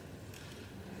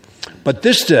 But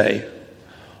this day,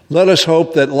 let us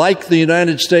hope that, like the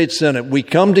United States Senate, we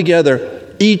come together,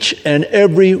 each and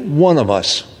every one of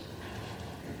us,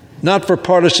 not for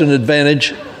partisan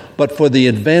advantage, but for the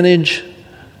advantage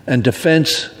and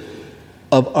defense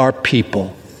of our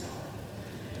people.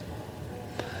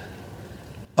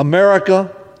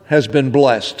 America has been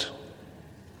blessed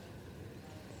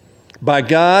by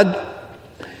God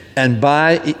and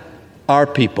by our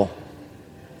people.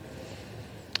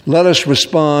 Let us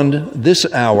respond this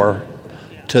hour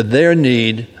to their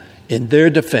need in their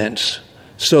defense,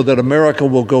 so that America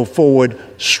will go forward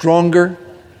stronger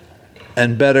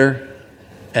and better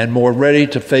and more ready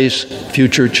to face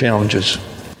future challenges.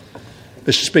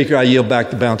 Mr. Speaker, I yield back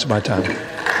the balance of my time.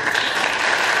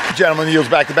 The gentleman yields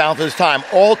back the balance of his time.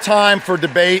 All time for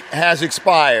debate has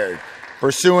expired.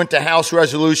 Pursuant to House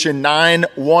Resolution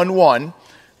 911,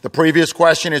 the previous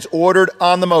question is ordered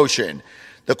on the motion.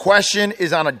 The question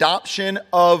is on adoption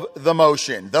of the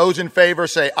motion. Those in favor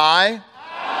say aye.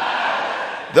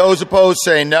 Aye. Those opposed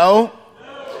say no.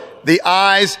 The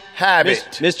ayes have it.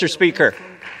 Mr. Speaker.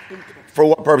 For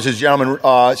what purposes, gentlemen,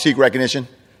 seek recognition?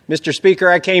 Mr. Speaker,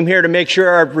 I came here to make sure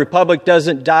our republic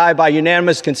doesn't die by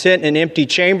unanimous consent in an empty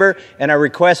chamber, and I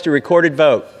request a recorded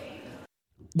vote.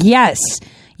 Yes.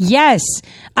 Yes.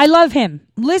 I love him.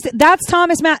 Listen, that's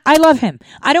Thomas I love him.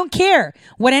 I don't care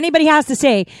what anybody has to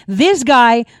say. This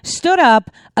guy stood up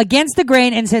against the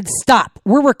grain and said, stop.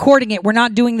 We're recording it. We're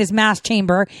not doing this mass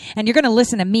chamber. And you're going to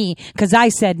listen to me because I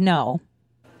said no.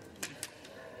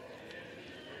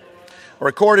 A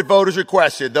recorded vote is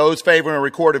requested. Those favoring a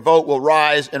recorded vote will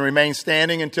rise and remain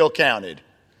standing until counted.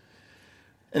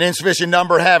 An insufficient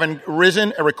number having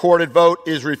risen, a recorded vote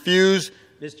is refused.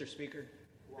 Mr. Speaker.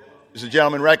 Is the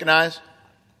gentleman recognized?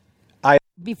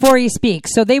 Before he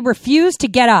speaks. So they refuse to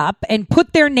get up and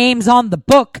put their names on the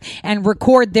book and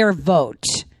record their vote.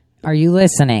 Are you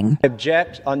listening? I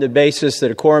object on the basis that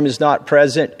a quorum is not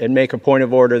present and make a point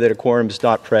of order that a quorum is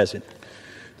not present.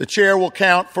 The chair will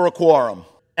count for a quorum.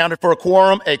 Counted for a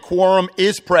quorum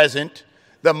is present.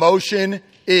 The motion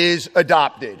is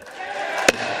adopted.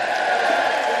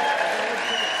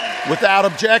 Without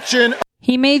objection.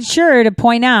 He made sure to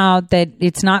point out that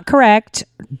it's not correct,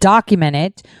 document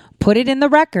it, put it in the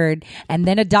record, and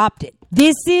then adopt it.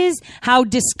 This is how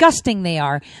disgusting they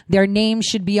are. Their names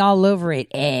should be all over it.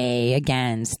 A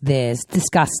against this.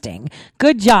 Disgusting.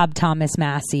 Good job, Thomas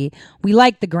Massie. We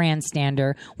like the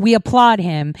grandstander. We applaud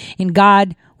him. In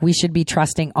God, we should be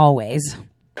trusting always.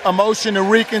 A motion to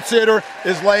reconsider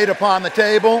is laid upon the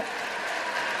table.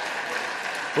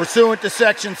 Pursuant to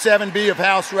Section 7B of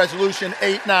House Resolution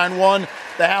 891,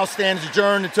 the House stands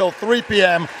adjourned until 3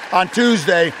 p.m. on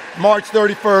Tuesday, March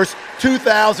 31st,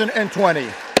 2020.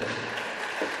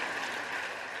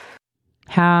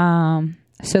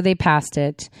 So they passed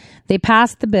it. They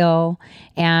passed the bill,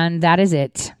 and that is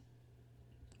it.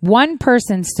 One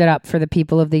person stood up for the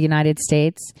people of the United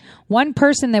States. One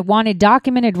person that wanted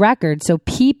documented records so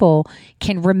people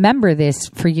can remember this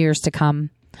for years to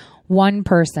come. One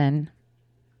person.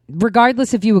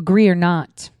 Regardless if you agree or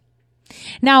not.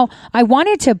 Now, I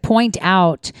wanted to point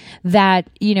out that,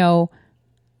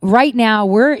 right now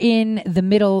we're in the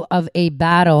middle of a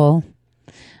battle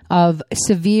of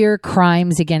severe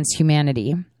crimes against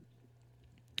humanity.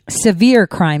 Severe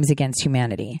crimes against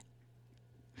humanity.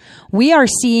 We are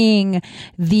seeing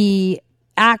the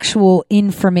actual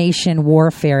information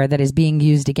warfare that is being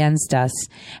used against us,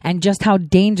 and just how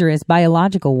dangerous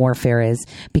biological warfare is,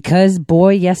 because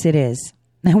boy, yes, it is.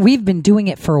 And we've been doing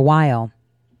it for a while.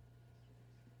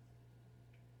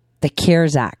 The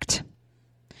CARES Act.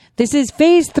 This is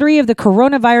phase 3 of the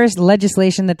coronavirus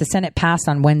legislation that the Senate passed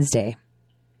on Wednesday.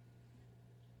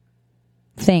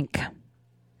 Think.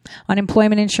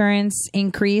 Unemployment insurance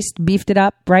increased, beefed it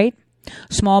up, right?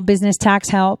 Small business tax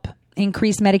help,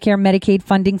 increased Medicare, Medicaid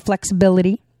funding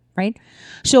flexibility, right?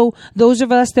 So those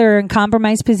of us that are in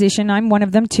compromised position, I'm one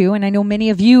of them too, and I know many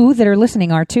of you that are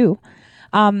listening are too,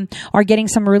 are getting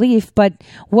some relief. But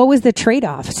what was the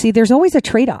trade-off? See, there's always a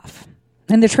trade-off.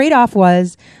 And the trade-off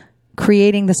was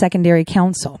creating the secondary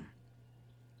council.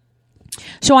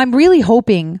 So I'm really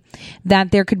hoping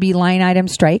that there could be line item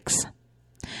strikes.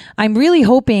 I'm really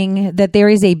hoping that there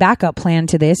is a backup plan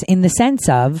to this, in the sense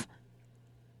of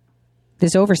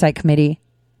this oversight committee.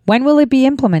 When will it be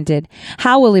implemented?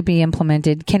 How will it be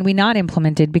implemented? Can we not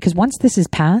implement it? Because once this is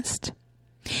passed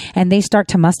and they start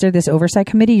to muster this oversight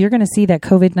committee, you're going to see that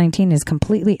COVID-19 is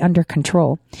completely under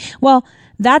control. Well,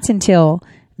 that's until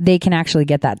they can actually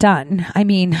get that done. I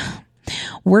mean,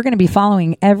 we're going to be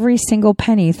following every single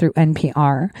penny through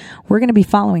NPR. We're going to be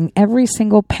following every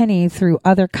single penny through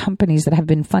other companies that have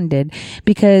been funded,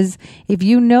 because if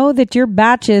you know that your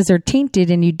batches are tainted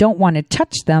and you don't want to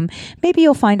touch them, maybe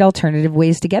you'll find alternative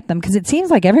ways to get them, because it seems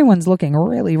like everyone's looking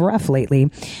really rough lately.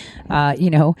 Have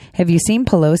you seen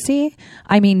Pelosi?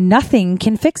 I mean, nothing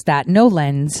can fix that. No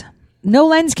lens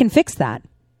can fix that.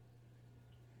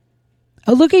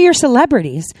 Oh, look at your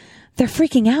celebrities. They're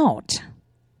freaking out.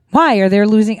 Why? Are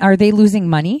they losing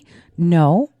money?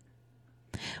 No.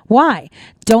 Why?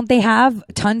 Don't they have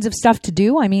tons of stuff to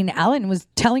do? I mean, Ellen was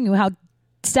telling you how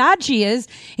sad she is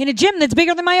in a gym that's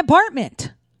bigger than my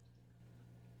apartment.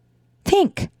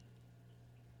 Think.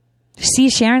 See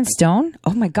Sharon Stone?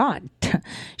 Oh my God.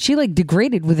 She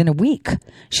degraded within a week.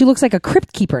 She looks like a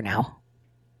crypt keeper now.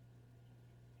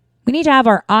 We need to have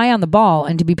our eye on the ball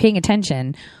and to be paying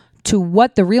attention to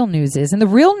what the real news is. And the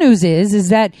real news is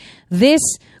that this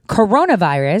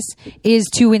coronavirus is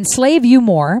to enslave you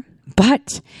more,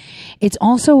 but it's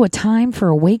also a time for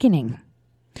awakening.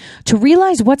 To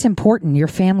realize what's important. Your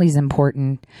family's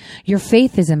important. Your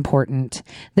faith is important.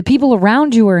 The people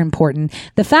around you are important.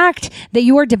 The fact that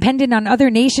you are dependent on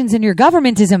other nations and your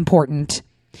government is important.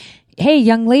 Hey,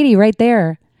 young lady right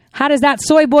there. How does that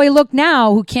soy boy look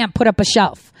now who can't put up a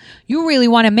shelf? You really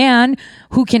want a man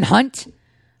who can hunt?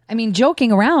 I mean,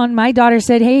 joking around, my daughter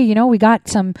said, hey, we got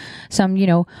some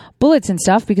bullets and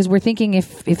stuff, because we're thinking if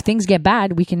things get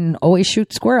bad, we can always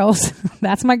shoot squirrels.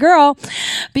 That's my girl.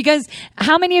 Because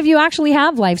how many of you actually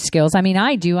have life skills? I mean,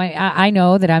 I do. I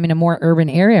know that I'm in a more urban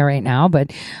area right now,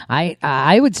 but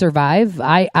I would survive.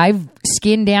 I've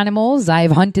skinned animals.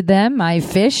 I've hunted them. I've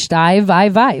fished.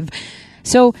 I've.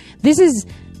 So this is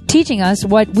teaching us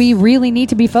what we really need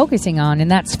to be focusing on, and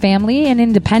that's family and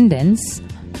independence.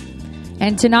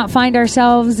 And to not find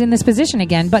ourselves in this position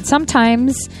again. But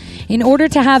sometimes, in order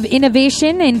to have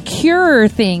innovation and cure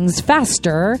things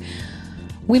faster,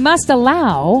 we must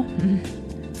allow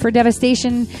for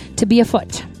devastation to be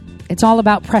afoot. It's all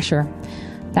about pressure.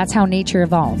 That's how nature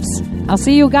evolves. I'll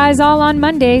see you guys all on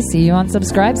Monday. See you on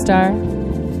Subscribe Star.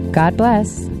 God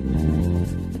bless.